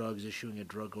dangerous drugs, issuing a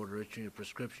drug order, issuing a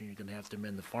prescription, you're going to have to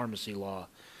amend the pharmacy law.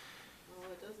 Well,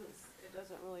 it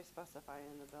doesn't really specify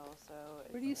in the bill, so.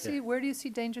 Where do you see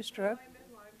dangerous drug?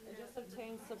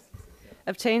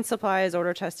 Obtain supplies,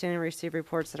 order testing, and receive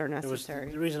reports that are The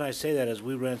necessary. reason I say that is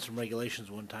we ran some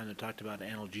regulations one time that talked about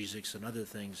analgesics and other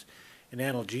things. An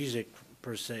analgesic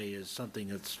per se is something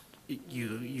that's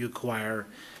you acquire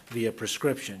via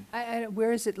prescription.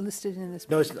 Where is it listed in this?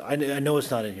 No, I know it's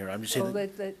not in here. I'm just Oh,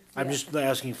 saying, I'm yeah. just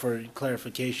asking for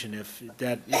clarification if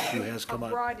that issue has come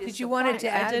up. Broad is Did you want it to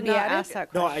supplies. I add, did be not added? ask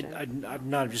that No, question. I'm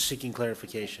not, I'm just seeking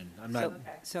clarification. I'm not,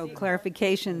 so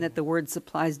clarification that the word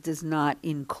supplies does not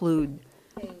include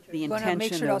the You want to make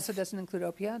intention sure it also of, doesn't include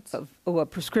opiates? a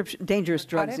prescription, dangerous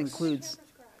drugs Products? includes,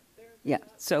 yeah,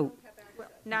 so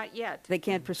Not yet. they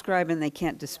can't prescribe and they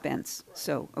can't dispense,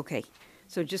 so, okay.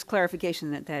 So just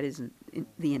clarification that that isn't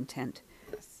the intent.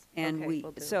 And Okay,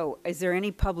 will do. so is there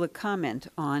any public comment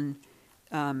on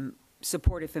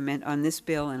supportive amendment on this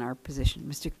bill and our position?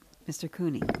 Mr.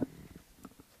 Cooney?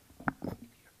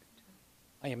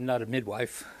 I am not a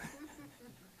midwife,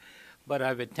 but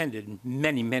I've attended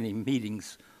many, many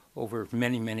meetings over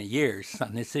many, many years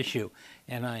on this issue,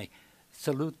 and I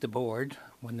salute the board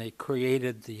when they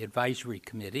created the advisory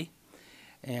committee,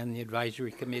 and the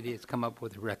advisory committee has come up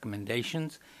with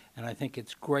recommendations, and I think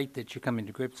it's great that you're coming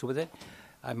to grips with it.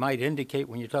 I might indicate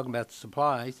when you're talking about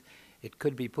supplies, it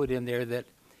could be put in there that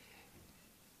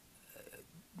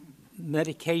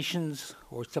medications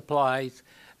or supplies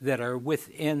that are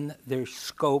within their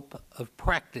scope of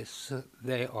practice.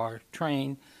 They are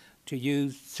trained to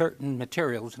use certain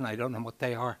materials, and I don't know what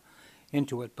they are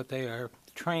into it, but they are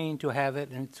trained to have it,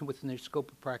 and it's within their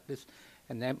scope of practice,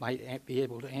 and that might be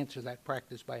able to answer that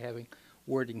practice by having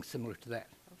wording similar to that.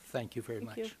 Thank you very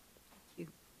much.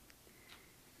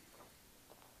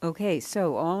 Okay,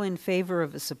 so all in favor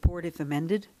of a support if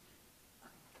amended?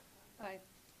 Aye.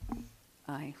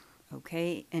 Aye.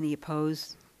 Okay, any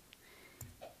opposed?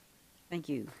 Thank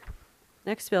you.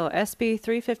 Next bill, SB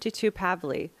 352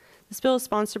 Pavley. This bill is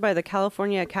sponsored by the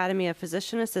California Academy of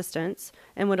Physician Assistants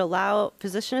and would allow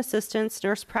physician assistants,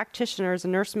 nurse practitioners,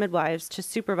 and nurse midwives to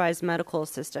supervise medical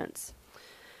assistants.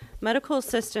 Medical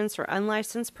assistants are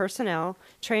unlicensed personnel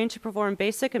trained to perform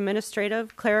basic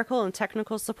administrative, clerical, and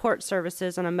technical support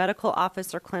services in a medical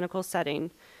office or clinical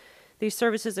setting. These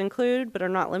services include, but are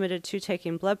not limited to,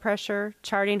 taking blood pressure,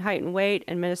 charting height and weight,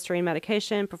 administering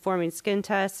medication, performing skin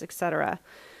tests, etc.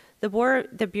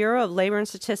 The Bureau of Labor and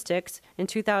Statistics in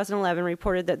 2011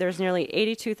 reported that there's nearly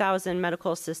 82,000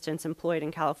 medical assistants employed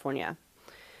in California.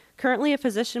 Currently, a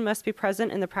physician must be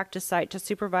present in the practice site to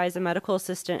supervise a medical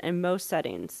assistant in most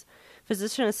settings.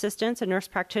 Physician assistants and nurse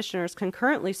practitioners can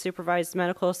currently supervise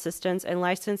medical assistants in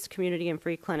licensed community and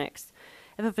free clinics.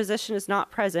 If a physician is not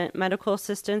present, medical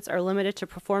assistants are limited to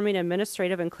performing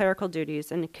administrative and clerical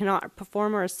duties and cannot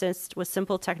perform or assist with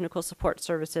simple technical support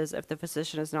services if the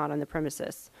physician is not on the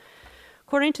premises.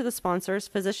 According to the sponsors,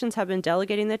 physicians have been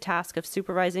delegating the task of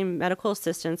supervising medical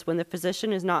assistants when the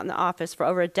physician is not in the office for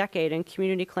over a decade in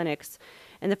community clinics,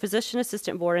 and the Physician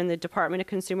Assistant Board and the Department of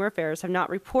Consumer Affairs have not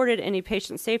reported any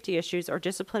patient safety issues or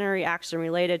disciplinary action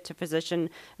related to physician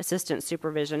assistant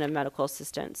supervision and medical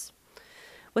assistance.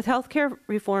 With healthcare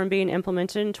reform being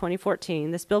implemented in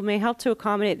 2014, this bill may help to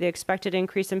accommodate the expected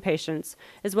increase in patients,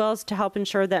 as well as to help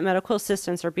ensure that medical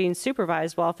assistants are being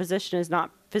supervised while a physician is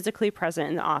not physically present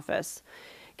in the office.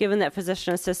 Given that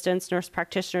physician assistants, nurse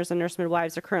practitioners, and nurse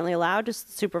midwives are currently allowed to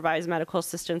supervise medical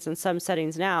assistants in some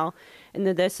settings now, and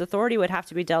that this authority would have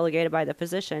to be delegated by the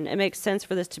physician, it makes sense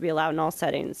for this to be allowed in all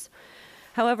settings.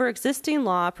 However, existing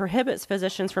law prohibits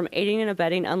physicians from aiding and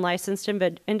abetting unlicensed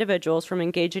individuals from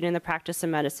engaging in the practice of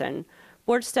medicine.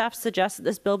 Board staff suggests that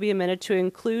this bill be amended to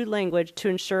include language to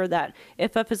ensure that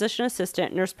if a physician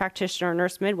assistant, nurse practitioner, or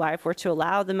nurse midwife were to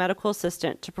allow the medical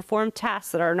assistant to perform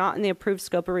tasks that are not in the approved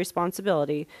scope of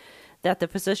responsibility, that the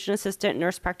physician assistant,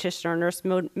 nurse practitioner, or nurse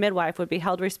midwife would be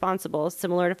held responsible,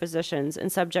 similar to physicians,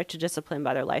 and subject to discipline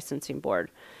by their licensing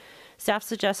board. Staff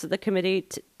suggests that the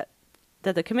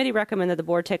committee recommend that the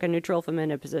board take a neutral if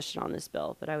amended position on this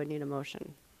bill, but I would need a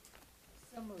motion.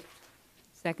 So moved.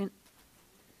 Second?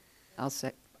 I'll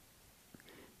sec.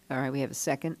 All right, we have a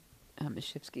second. Ms.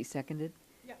 Shipsky seconded.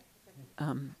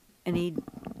 Yeah. Any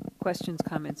questions,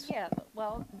 comments? Yeah,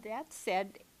 well, that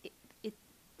said,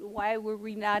 why were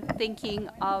we not thinking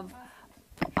of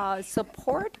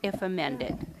support if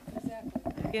amended?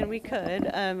 And we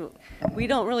could. We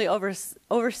don't really oversee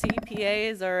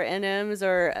PAs or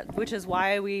NMs, which is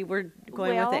why we were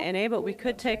going with the NA, but we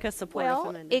could take a support if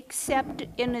amended. Except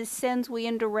in a sense we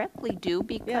indirectly do,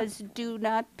 because do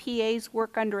not PAs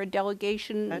work under a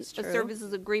delegation That's true.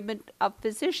 services agreement of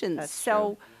physicians? That's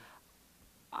so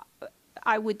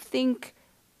I would think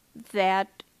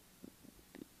that,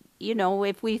 you know,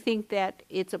 if we think that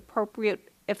it's appropriate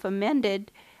if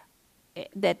amended,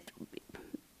 that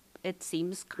it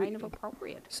seems kind of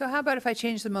appropriate. So how about if I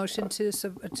change the motion to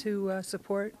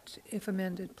support if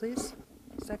amended, please?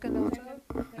 Second also?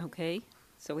 Okay,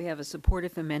 so we have a support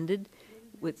if amended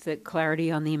with the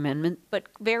clarity on the amendment. But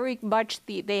very much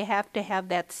they have to have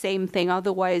that same thing,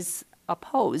 otherwise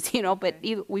opposed, you know, but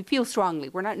we feel strongly.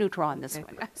 We're not neutral on this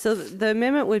one. So the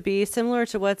amendment would be similar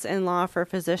to what's in law for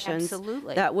physicians.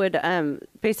 Absolutely. That would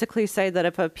basically say that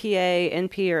if a PA,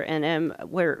 NP, or NM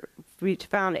were we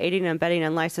found aiding and abetting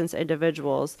unlicensed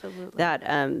individuals, Absolutely.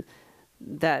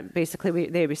 that basically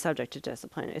they'd be subject to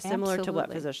discipline. It's similar to what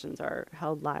Absolutely. physicians are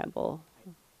held liable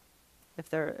if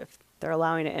they're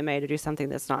allowing an MA to do something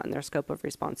that's not in their scope of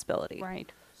responsibility. Right.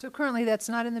 So currently, that's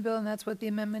not in the bill, and that's what the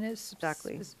amendment is?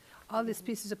 Exactly. Is all these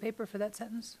pieces of paper for that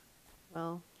sentence?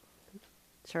 Well,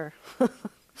 sure.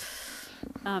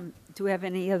 Do we have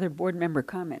any other board member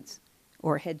comments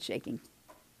or head shaking?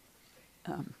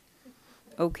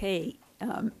 Okay.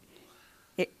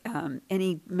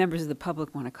 Any members of the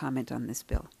public want to comment on this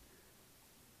bill?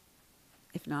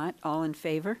 If not, all in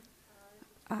favor?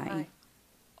 Aye.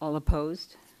 All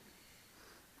opposed?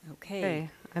 Okay.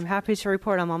 I'm happy to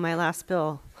report I'm on my last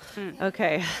bill.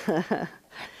 Okay.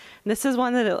 This is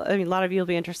one that a lot of you will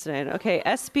be interested in. Okay,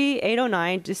 SB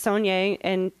 809, Dusonier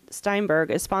and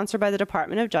Steinberg is sponsored by the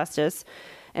Department of Justice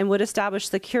and would establish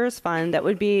the Cures Fund that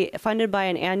would be funded by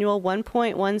an annual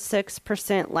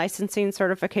 1.16% licensing,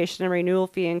 certification, and renewal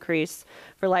fee increase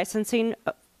for licensing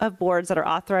of boards that are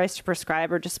authorized to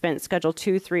prescribe or dispense Schedule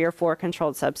 2, 3, or 4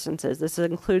 controlled substances. This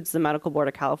includes the Medical Board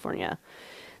of California.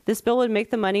 This bill would make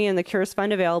the money in the Cures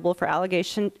Fund available for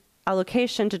allocation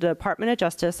to the Department of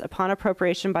Justice upon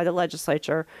appropriation by the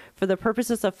legislature for the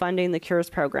purposes of funding the Cures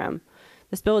program.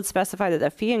 This bill would specify that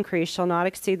the fee increase shall not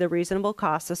exceed the reasonable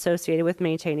costs associated with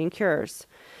maintaining cures.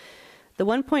 The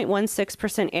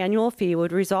 1.16% annual fee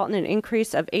would result in an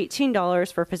increase of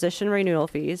 $18 for physician renewal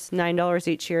fees, $9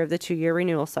 each year of the 2-year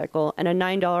renewal cycle, and a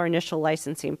 $9 initial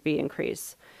licensing fee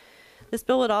increase. This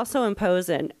bill would also impose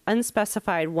an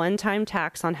unspecified one-time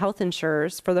tax on health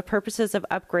insurers for the purposes of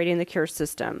upgrading the Cures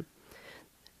system.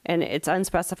 And it's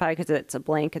unspecified because it's a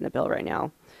blank in the bill right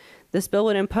now. This bill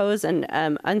would impose an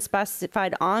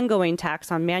unspecified ongoing tax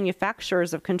on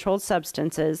manufacturers of controlled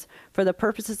substances for the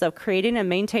purposes of creating and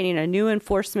maintaining a new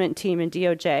enforcement team in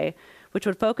DOJ which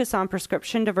would focus on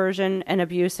prescription diversion and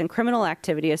abuse and criminal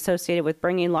activity associated with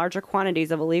bringing larger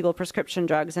quantities of illegal prescription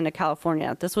drugs into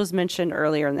California. This was mentioned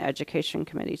earlier in the Education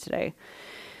Committee today.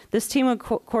 This team would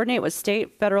coordinate with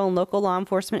state, federal, and local law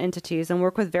enforcement entities and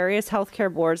work with various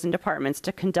healthcare boards and departments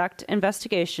to conduct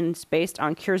investigations based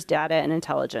on Cures data and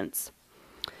intelligence.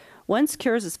 Once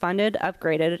Cures is funded,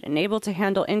 upgraded, and able to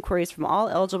handle inquiries from all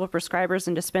eligible prescribers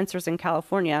and dispensers in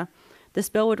California, this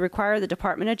bill would require the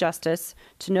Department of Justice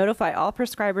to notify all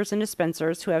prescribers and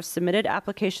dispensers who have submitted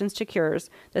applications to Cures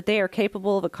that they are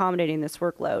capable of accommodating this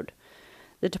workload.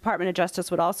 The Department of Justice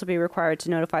would also be required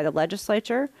to notify the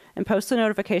legislature and post the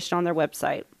notification on their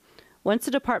website. Once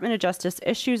the Department of Justice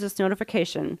issues this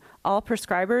notification, all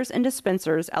prescribers and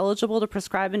dispensers eligible to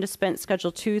prescribe and dispense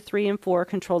Schedule 2, 3, and 4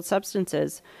 controlled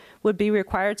substances would be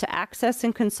required to access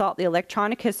and consult the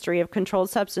electronic history of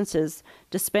controlled substances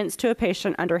dispensed to a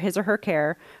patient under his or her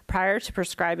care prior to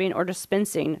prescribing or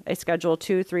dispensing a Schedule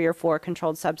 2, 3, or 4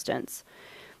 controlled substance.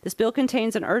 This bill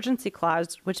contains an urgency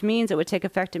clause, which means it would take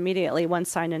effect immediately once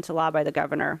signed into law by the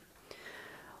governor.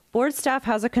 Board staff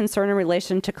has a concern in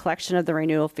relation to collection of the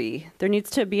renewal fee. There needs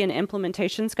to be an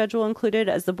implementation schedule included,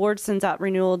 as the board sends out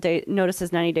renewal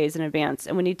notices 90 days in advance,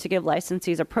 and we need to give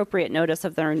licensees appropriate notice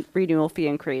of their renewal fee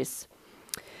increase.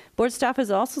 Board staff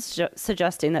is also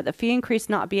suggesting that the fee increase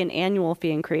not be an annual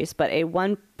fee increase, but a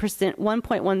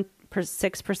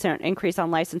 1.16% increase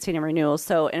on licensing and renewals.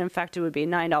 So in fact, it would be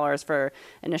 $9 for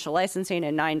initial licensing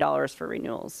and $9 for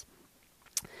renewals.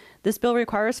 This bill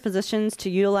requires physicians to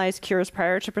utilize Cures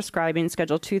prior to prescribing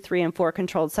Schedule 2, 3, and 4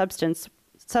 controlled substances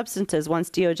once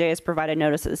DOJ has provided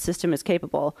notice that the system is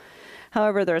capable.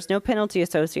 However, there is no penalty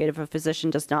associated if a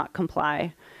physician does not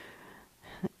comply.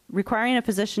 Requiring a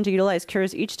physician to utilize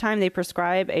Cures each time they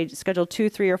prescribe a Schedule 2,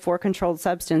 3, or 4 controlled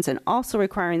substance, and also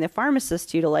requiring the pharmacist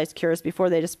to utilize Cures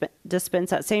before they dispense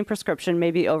that same prescription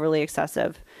may be overly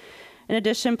excessive. In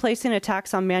addition, placing a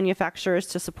tax on manufacturers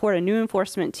to support a new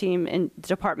enforcement team in the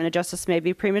Department of Justice may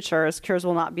be premature, as Cures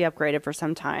will not be upgraded for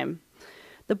some time.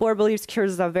 The board believes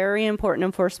Cures is a very important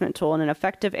enforcement tool and an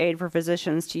effective aid for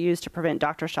physicians to use to prevent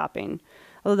doctor shopping.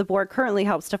 Although the board currently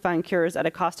helps to fund Cures at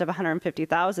a cost of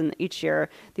 $150,000 each year,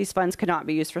 these funds could not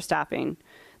be used for staffing.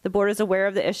 The board is aware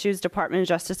of the issues Department of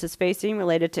Justice is facing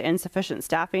related to insufficient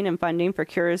staffing and funding for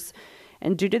Cures,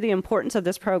 and due to the importance of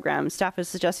this program, staff is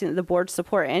suggesting that the board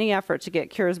support any effort to get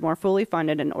Cures more fully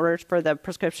funded in order for the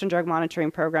prescription drug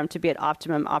monitoring program to be at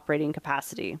optimum operating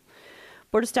capacity.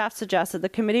 Board staff suggests that the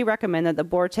committee recommend that the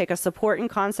board take a support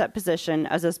and concept position,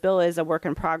 as this bill is a work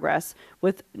in progress,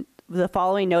 with the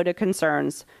following noted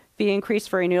concerns. Fee increase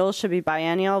for renewals should be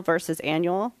biennial versus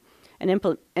annual. An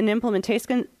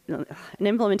implementation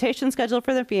schedule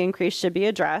for the fee increase should be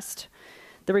addressed.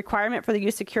 The requirement for the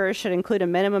use of Cures should include a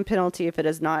minimum penalty if it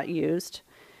is not used.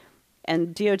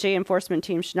 And DOJ enforcement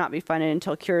teams should not be funded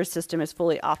until Cures system is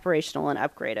fully operational and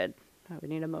upgraded. We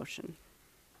need a motion.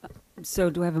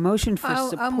 So do I have a motion for I'll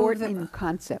support move in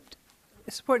concept?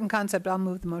 Support and concept, I'll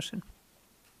move the motion.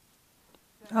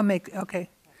 Okay. All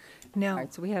Now,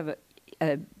 right, so we have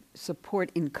a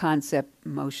support in concept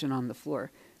motion on the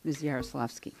floor. Ms.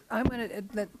 Yaroslavsky. I'm going to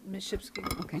let Ms.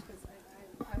 Shipsky. Okay.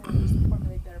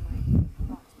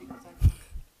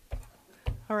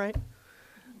 All right.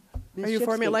 Ms. Are you Shipsky.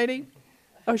 formulating?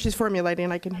 Oh, she's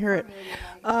formulating. I can hear it.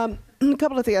 A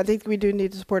couple of things. I think we do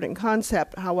need to support it in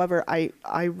concept. However, I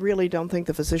really don't think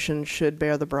the physician should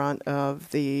bear the brunt of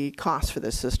the cost for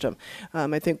this system.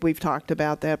 I think we've talked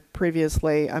about that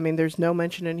previously. I mean, there's no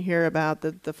mention in here about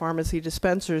the pharmacy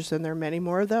dispensers, and there are many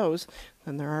more of those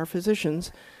than there are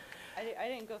physicians. I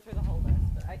didn't go through the whole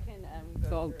list, but I can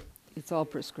go through. It's all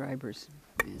prescribers.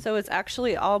 So it's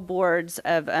actually all boards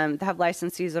of have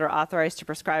licensees that are authorized to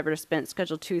prescribe or dispense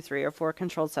Schedule 2, 3, or 4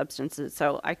 controlled substances.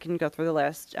 So I can go through the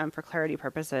list for clarity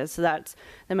purposes. So that's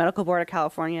the Medical Board of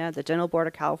California, the Dental Board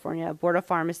of California, Board of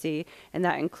Pharmacy, and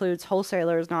that includes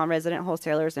wholesalers, non-resident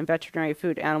wholesalers, and veterinary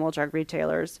food animal drug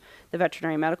retailers, the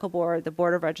Veterinary Medical Board, the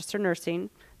Board of Registered Nursing,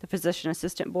 the Physician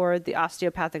Assistant Board, the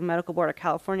Osteopathic Medical Board of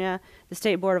California, the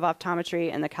State Board of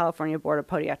Optometry, and the California Board of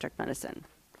Podiatric Medicine.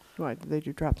 Right, they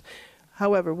do drops.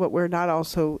 However, what we're not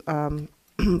also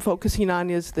focusing on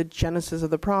is the genesis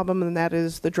of the problem, and that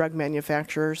is the drug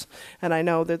manufacturers. And I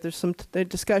know that there's some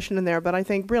discussion in there, but I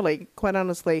think really, quite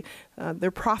honestly, they're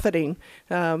profiting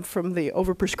from the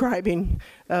overprescribing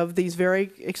of these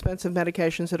very expensive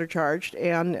medications that are charged.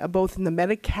 And both in the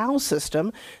Medi-Cal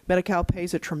system, Medi-Cal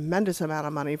pays a tremendous amount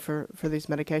of money for these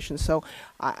medications. So,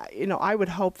 I would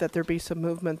hope that there be some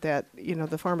movement that,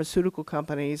 the pharmaceutical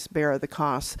companies bear the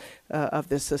costs of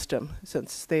this system,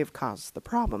 since they've caused the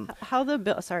problem. How the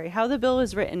the bill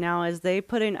is written now is they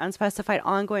put an unspecified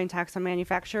ongoing tax on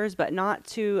manufacturers, but not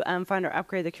to fund or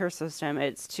upgrade the cure system.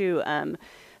 It's to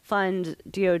fund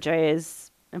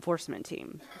DOJ's enforcement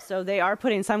team. So they are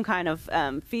putting some kind of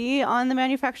fee on the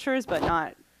manufacturers, but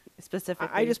not specifically.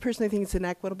 I just personally think it's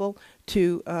inequitable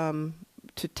to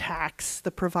tax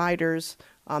the providers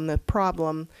on the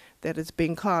problem that is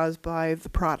being caused by the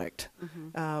product.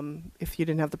 If you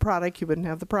didn't have the product, you wouldn't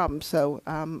have the problem. So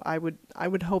I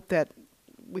would hope that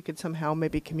we could somehow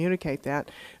maybe communicate that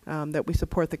we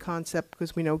support the concept,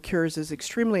 because we know cures is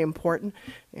extremely important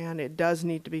and it does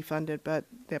need to be funded, but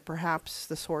that perhaps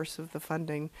the source of the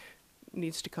funding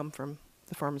needs to come from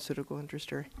the pharmaceutical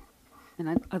industry.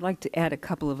 And I'd like to add a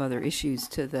couple of other issues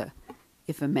to the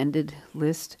if amended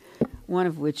list, one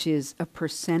of which is a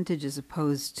percentage as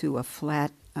opposed to a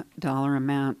flat dollar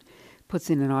amount puts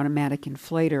in an automatic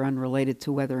inflator unrelated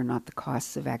to whether or not the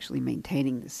costs of actually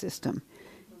maintaining the system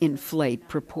inflate.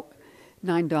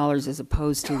 $9 as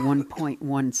opposed to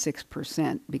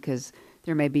 1.16%, because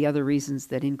there may be other reasons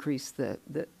that increase the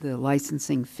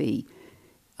licensing fee.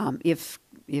 If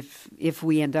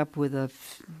we end up with a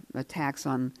tax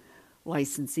on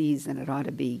licensees, then it ought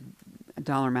to be a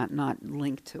dollar amount not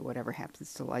linked to whatever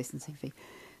happens to licensing fee.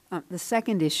 The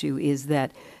second issue is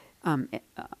that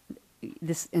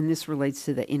this relates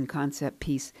to the in-concept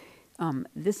piece.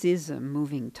 This is a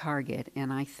moving target,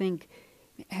 and I think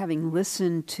having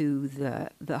listened to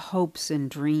the hopes and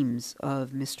dreams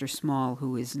of Mr. Small,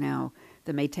 who is now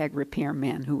the Maytag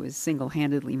repairman who is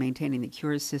single-handedly maintaining the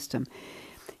cure system,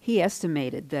 he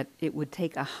estimated that it would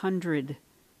take 100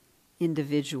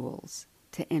 individuals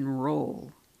to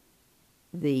enroll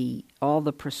all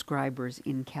the prescribers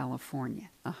in California.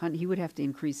 He would have to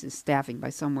increase his staffing by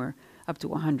somewhere up to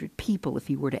 100 people if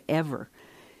he were to ever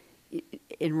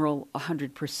enroll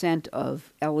 100%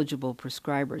 of eligible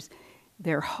prescribers.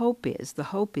 The hope is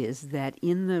that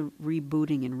in the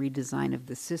rebooting and redesign of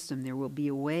the system, there will be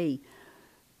a way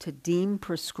to deem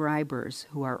prescribers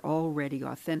who are already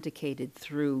authenticated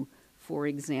through, for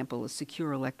example, a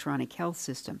secure electronic health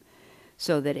system,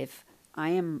 so that if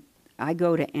I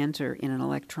go to enter in an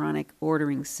electronic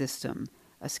ordering system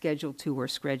a Schedule II or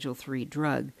Schedule III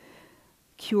drug,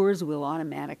 Cures will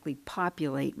automatically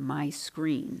populate my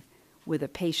screen with a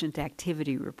patient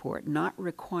activity report, not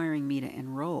requiring me to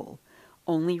enroll,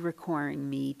 only requiring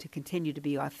me to continue to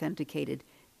be authenticated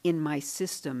in my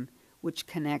system, which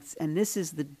connects, and this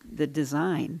is the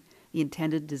design, the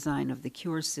intended design of the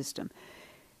Cure system.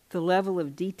 The level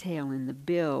of detail in the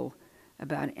bill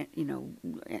about,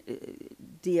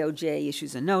 DOJ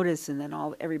issues a notice and then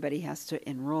everybody has to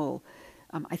enroll.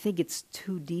 I think it's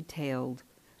too detailed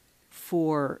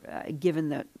for, given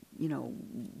that,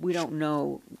 we don't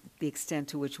know the extent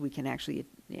to which we can actually,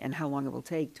 and how long it will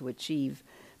take to achieve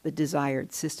the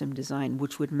desired system design,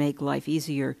 which would make life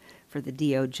easier for the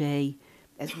DOJ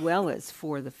as well as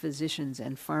for the physicians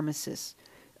and pharmacists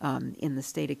in the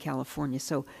state of California.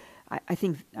 So I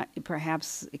think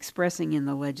perhaps expressing in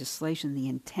the legislation the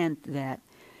intent that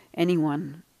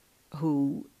anyone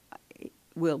who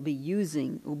will be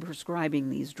prescribing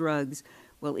these drugs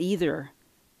will either,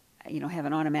 have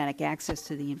an automatic access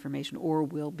to the information or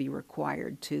will be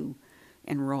required to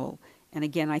enroll. And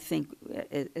again, I think,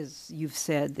 as you've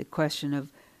said, the question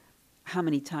of how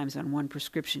many times on one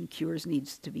prescription Cures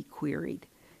needs to be queried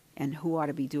and who ought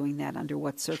to be doing that under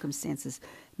what circumstances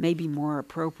may be more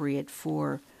appropriate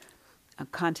for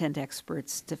content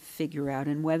experts to figure out,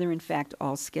 and whether in fact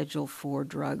all Schedule IV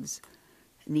drugs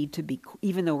need to be,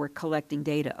 even though we're collecting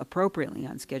data appropriately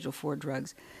on Schedule IV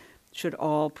drugs, should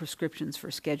all prescriptions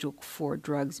for Schedule IV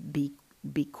drugs be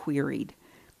queried?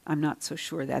 I'm not so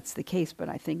sure that's the case, but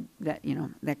I think that,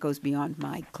 that goes beyond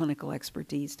my clinical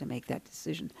expertise to make that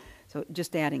decision. So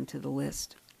just adding to the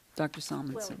list. Dr.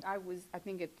 Salmonson. Well, I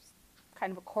think it's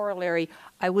kind of a corollary.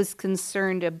 I was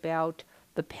concerned about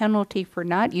the penalty for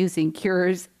not using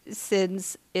Cures,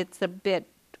 since it's a bit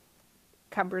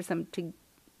cumbersome to,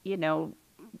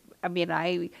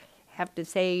 I have to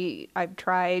say I've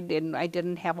tried and I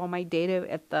didn't have all my data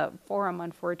at the forum,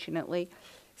 unfortunately.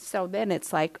 So then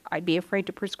it's like I'd be afraid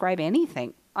to prescribe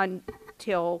anything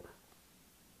until,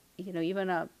 even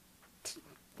a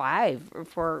 5 or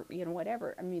for,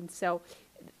 whatever. So,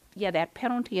 yeah, that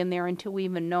penalty in there until we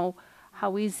even know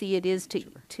how easy it is to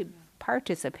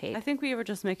participate. I think we were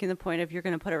just making the point of you're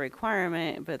going to put a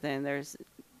requirement, but then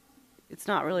it's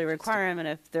not really a requirement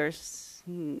if there's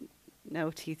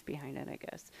no teeth behind it, I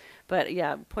guess. But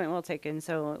yeah, point well taken.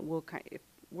 So if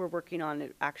we're working on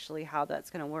actually how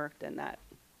that's going to work, then that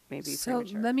may be so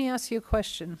premature. let me ask you a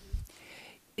question.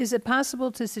 Is it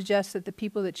possible to suggest that the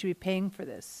people that should be paying for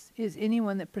this is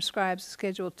anyone that prescribes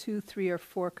Schedule 2, 3, or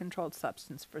 4 controlled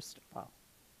substance, first of all,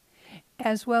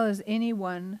 as well as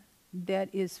anyone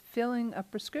that is filling a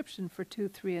prescription for 2,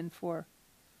 3, and 4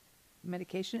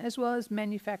 medication, as well as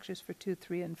manufacturers for 2,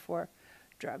 3, and 4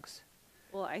 drugs?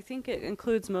 Well, I think it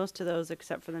includes most of those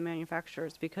except for the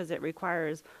manufacturers because it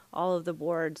requires all of the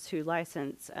boards to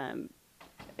license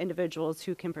individuals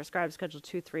who can prescribe Schedule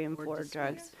 2, 3, and 4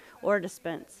 drugs or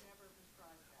dispense.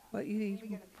 Well,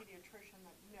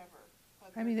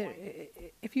 I mean,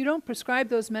 if you don't prescribe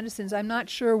those medicines, I'm not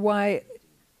sure why,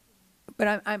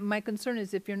 but my concern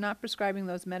is if you're not prescribing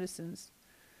those medicines,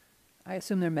 I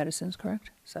assume they're medicines,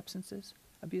 correct? Substances,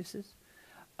 abuses?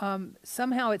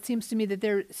 Somehow it seems to me that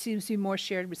there seems to be more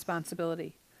shared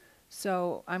responsibility.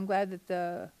 So I'm glad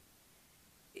that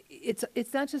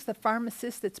it's not just the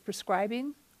pharmacist that's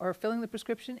prescribing or filling the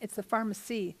prescription, it's the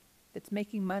pharmacy that's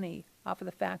making money off of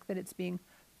the fact that it's being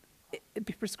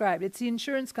prescribed. It's the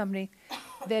insurance company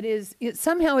that is,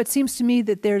 somehow it seems to me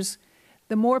that there's,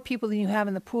 the more people that you have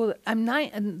in the pool,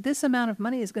 and this amount of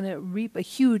money is going to reap a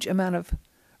huge amount of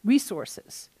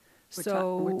resources.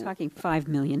 We're talking $5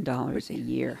 million a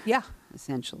year. Yeah.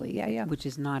 Essentially. Yeah. Which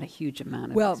is not a huge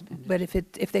amount of Well, expenditure. but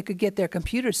if they could get their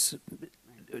computers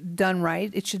done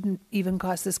right, it shouldn't even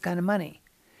cost this kind of money.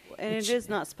 And it is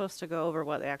not supposed to go over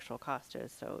what the actual cost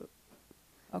is, so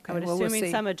Okay, I would well, we'll assuming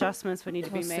see. some adjustments would need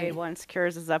to be We'll made see. once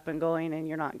Cures is up and going, and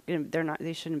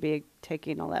they shouldn't be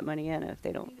taking all that money in if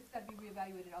they don't. It's got to be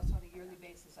reevaluated also on a yearly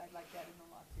basis. I'd like that in the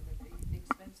law too, that the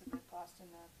expense of the cost in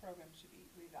the program should be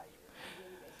reevaluated on a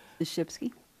yearly basis. Ms. Shipsky?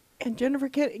 And Jennifer,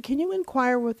 can you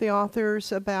inquire with the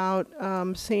authors about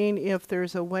seeing if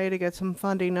there's a way to get some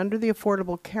funding under the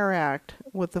Affordable Care Act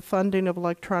with the funding of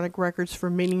electronic records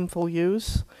for meaningful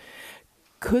use?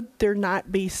 Could there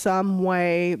not be some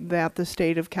way that the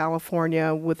state of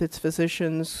California, with its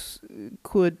physicians,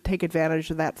 could take advantage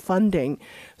of that funding?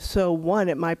 So one,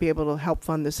 it might be able to help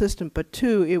fund the system, but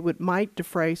two, might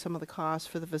defray some of the costs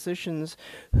for the physicians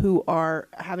who are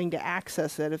having to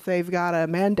access it. If they've got a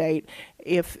mandate,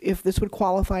 if this would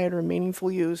qualify under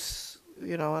meaningful use,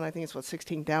 and I think it's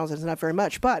 16,000, it's not very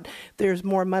much, but there's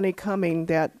more money coming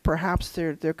that perhaps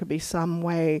there could be some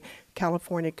way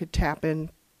California could tap into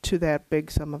that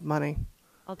big sum of money.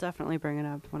 I'll definitely bring it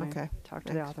up when Okay, I talk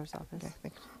to the thanks. author's office. Okay,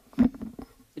 thanks.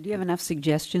 Do you have enough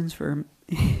suggestions for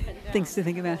things to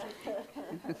think about?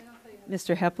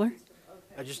 Mr. Hepler?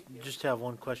 I just have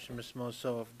one question, Ms. Mo.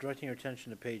 So directing your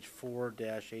attention to page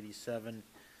 4-87,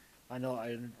 I know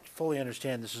I fully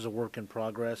understand this is a work in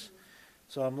progress.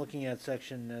 So I'm looking at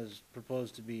section as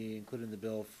proposed to be included in the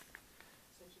bill,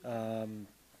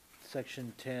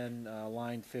 section 10,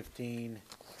 line 15.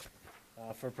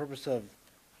 For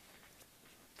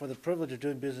the privilege of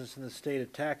doing business in the state, a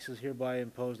tax is hereby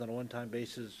imposed on a one-time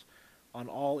basis on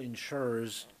all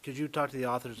insurers. Could you talk to the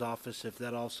author's office if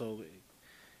that also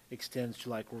extends to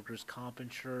like workers' comp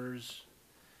insurers,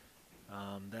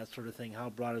 that sort of thing? How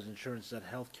broad is insurance? Is that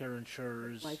healthcare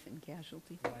insurers? Life and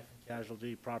casualty. Life and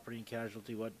casualty, property and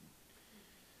casualty, what?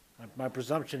 My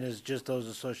presumption is just those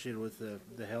associated with the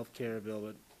healthcare bill,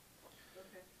 but.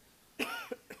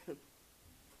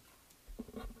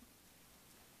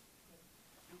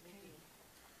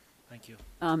 Thank you.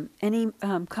 Any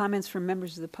comments from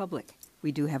members of the public?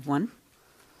 We do have one.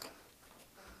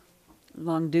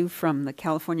 Long due from the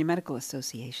California Medical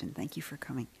Association. Thank you for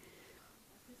coming.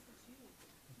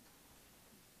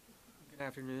 Good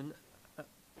afternoon.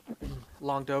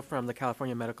 Long Doe from the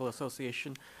California Medical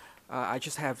Association. I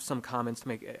just have some comments to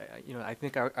make. I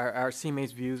think our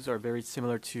CMA's views are very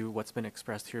similar to what's been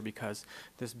expressed here because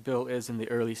this bill is in the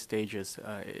early stages.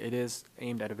 It is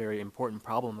aimed at a very important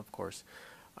problem, of course,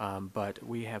 but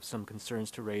we have some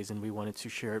concerns to raise and we wanted to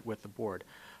share it with the board.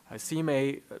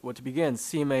 CMA, to begin,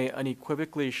 CMA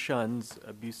unequivocally shuns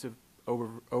abusive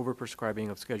overprescribing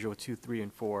of Schedule 2, 3,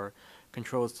 and 4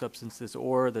 controlled substances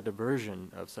or the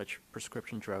diversion of such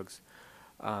prescription drugs.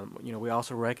 We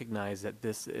also recognize that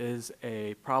this is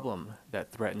a problem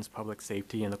that threatens public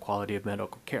safety and the quality of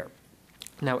medical care.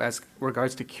 Now, as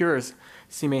regards to Cures,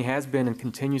 CMA has been and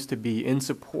continues to be in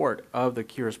support of the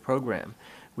Cures program.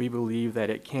 We believe that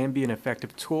it can be an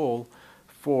effective tool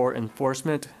for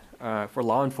enforcement, for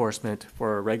law enforcement,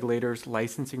 for regulators,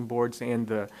 licensing boards, and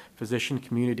the physician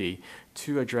community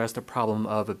to address the problem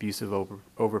of abusive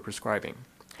overprescribing.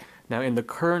 Now, in the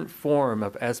current form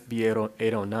of SB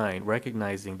 809,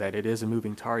 recognizing that it is a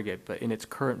moving target, but in its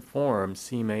current form,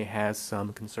 CMA has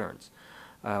some concerns.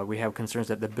 We have concerns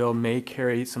that the bill may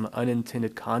carry some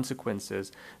unintended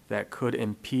consequences that could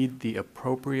impede the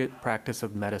appropriate practice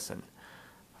of medicine.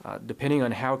 Depending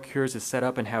on how Cures is set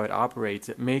up and how it operates,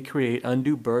 it may create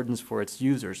undue burdens for its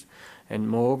users. And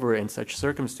moreover, in such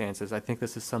circumstances, I think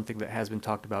this is something that has been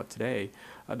talked about today,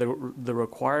 the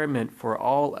requirement for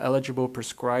all eligible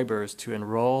prescribers to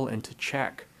enroll and to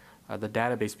check the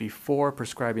database before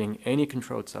prescribing any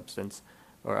controlled substance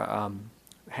or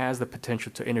has the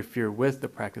potential to interfere with the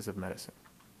practice of medicine.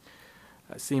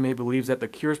 CMA believes that the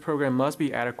Cures program must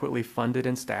be adequately funded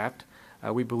and staffed.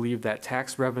 We believe that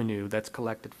tax revenue that's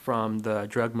collected from the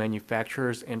drug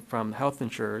manufacturers and from health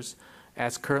insurers,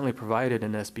 as currently provided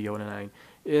in SB 09,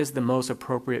 is the most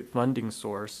appropriate funding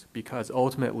source because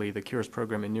ultimately the Cures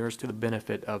program inures to the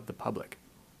benefit of the public.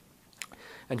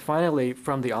 And finally,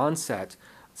 from the onset,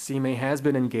 CMA has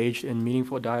been engaged in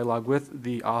meaningful dialogue with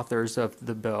the authors of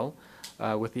the bill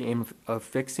with the aim of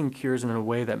fixing Cures in a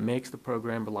way that makes the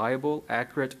program reliable,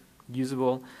 accurate,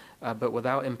 usable, but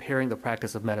without impairing the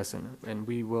practice of medicine. And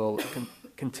we will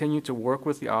continue to work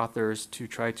with the authors to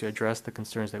try to address the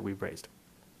concerns that we've raised.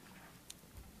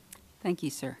 Thank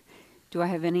you, sir. Do I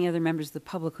have any other members of the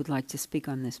public who'd like to speak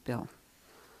on this bill?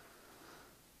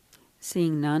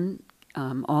 Seeing none,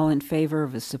 all in favor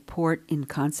of a support in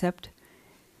concept?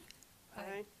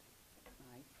 Aye.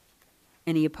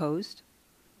 Any opposed?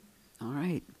 All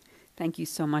right. Thank you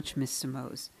so much, Ms.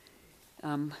 Simoes.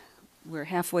 We're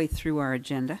halfway through our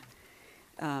agenda.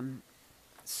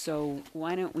 So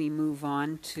why don't we move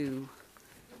on to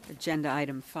agenda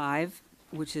item 5,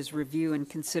 which is review and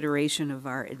consideration of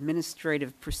our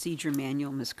administrative procedure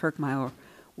manual. Ms. Kirkmeyer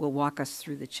will walk us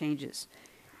through the changes.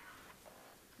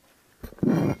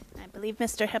 I believe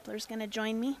Mr. Hepler's going to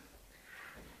join me.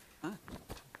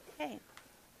 Okay.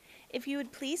 If you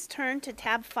would please turn to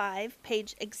tab 5,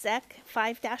 page exec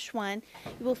 5-1,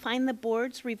 you will find the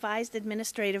board's revised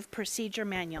administrative procedure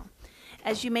manual.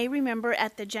 As you may remember,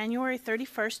 at the January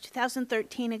 31st,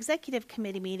 2013 Executive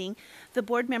Committee meeting, the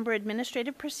Board Member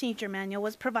Administrative Procedure Manual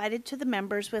was provided to the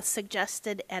members with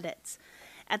suggested edits.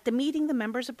 At the meeting, the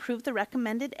members approved the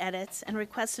recommended edits and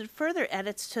requested further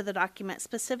edits to the document,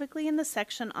 specifically in the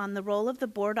section on the role of the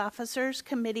board officers,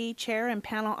 committee, chair, and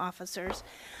panel officers.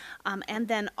 And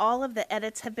then all of the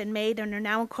edits have been made and are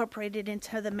now incorporated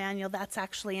into the manual that's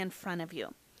actually in front of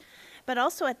you. But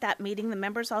also at that meeting, the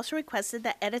members also requested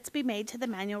that edits be made to the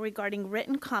manual regarding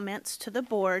written comments to the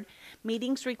board,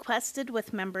 meetings requested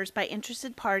with members by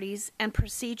interested parties, and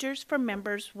procedures for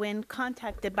members when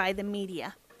contacted by the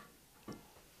media.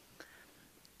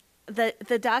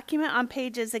 The document on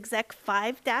pages exec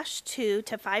 5-2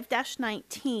 to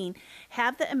 5-19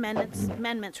 have the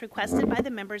amendments requested by the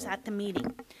members at the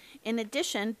meeting. In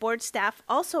addition, board staff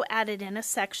also added in a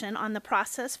section on the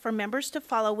process for members to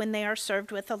follow when they are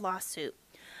served with a lawsuit.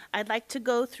 I'd like to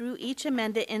go through each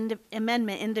amendment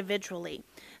individually.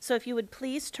 So if you would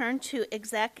please turn to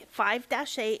exec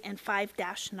 5-8 and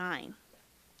 5-9.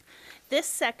 This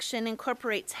section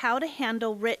incorporates how to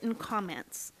handle written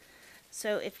comments.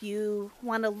 So if you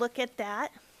want to look at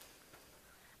that,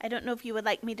 I don't know if you would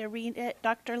like me to read it,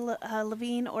 Dr.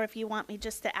 Levine, or if you want me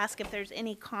just to ask if there's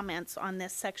any comments on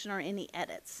this section or any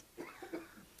edits.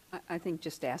 I think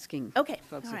just asking folks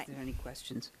if there are any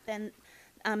questions. Then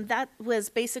that was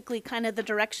basically kind of the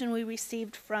direction we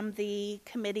received from the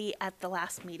committee at the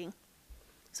last meeting.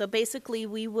 So basically,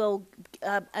 we will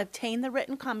obtain the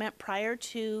written comment prior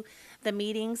to the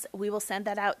meetings. We will send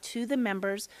that out to the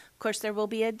members. Of course, there will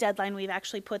be a deadline. We've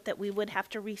actually put that we would have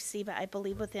to receive it, I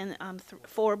believe, within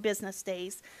 4 business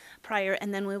days prior,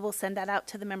 and then we will send that out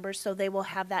to the members so they will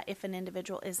have that if an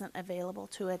individual isn't available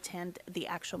to attend the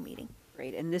actual meeting.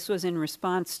 Great. And this was in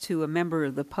response to a member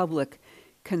of the public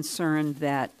concerned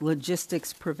that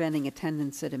logistics preventing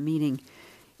attendance at a meeting.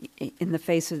 In the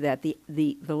face of that,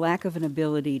 the lack of an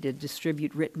ability to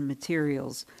distribute written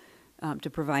materials to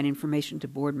provide information to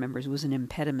board members was an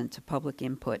impediment to public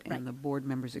input, and the board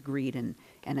members agreed and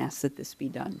asked that this be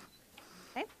done.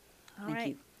 Okay. All Thank right.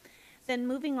 you. Then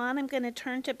moving on, I'm going to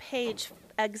turn to page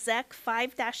exec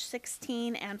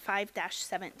 5-16 and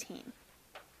 5-17.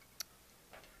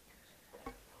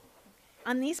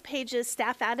 On these pages,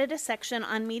 staff added a section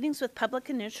on meetings with public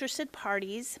and interested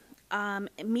parties,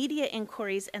 media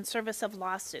inquiries, and service of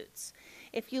lawsuits.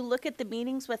 If you look at the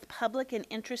meetings with public and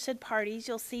interested parties,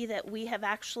 you'll see that we have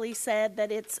actually said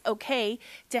that it's okay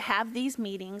to have these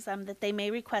meetings, that they may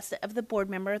request it of the board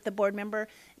member. The board member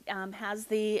has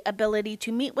the ability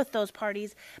to meet with those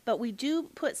parties, but we do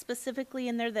put specifically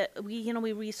in there that we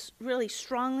really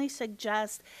strongly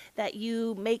suggest that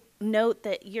you make note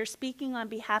that you're speaking on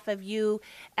behalf of you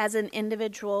as an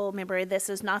individual member. This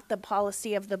is not the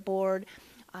policy of the board.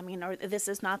 Or this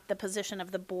is not the position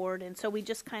of the board. And so we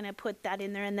just kind of put that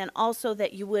in there. And then also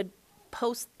that you would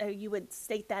you would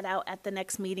state that out at the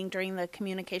next meeting during the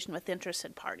communication with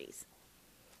interested parties.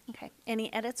 Okay,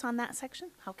 any edits on that section?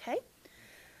 Okay.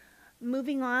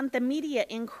 Moving on, the media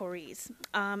inquiries.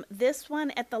 This one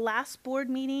at the last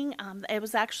board meeting, it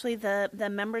was actually the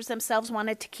members themselves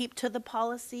wanted to keep to the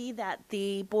policy that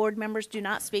the board members do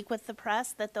not speak with the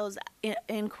press, that those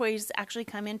inquiries actually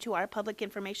come into our public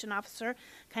information officer,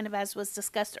 kind of as was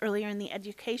discussed earlier in the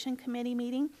education committee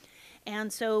meeting.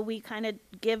 And so we kind of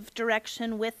give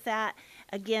direction with that.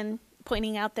 Again,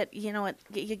 pointing out that, you know,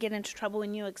 you get into trouble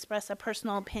when you express a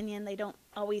personal opinion. They don't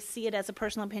always see it as a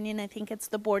personal opinion. I think it's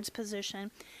the board's position.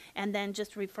 And then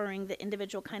just referring the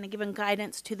individual, kind of giving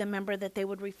guidance to the member that they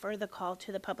would refer the call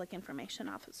to the public information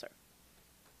officer.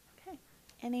 Okay,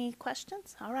 any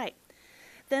questions? All right.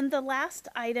 Then the last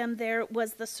item there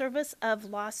was the service of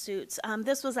lawsuits.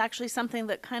 This was actually something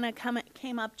that kind of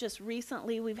came up just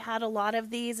recently. We've had a lot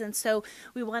of these, and so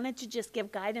we wanted to just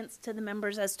give guidance to the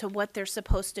members as to what they're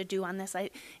supposed to do on this.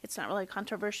 It's not really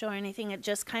controversial or anything. It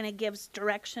just kind of gives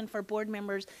direction for board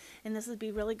members, and this would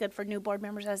be really good for new board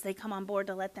members as they come on board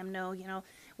to let them know, you know,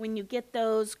 when you get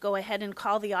those, go ahead and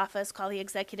call the office, call the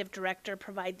executive director,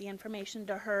 provide the information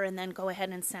to her, and then go ahead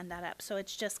and send that up. So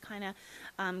it's just kind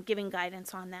of giving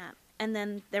guidance on that. And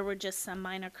then there were just some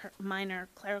minor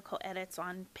clerical edits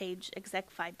on page exec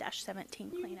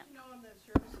 5-17 cleanup. You know, on the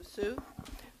service of Sue,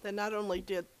 that not only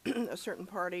did a certain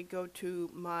party go to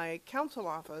my council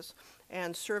office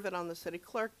and serve it on the city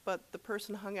clerk, but the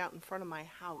person hung out in front of my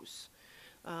house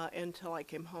until I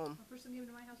came home. A person came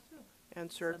to my house too. And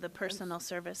served. So the personal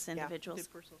service individuals. Yeah,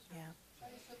 did personal service. Yeah.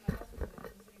 I just took my husband and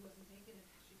he said he wasn't taking it.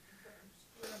 She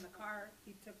put it in the car.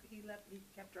 He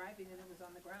kept driving and it was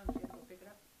on the ground. She had to go pick it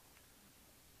up.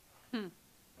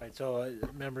 Right, so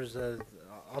members,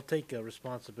 I'll take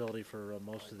responsibility for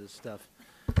most of this stuff.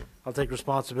 I'll take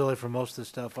responsibility for most of this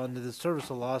stuff. Under the service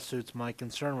of lawsuits, my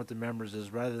concern with the members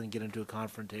is rather than get into a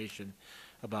confrontation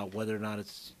about whether or not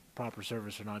it's proper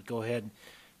service or not, go ahead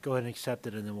and accept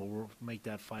it, and then we'll make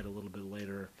that fight a little bit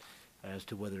later as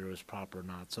to whether it was proper or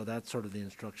not. So that's sort of the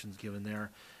instructions given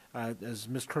there. As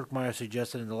Ms. Kirkmeyer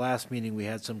suggested in the last meeting, we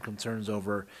had some concerns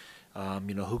over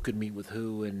you know, who could meet with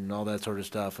who and all that sort of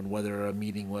stuff, and whether a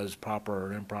meeting was proper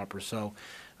or improper. So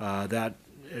that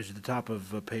is at the top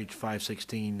of page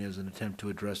 516 is an attempt to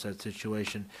address that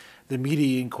situation. The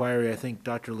media inquiry, I think,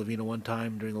 Dr. Levina, one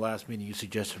time during the last meeting, you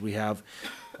suggested we have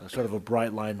sort of a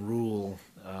bright line rule,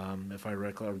 if I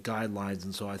recall, or guidelines,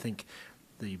 and so I think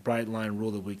the bright line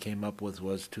rule that we came up with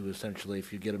was to essentially,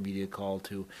 if you get a media call,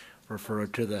 to refer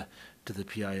it to the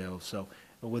PIO. So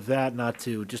with that,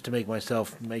 just to make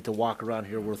the walk around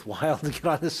here worthwhile to get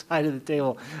on this side of the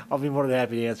table, I'll be more than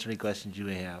happy to answer any questions you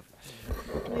may have.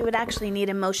 We would actually need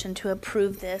a motion to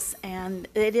approve this, and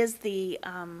it is the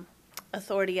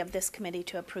authority of this committee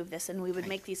to approve this, and we would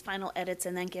make these final edits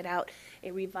and then get out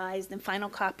a revised and final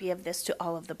copy of this to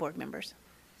all of the board members.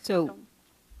 So,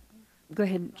 go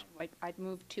ahead. I'd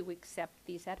move to accept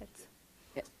these edits.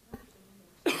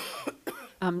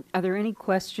 Are there any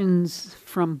questions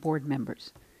from board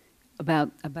members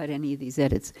about any of these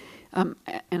edits? And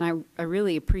I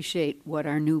really appreciate what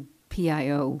our new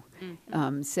PIO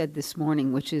said this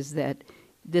morning, which is that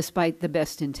despite the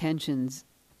best intentions,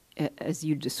 as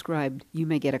you described, you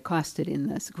may get accosted in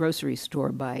this grocery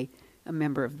store by a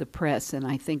member of the press, and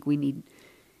I think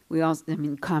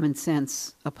common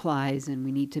sense applies, and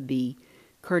we need to be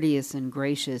courteous and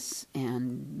gracious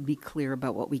and be clear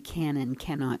about what we can and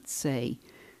cannot say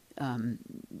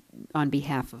on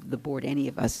behalf of the board, any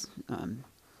of us.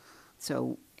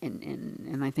 So,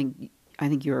 and I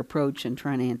think your approach and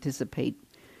trying to anticipate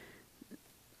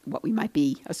what we might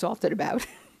be assaulted about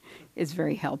is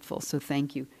very helpful. So,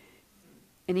 thank you.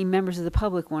 Any members of the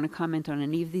public want to comment on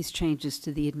any of these changes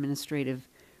to the Administrative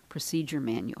Procedure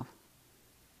Manual?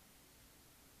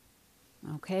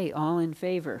 Okay, all in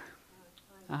favor?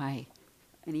 Aye.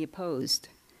 Any opposed?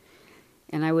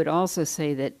 And I would also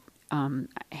say that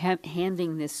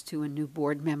handing this to a new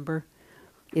board member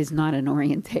is not an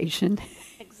orientation.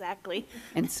 Exactly.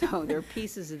 And so there are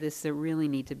pieces of this that really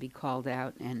need to be called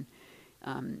out. And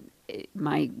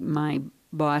my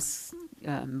boss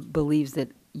believes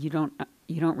that you don't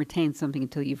retain something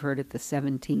until you've heard it the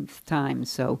 17th time.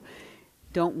 So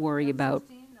don't worry about.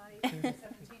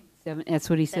 7, that's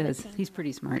what he says. 17. He's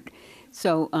pretty smart.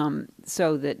 So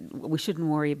so that we shouldn't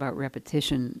worry about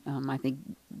repetition. I think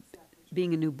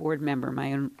being a new board member,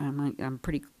 I'm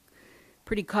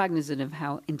pretty cognizant of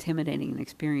how intimidating an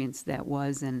experience that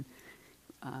was, and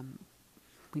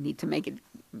we need to make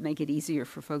it easier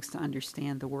for folks to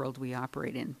understand the world we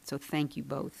operate in. So thank you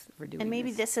both for doing this. And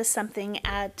maybe this is something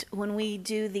when we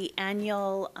do the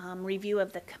annual review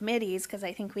of the committees, because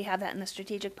I think we have that in the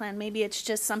strategic plan, maybe it's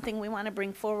just something we want to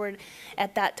bring forward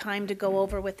at that time to go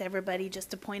over with everybody,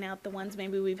 just to point out the ones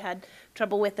maybe we've had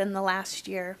trouble with in the last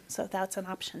year. So that's an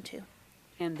option too.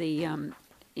 And the,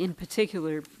 in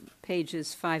particular,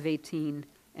 pages 518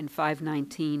 and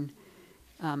 519,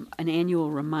 an annual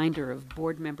reminder of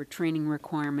board member training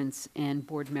requirements and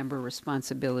board member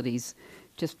responsibilities,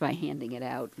 just by handing it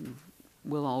out, and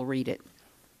we'll all read it.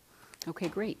 Okay,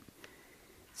 great.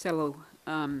 So,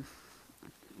 and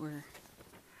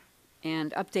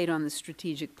update on the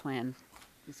strategic plan,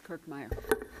 Ms. Kirkmeyer.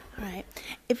 All right.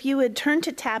 If you would turn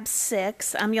to tab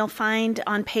 6, you'll find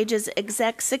on pages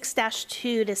exec 6-2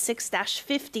 to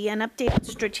 6-50 an updated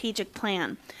strategic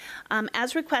plan.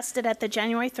 As requested at the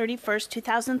January 31st,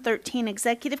 2013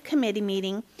 Executive Committee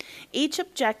meeting, each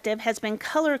objective has been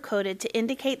color-coded to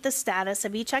indicate the status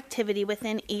of each activity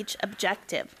within each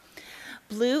objective.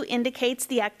 Blue indicates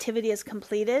the activity is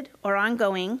completed or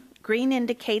ongoing. Green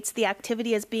indicates the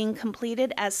activity is being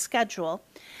completed as scheduled.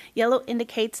 Yellow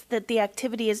indicates that the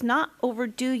activity is not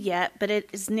overdue yet, but it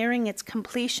is nearing its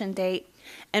completion date.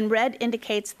 And red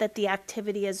indicates that the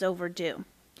activity is overdue.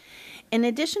 In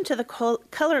addition to the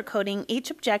color coding,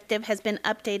 each objective has been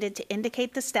updated to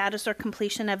indicate the status or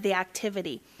completion of the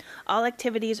activity. All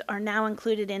activities are now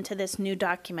included into this new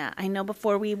document. I know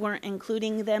before we weren't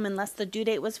including them unless the due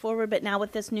date was forward, but now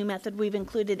with this new method, we've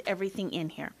included everything in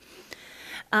here.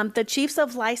 The chiefs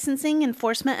of licensing,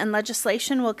 enforcement, and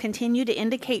legislation will continue to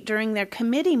indicate during their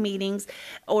committee meetings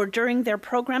or during their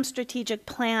program strategic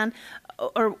plan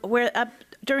or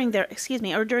during their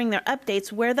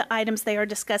updates where the items they are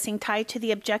discussing tie to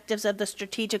the objectives of the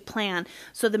strategic plan,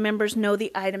 so the members know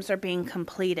the items are being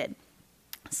completed.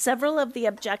 Several of the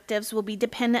objectives will be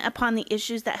dependent upon the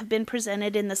issues that have been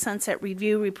presented in the Sunset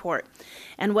Review Report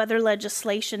and whether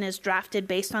legislation is drafted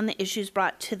based on the issues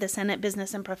brought to the Senate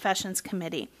Business and Professions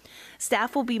Committee.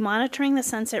 Staff will be monitoring the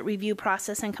Sunset Review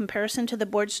process in comparison to the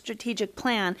board's strategic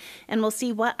plan and will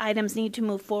see what items need to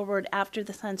move forward after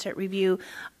the Sunset Review,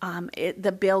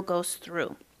 the bill goes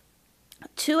through.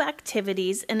 2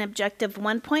 activities in Objective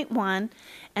 1.1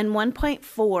 and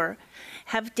 1.4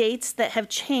 have dates that have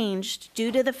changed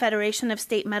due to the Federation of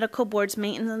State Medical Boards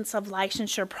Maintenance of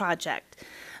Licensure project.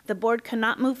 The board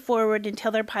cannot move forward until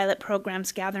their pilot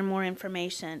programs gather more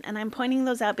information. And I'm pointing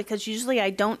those out because usually I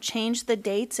don't change the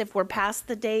dates if we're past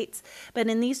the dates. But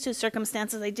in these 2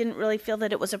 circumstances, I didn't really feel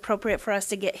that it was appropriate for us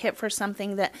to get hit for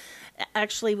something that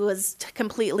actually was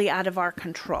completely out of our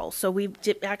control. So we've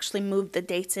actually moved the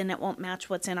dates in. It won't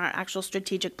match what's in our actual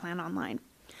strategic plan online.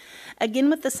 Again,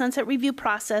 with the Sunset Review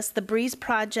process, the BREEZE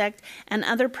project, and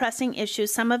other pressing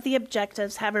issues, some of the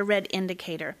objectives have a red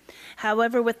indicator.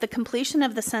 However, with the completion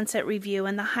of the Sunset Review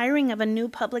and the hiring of a new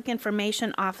public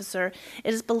information officer,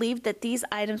 it is believed that these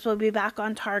items will be back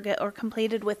on target or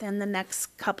completed within the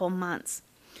next couple months.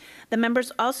 The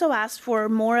members also asked for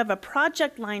more of a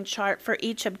project line chart for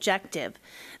each objective.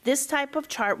 This type of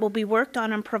chart will be worked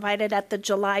on and provided at the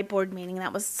July board meeting.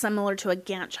 That was similar to a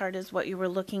Gantt chart is what you were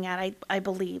looking at, I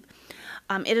believe.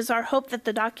 It is our hope that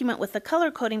the document with the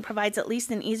color coding provides at least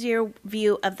an easier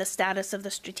view of the status of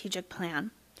the strategic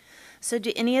plan. So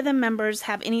do any of the members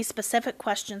have any specific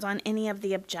questions on any of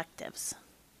the objectives?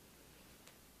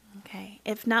 Okay,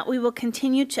 if not, we will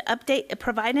continue to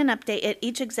provide an update at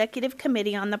each executive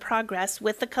committee on the progress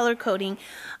with the color coding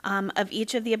of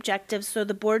each of the objectives so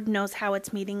the board knows how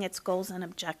it's meeting its goals and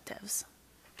objectives.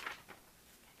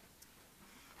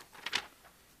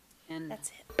 And that's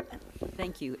it.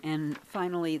 Thank you. And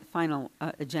finally, the final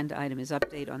agenda item is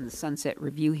update on the Sunset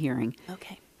Review hearing.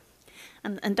 Okay.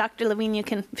 And Dr. Levine, you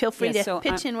can feel free to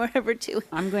pitch in wherever too.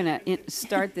 I'm going to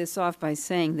start this off by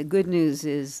saying the good news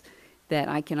is that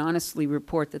I can honestly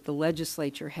report that the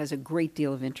legislature has a great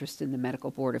deal of interest in the Medical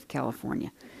Board of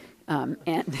California,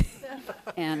 and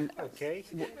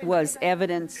was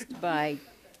evidenced by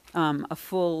a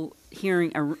full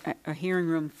hearing, a hearing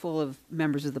room full of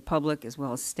members of the public as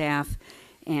well as staff,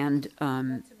 and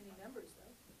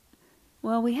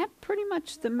well, we had pretty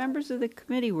much the members of the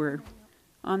committee were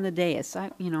on the dais.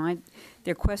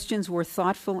 Their questions were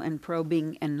thoughtful and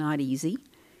probing and not easy.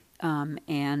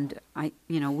 And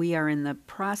we are in the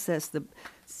process, the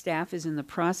staff is in the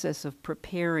process of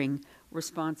preparing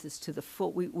responses to the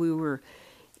full, we were,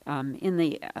 in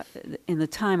the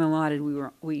time allotted,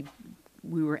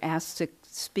 we were asked to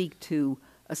speak to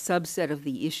a subset of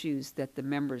the issues that the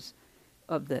members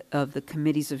of the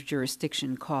committees of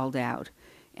jurisdiction called out.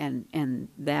 And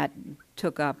that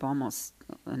took up almost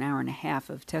an hour and a half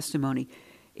of testimony.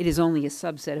 it is only a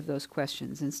subset of those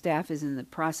questions, and staff is in the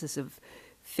process of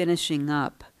finishing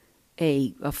up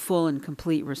a full and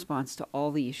complete response to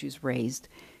all the issues raised.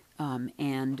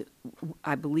 And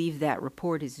I believe that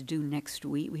report is due next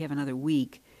week. We have another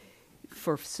week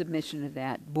for submission of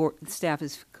that. Board staff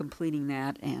is completing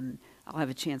that, and I'll have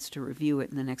a chance to review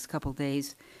it in the next couple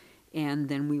days, and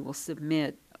then we will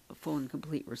submit full and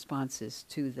complete responses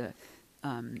to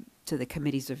the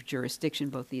committees of jurisdiction,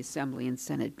 both the Assembly and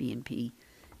Senate B&P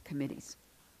committees.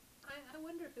 I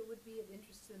wonder if it would be of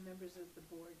interest to the members of the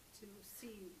board to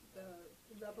see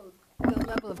the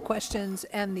level of questions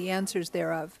and the answers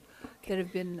thereof that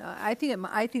have been. I think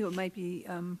it might be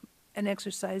an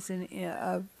exercise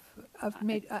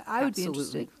I would be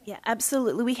interested. Yeah,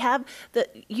 absolutely. We have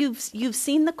you've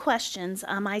seen the questions.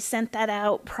 I sent that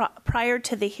out prior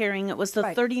to the hearing. It was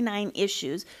the 39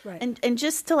 issues. Right. And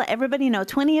just to let everybody know,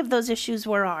 20 of those issues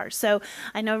were ours. So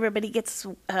I know everybody gets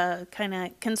kind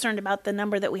of concerned about the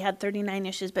number that we had 39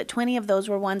 issues, but 20 of those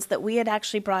were ones that we had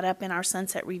actually brought up in our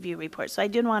Sunset Review report. So I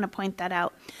did want to point that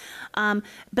out.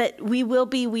 But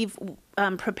we've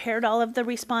prepared all of the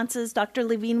responses. Dr.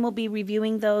 Levine will be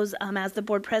reviewing those as the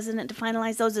board president to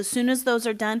finalize those. As soon as those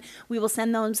are done, we will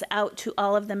send those out to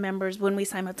all of the members when we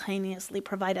simultaneously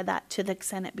provided that to the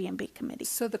Senate B&B committee.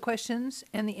 So the questions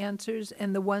and the answers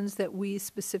and the ones that we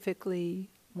specifically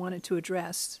wanted to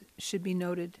address should be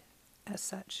noted as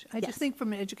such. I just think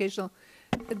from an educational,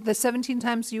 the 17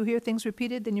 times you hear things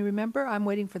repeated, then you remember, I'm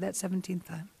waiting for that 17th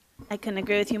time. I couldn't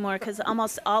agree with you more, because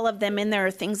almost all of them in there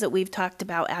are things that we've talked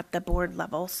about at the board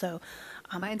level. So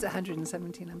mine's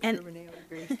 117. I'm sure Renee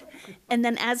would agree. And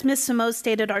then, as Ms. Simoes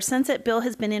stated, our Sunset Bill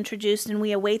has been introduced, and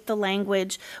we await the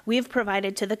language we've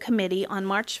provided to the committee on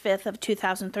March 5th of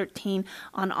 2013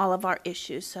 on all of our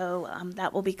issues. So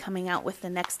that will be coming out with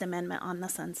the next amendment on the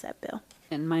Sunset Bill.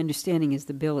 And my understanding is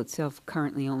the bill itself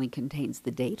currently only contains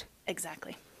the date.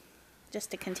 Exactly. Just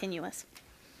to continue us.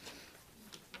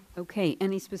 Okay,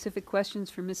 any specific questions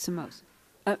for Ms. Simoes?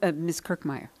 Ms.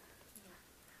 Kirkmeyer?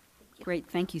 Great,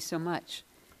 thank you so much.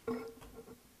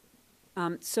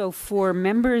 So for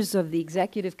members of the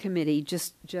executive committee,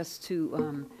 just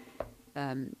to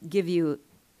give you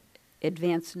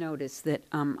advance notice that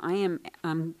I'm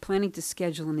planning to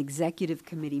schedule an executive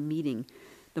committee meeting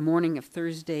the morning of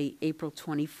Thursday, April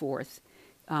 24th.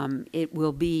 It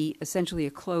will be essentially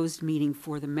a closed meeting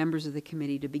for the members of the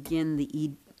committee to begin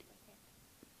the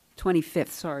 25th,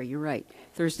 sorry, you're right,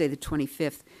 Thursday the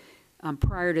 25th,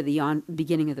 prior to the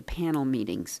beginning of the panel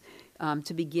meetings,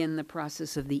 to begin the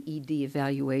process of the ED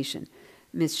evaluation.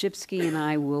 Ms. Shipsky and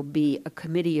I will be a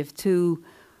committee of two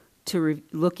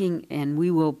looking, and we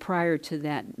will, prior to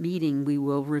that meeting, we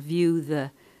will review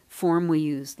the form we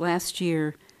used last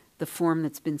year, the form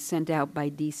that's been sent out by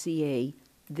DCA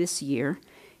this year,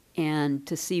 and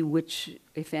to see which,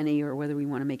 if any, or whether we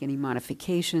want to make any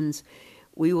modifications.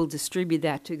 We will distribute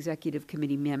that to executive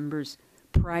committee members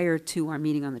prior to our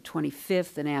meeting on the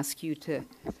 25th and ask you to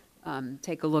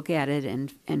take a look at it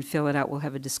and fill it out. We'll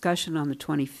have a discussion on the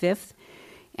 25th,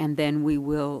 and then we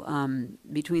will,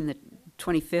 between the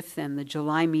 25th and the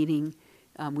July meeting,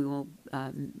 we will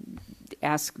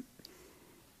ask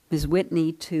Ms.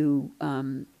 Whitney to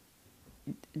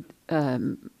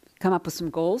come up with some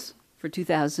goals for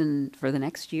the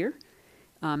next year,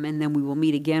 and then we will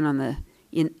meet again on the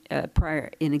in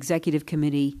executive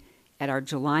committee at our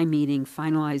July meeting,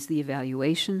 finalize the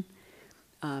evaluation,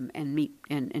 and meet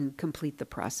and complete the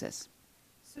process.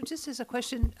 So just as a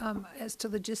question as to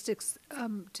logistics,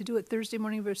 to do it Thursday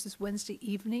morning versus Wednesday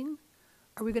evening,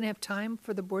 are we going to have time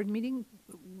for the board meeting?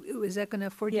 Is that going to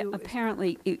afford you?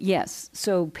 Apparently, yes.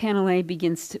 So panel A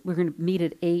begins, we're going to meet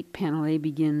at 8, panel A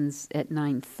begins at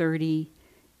 9:30,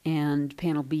 and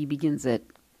panel B begins at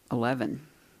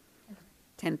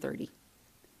 10:30.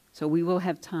 So we will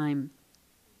have time.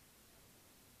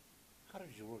 How did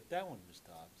you work that one, Ms.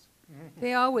 Dobbs?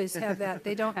 They always have that.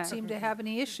 They don't seem to have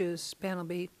any issues, panel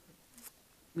B.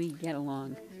 We get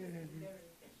along.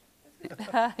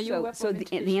 You're So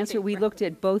the answer, we looked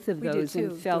at both of We do those and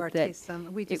too, felt do our that taste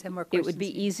some. We just have more it would be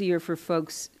questions. easier for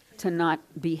folks to not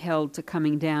be held to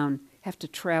coming down, have to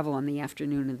travel on the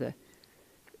afternoon of the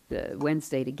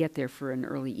Wednesday to get there for an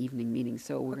early evening meeting,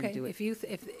 so we're going to do it.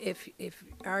 If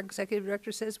our executive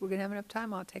director says we're going to have enough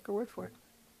time, I'll take her word for it.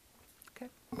 Okay.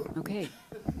 Okay.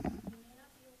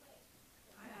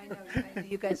 I know,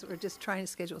 you guys were just trying to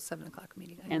schedule a 7 o'clock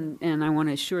meeting. I know. And I want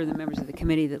to assure the members of the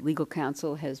committee that legal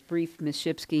counsel has briefed Ms.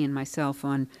 Shipsky and myself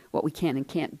on what we can and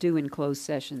can't do in closed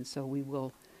session, so we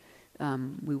will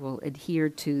adhere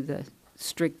to the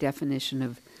strict definition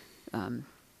of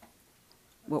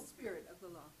what. Spirit of the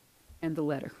law. And the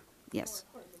letter, yes.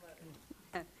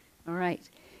 All right.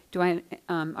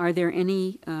 Are there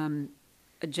any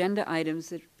agenda items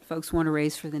that folks want to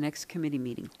raise for the next committee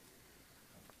meeting?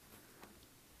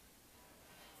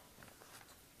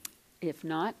 If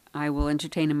not, I will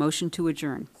entertain a motion to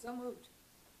adjourn. So moved.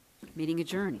 Meeting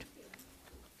adjourned.